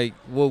 like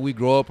what we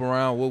grow up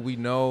around, what we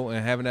know,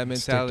 and having that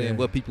mentality and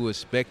what people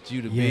expect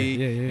you to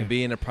be and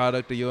being a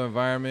product of your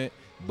environment.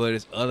 But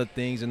it's other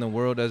things in the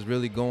world that's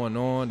really going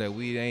on that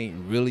we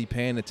ain't really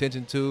paying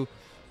attention to.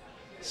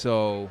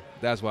 So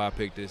that's why I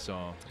picked this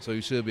song. So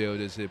you should be able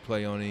to just hit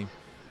play on him.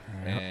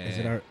 Is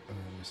it our? Let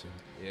me see.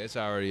 Yeah, it's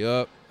already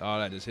up. All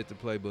that, just hit the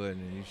play button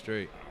and you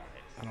straight.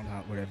 I don't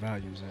know where that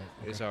volume's at.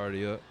 Okay. It's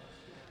already up.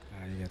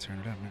 You gotta turn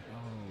it up, man.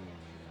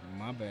 Oh,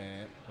 my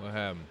bad. What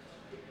happened?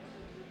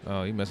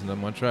 Oh, you messing up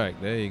my track.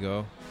 There you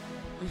go.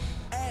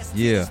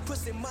 Yeah.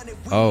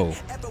 Oh.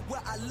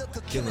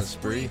 Killing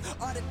spree.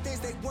 All the things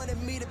they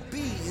wanted me to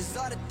be is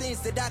all the things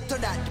that I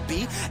turned out to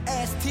be.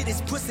 Ass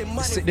titties, pussy,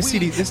 money. This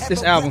CD,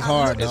 this album's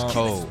hard, dog. It's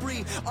cold.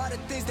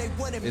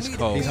 It's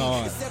cold. He's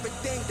hard.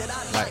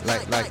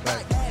 Like. Man.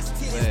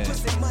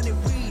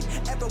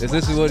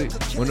 This is what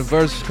when the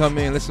verses come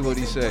in, listen to what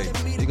he say.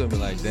 You're gonna be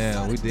like,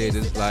 damn, we did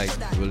this. Like,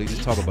 really,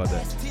 just talk about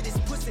that.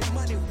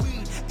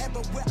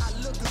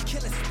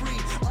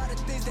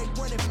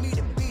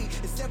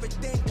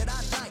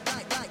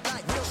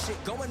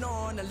 Going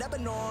on in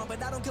Lebanon,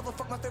 but I don't give a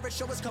fuck. My favorite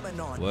show is coming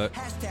on. What?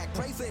 Hashtag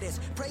pray for this,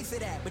 pray for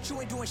that, but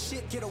you ain't doing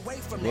shit. Get away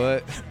from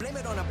what? that. Blame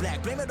it on a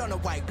black, blame it on a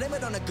white, blame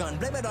it on a gun,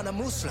 blame it on a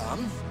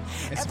Muslim.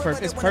 It's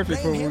perfect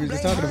for what we were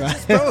just talking about.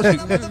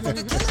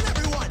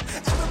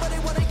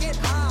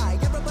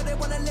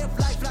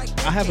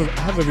 I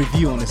have a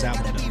review on this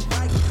album.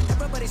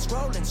 Everybody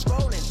scrolling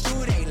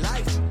through their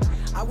life.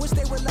 I wish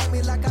they would like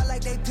me like I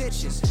like they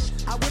pictures.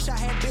 I wish I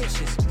had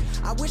bitches.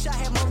 I wish I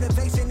had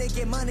motivation to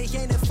get money.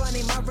 Ain't it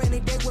funny? My rainy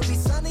day would be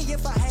sunny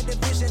if I had the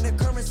vision. The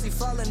currency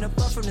falling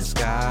above from the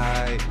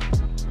sky.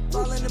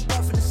 Falling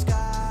above from the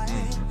sky.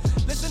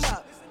 Listen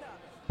up.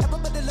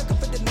 Everybody looking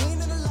for the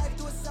meaning of life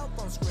through a cell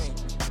phone screen.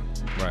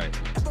 Right.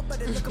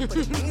 Everybody looking for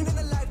the meaning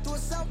of life through a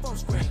cell phone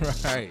screen.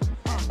 Right.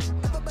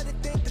 Everybody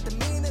think that the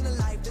meaning of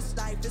life is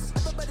life.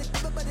 Everybody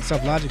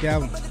Sub Logic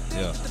album.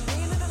 Yeah.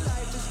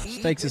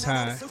 Stakes is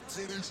high.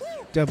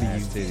 W.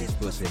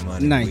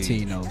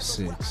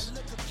 1906.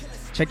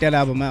 Check that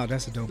album out.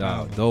 That's a dope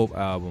album. Dope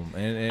album.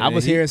 And I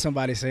was hearing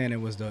somebody saying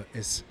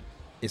it's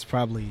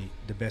probably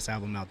the best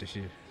album out this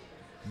year.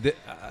 That's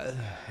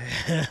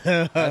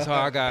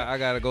how I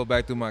got to go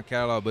back through my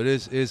catalog, but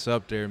it's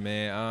up there,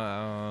 man.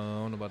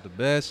 I don't know about the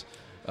best,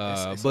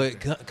 but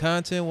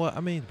content wise, I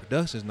mean,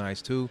 production's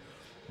nice too,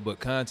 but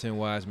content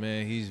wise,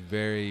 man, he's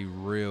very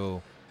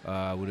real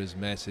with his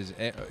message.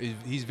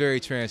 He's very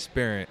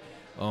transparent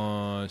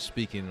on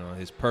speaking on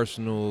his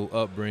personal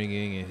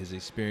upbringing and his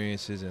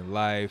experiences in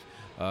life,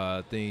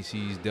 things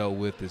he's dealt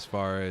with as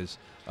far as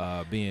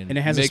being and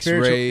it has mixed a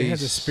spiritual, race. It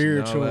has a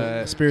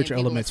spiritual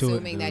element to it.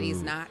 Assuming that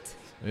he's not.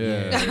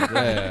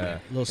 Yeah.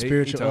 Little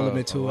spiritual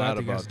element to it. A lot I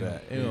think about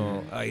that. You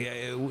know,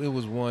 it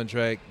was one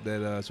track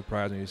that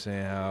surprised me,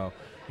 saying how,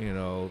 you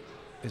know,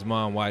 his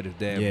mom white, his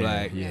dad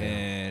black,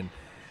 and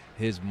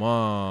his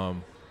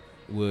mom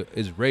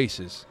is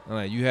racist.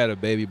 Like, you had a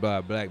baby by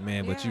a black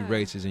man, but you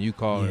racist, and you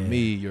calling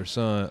me, your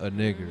son, a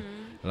nigger.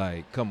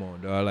 Like, come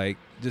on, dog. Like,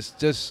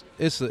 just listen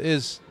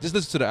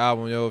to the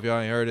album, yo. If y'all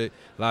ain't heard it,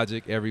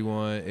 Logic,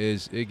 everyone,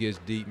 it gets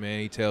deep,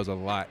 man. He tells a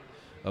lot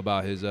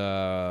about his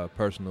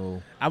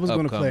personal. I was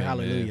going to play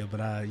upcoming, Hallelujah, man.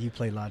 but you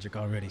played Logic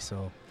already,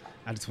 so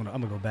I'm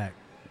gonna go back.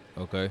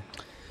 Okay.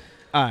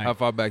 All right. How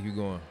far back you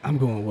going? I'm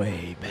going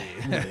way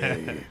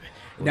back.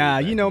 Nah,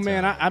 you know,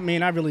 man. I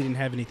mean, I really didn't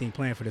have anything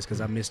planned for this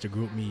because I missed the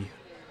group me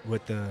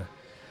with the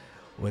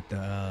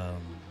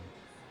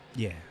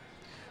yeah.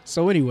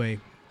 So anyway,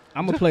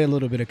 I'm gonna play a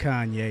little bit of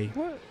Kanye.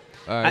 What?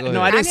 All right,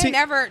 I didn't see.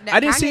 I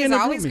didn't see in the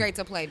always group me. great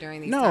to play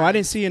during these. No, times. I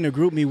didn't see in the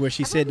group me where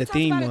she said the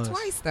theme was.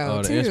 Twice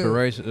though, the too.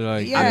 inspiration.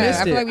 Like, Yeah, I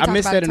missed feel it. like we I talked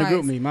missed about that it in the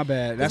group twice. me. My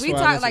bad. That's we why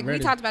talked I wasn't we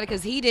ready. talked about it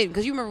because he did.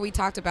 Because you remember we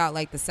talked about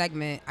like the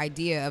segment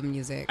idea of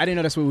music. I didn't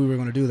know that's what we were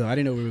gonna do though. I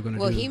didn't know we were gonna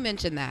do. Well, he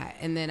mentioned that,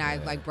 and then I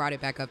like brought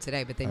it back up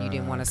today. But then you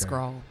didn't want to okay.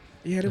 scroll.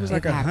 Yeah, there was It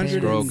like happens.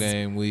 100. Scroll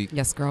game week.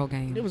 Your scroll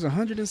game. It was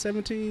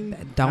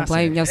 117. Don't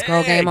blame your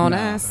scroll game on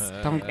us.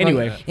 Don't.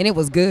 Anyway. And it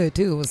was good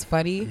too. It was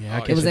funny. Yeah, I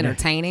it was catch it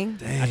entertaining.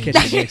 I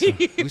catch the next one.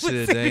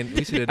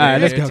 We should have All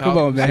right, let's go. Come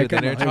on, man. Come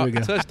on. Here we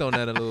go. Touched on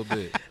that a little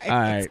bit. All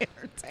right.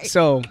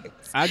 So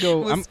I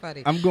go. It was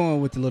funny. I'm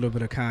going with a little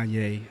bit of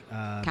Kanye. The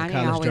Kanye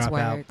College always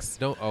Dropout. works.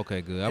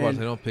 Okay, good. I was about to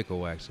say, don't pick a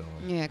wax song.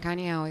 Yeah,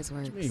 Kanye always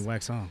works. What do you mean,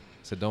 wax on?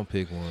 So don't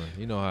pick one.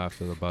 You know how I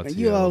feel about Man, TLP.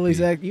 you always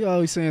act. You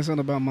always saying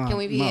something about my, Can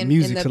we be my in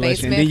music the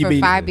selection. basement Then you for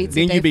be 5 beats a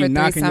then day you be for 3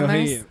 knocking your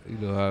summers? head. You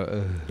know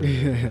how.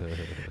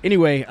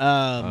 Anyway,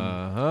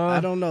 Uh-huh. I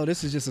don't know.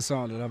 This is just a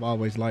song that I've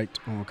always liked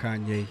on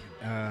Kanye.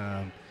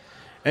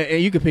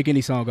 And you could pick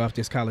any song off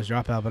this College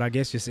Dropout, but I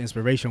guess just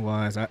inspiration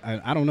wise,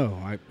 I don't know.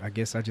 I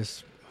guess I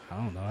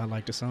don't know. I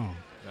like the song,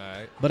 All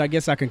right. but I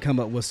guess I can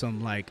come up with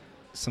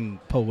some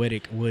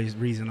poetic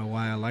reason of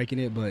why I liking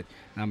it. But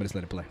I'm gonna just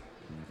let it play.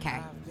 Okay.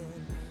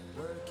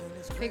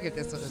 figured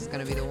this was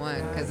gonna be the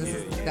one because this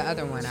is the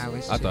other one I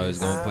was. I thought he was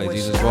gonna play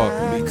Jesus Walk.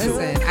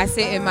 Listen, I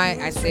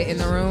sit in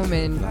the room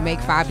and make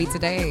 5 beats a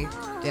day,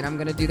 and I'm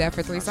gonna do that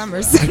for 3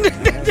 summers.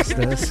 That's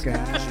the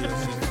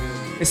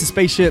sky. It's the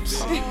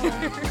spaceships.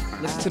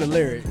 Listen to the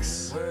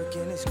lyrics.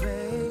 Working this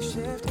grave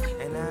shift,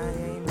 and I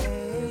ain't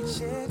made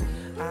shit.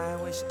 I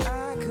wish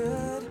I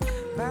could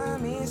buy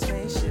me a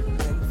spaceship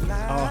and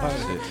fly.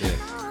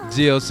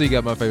 GLC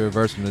got my favorite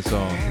verse from this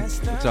song.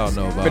 What y'all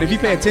know about But if it? you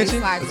pay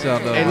attention, What y'all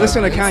know hey, about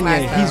listen to it?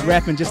 Kanye. He's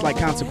rapping just like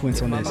Consequence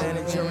on this.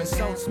 Manager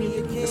insults me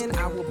again,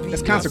 I will be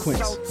That's Consequence.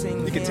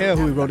 insulting You can tell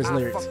who he wrote his him. I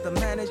lyrics. fuck the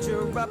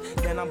manager up,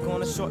 then I'm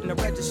gonna shorten the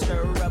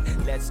register up.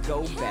 Let's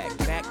go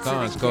back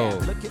Cons to the cold.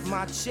 gap. Look at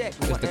my check. It's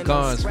the Wasn't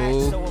cons, no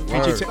fool. scratch, so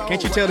Can't you it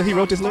Can't you tell that he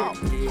wrote this lyric?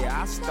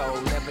 Yeah, I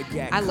stole, never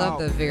got I love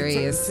the caught.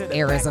 various Took to the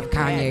eras back of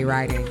Kanye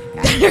writing.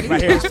 Right here,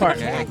 this part.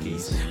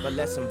 Khakis. But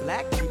let some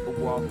black people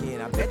walk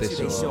in. I bet They you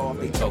they show off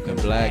they token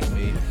black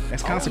me.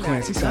 That's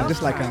Consequence. He sounds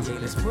just like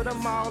Consequence. Let's put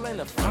them all in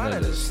the front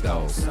of the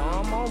store. So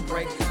I'm on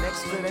break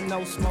next to the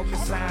no smoking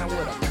sign with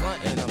a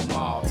blunt in the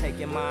mall.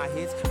 Taking my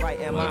hits,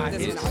 writing my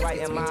This hits, one always writing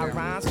gets me my terrible.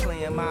 rhymes,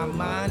 playing my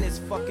mind. This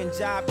fucking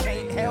job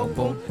can't help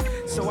 'em.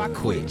 So I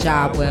quit.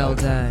 Job well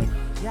done.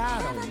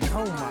 Y'all don't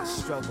know my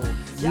struggle.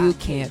 You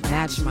can't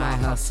match my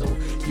hustle.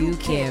 You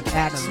can't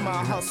fathom my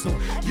hustle.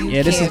 You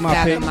Yeah, this is can't my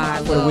fathom pick my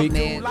for the love, week.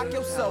 man.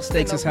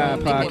 Stakes is High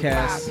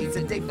podcast.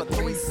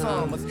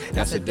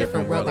 That's a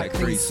different world like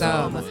 3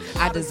 summers.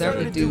 I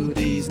deserve to do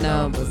these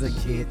numbers. A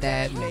kid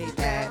that made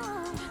that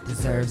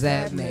deserves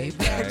that made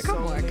that.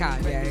 Come on,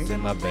 Kanye.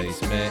 In my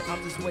basement,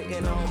 I'm just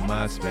waiting on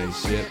my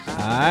spaceship. All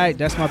right,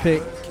 that's my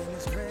pick.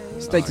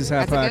 Stakes is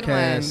High That's a good one.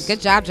 podcast.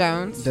 Good job,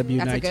 Jones. That's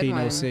a good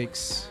one.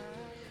 W1906.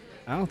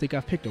 I don't think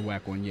I've picked a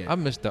whack one yet. I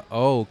missed the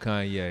old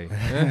Kanye.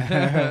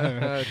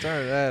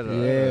 Turn that up.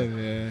 Yeah,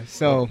 man.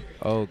 So,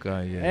 Old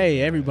Kanye.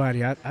 hey,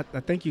 everybody, I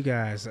thank you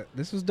guys.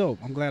 This was dope.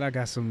 I'm glad I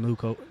got some new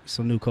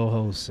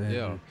co-hosts. And,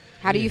 Yeah.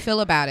 How do you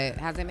feel about it?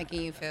 How's it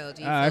making you feel?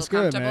 Do you feel it's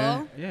good,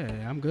 comfortable? man.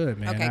 Yeah, I'm good,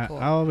 man. Okay, cool.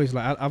 I always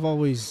like. I've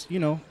always,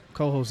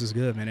 co-host is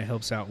good, man. It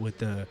helps out with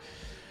the,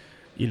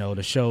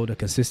 the show, the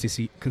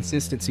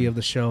consistency of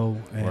the show,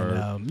 and Word.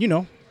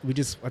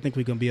 I think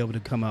we're gonna be able to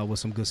come out with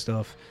some good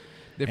stuff.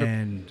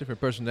 Different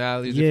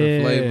personalities, Yeah,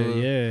 different flavors.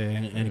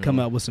 yeah, and come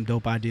out with some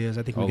dope ideas.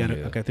 I think we Oh, got.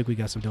 yeah. I think we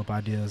got some dope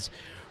ideas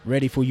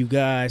ready for you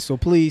guys. So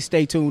please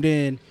stay tuned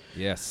in.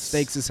 Yes.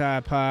 Stakes is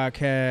High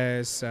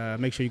podcast.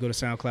 Make sure you go to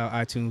SoundCloud,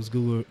 iTunes,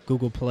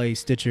 Google Play,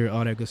 Stitcher,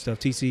 all that good stuff.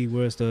 TC,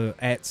 where's the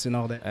ats and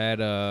all that?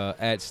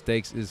 At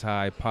Stakes is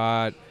High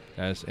Pod.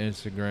 That's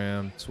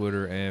Instagram,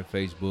 Twitter, and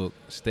Facebook.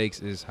 Stakes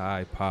is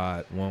High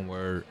Pod. One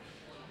word.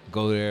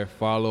 Go there,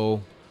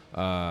 follow,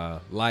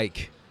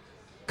 like,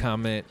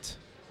 comment,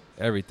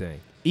 everything.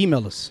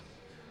 Email us.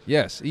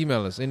 Yes,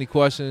 email us. Any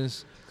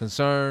questions,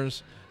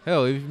 concerns?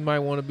 Hell, if you might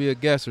want to be a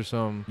guest or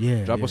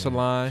something, drop us a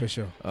line. For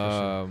sure.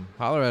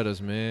 Holler at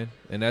us, man.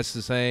 And that's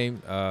the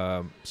same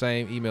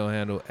email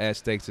handle at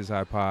Stakes is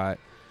High Pod.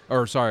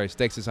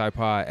 Stakes is High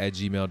Pod at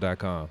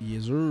gmail.com.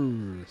 Yes,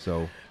 sir.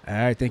 So, all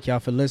right, thank y'all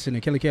for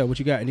listening. Kelly Kell, what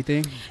you got?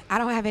 Anything? I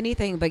don't have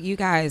anything, but you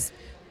guys.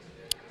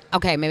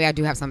 Okay, maybe I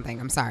do have something.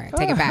 I'm sorry. I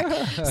take it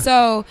back.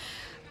 So,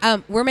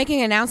 we're making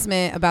an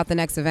announcement about the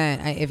next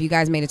event. If you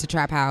guys made it to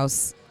Trap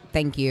House,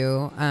 thank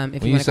you. If when you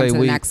you want to come say to the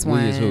we, next we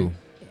one, is who?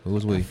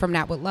 Who's we? From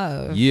Nat with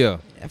Love. Yeah.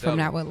 From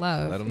Nat with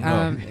Love. Let 'em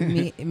know.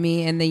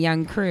 Me and the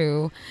young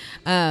crew.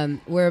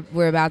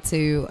 We're about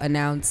to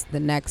announce the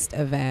next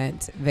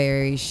event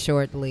very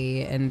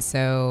shortly, and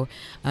so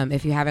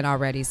if you haven't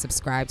already,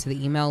 subscribe to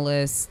the email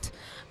list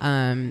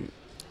from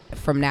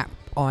Nat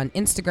on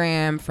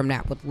Instagram, from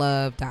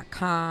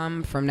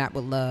natwithlove.com, from Nat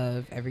with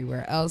Love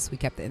everywhere else. We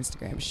kept the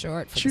Instagram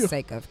short for the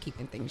sake of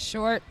keeping things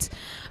short.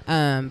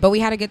 But we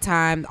had a good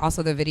time.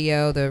 Also, the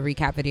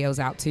recap video's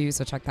out too,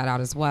 so check that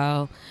out as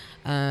well.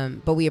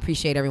 But we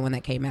appreciate everyone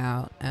that came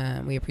out.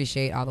 We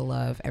appreciate all the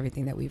love,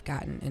 everything that we've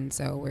gotten. And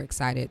so we're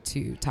excited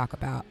to talk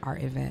about our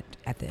event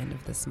at the end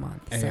of this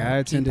month. Hey, so I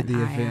attended keep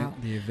an the eye event.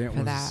 out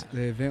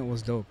The event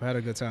was dope. I had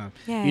a good time.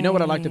 You know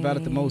what I liked about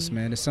it the most,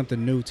 man? It's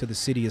something new to the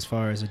city as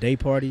far as a day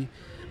party.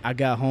 I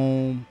got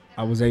home.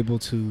 I was able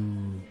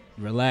to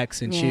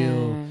relax and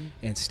chill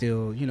and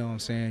still, you know what I'm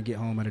saying, get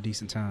home at a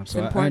decent time.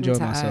 So I enjoyed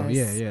myself. Us.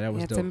 Yeah, that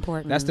was it's dope.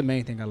 important. That's the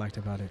main thing I liked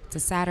about it. It's a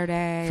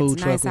Saturday. Food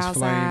it's truck nice was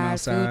flame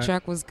outside. Food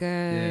truck was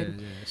good.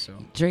 Yeah, so.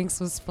 Drinks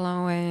was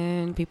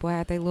flowing. People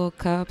had their little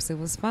cups. It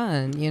was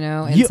fun,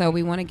 And so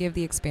we want to give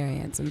the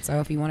experience. And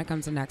so if you want to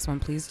come to the next one,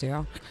 please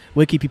do.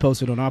 We'll keep you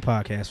posted on our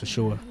podcast for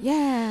sure.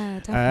 Yeah,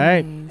 definitely. All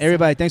right.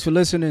 Everybody, thanks for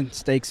listening.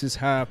 Stakes is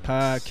High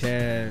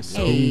podcast.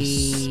 Hey.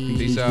 Peace.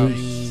 Peace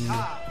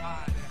out.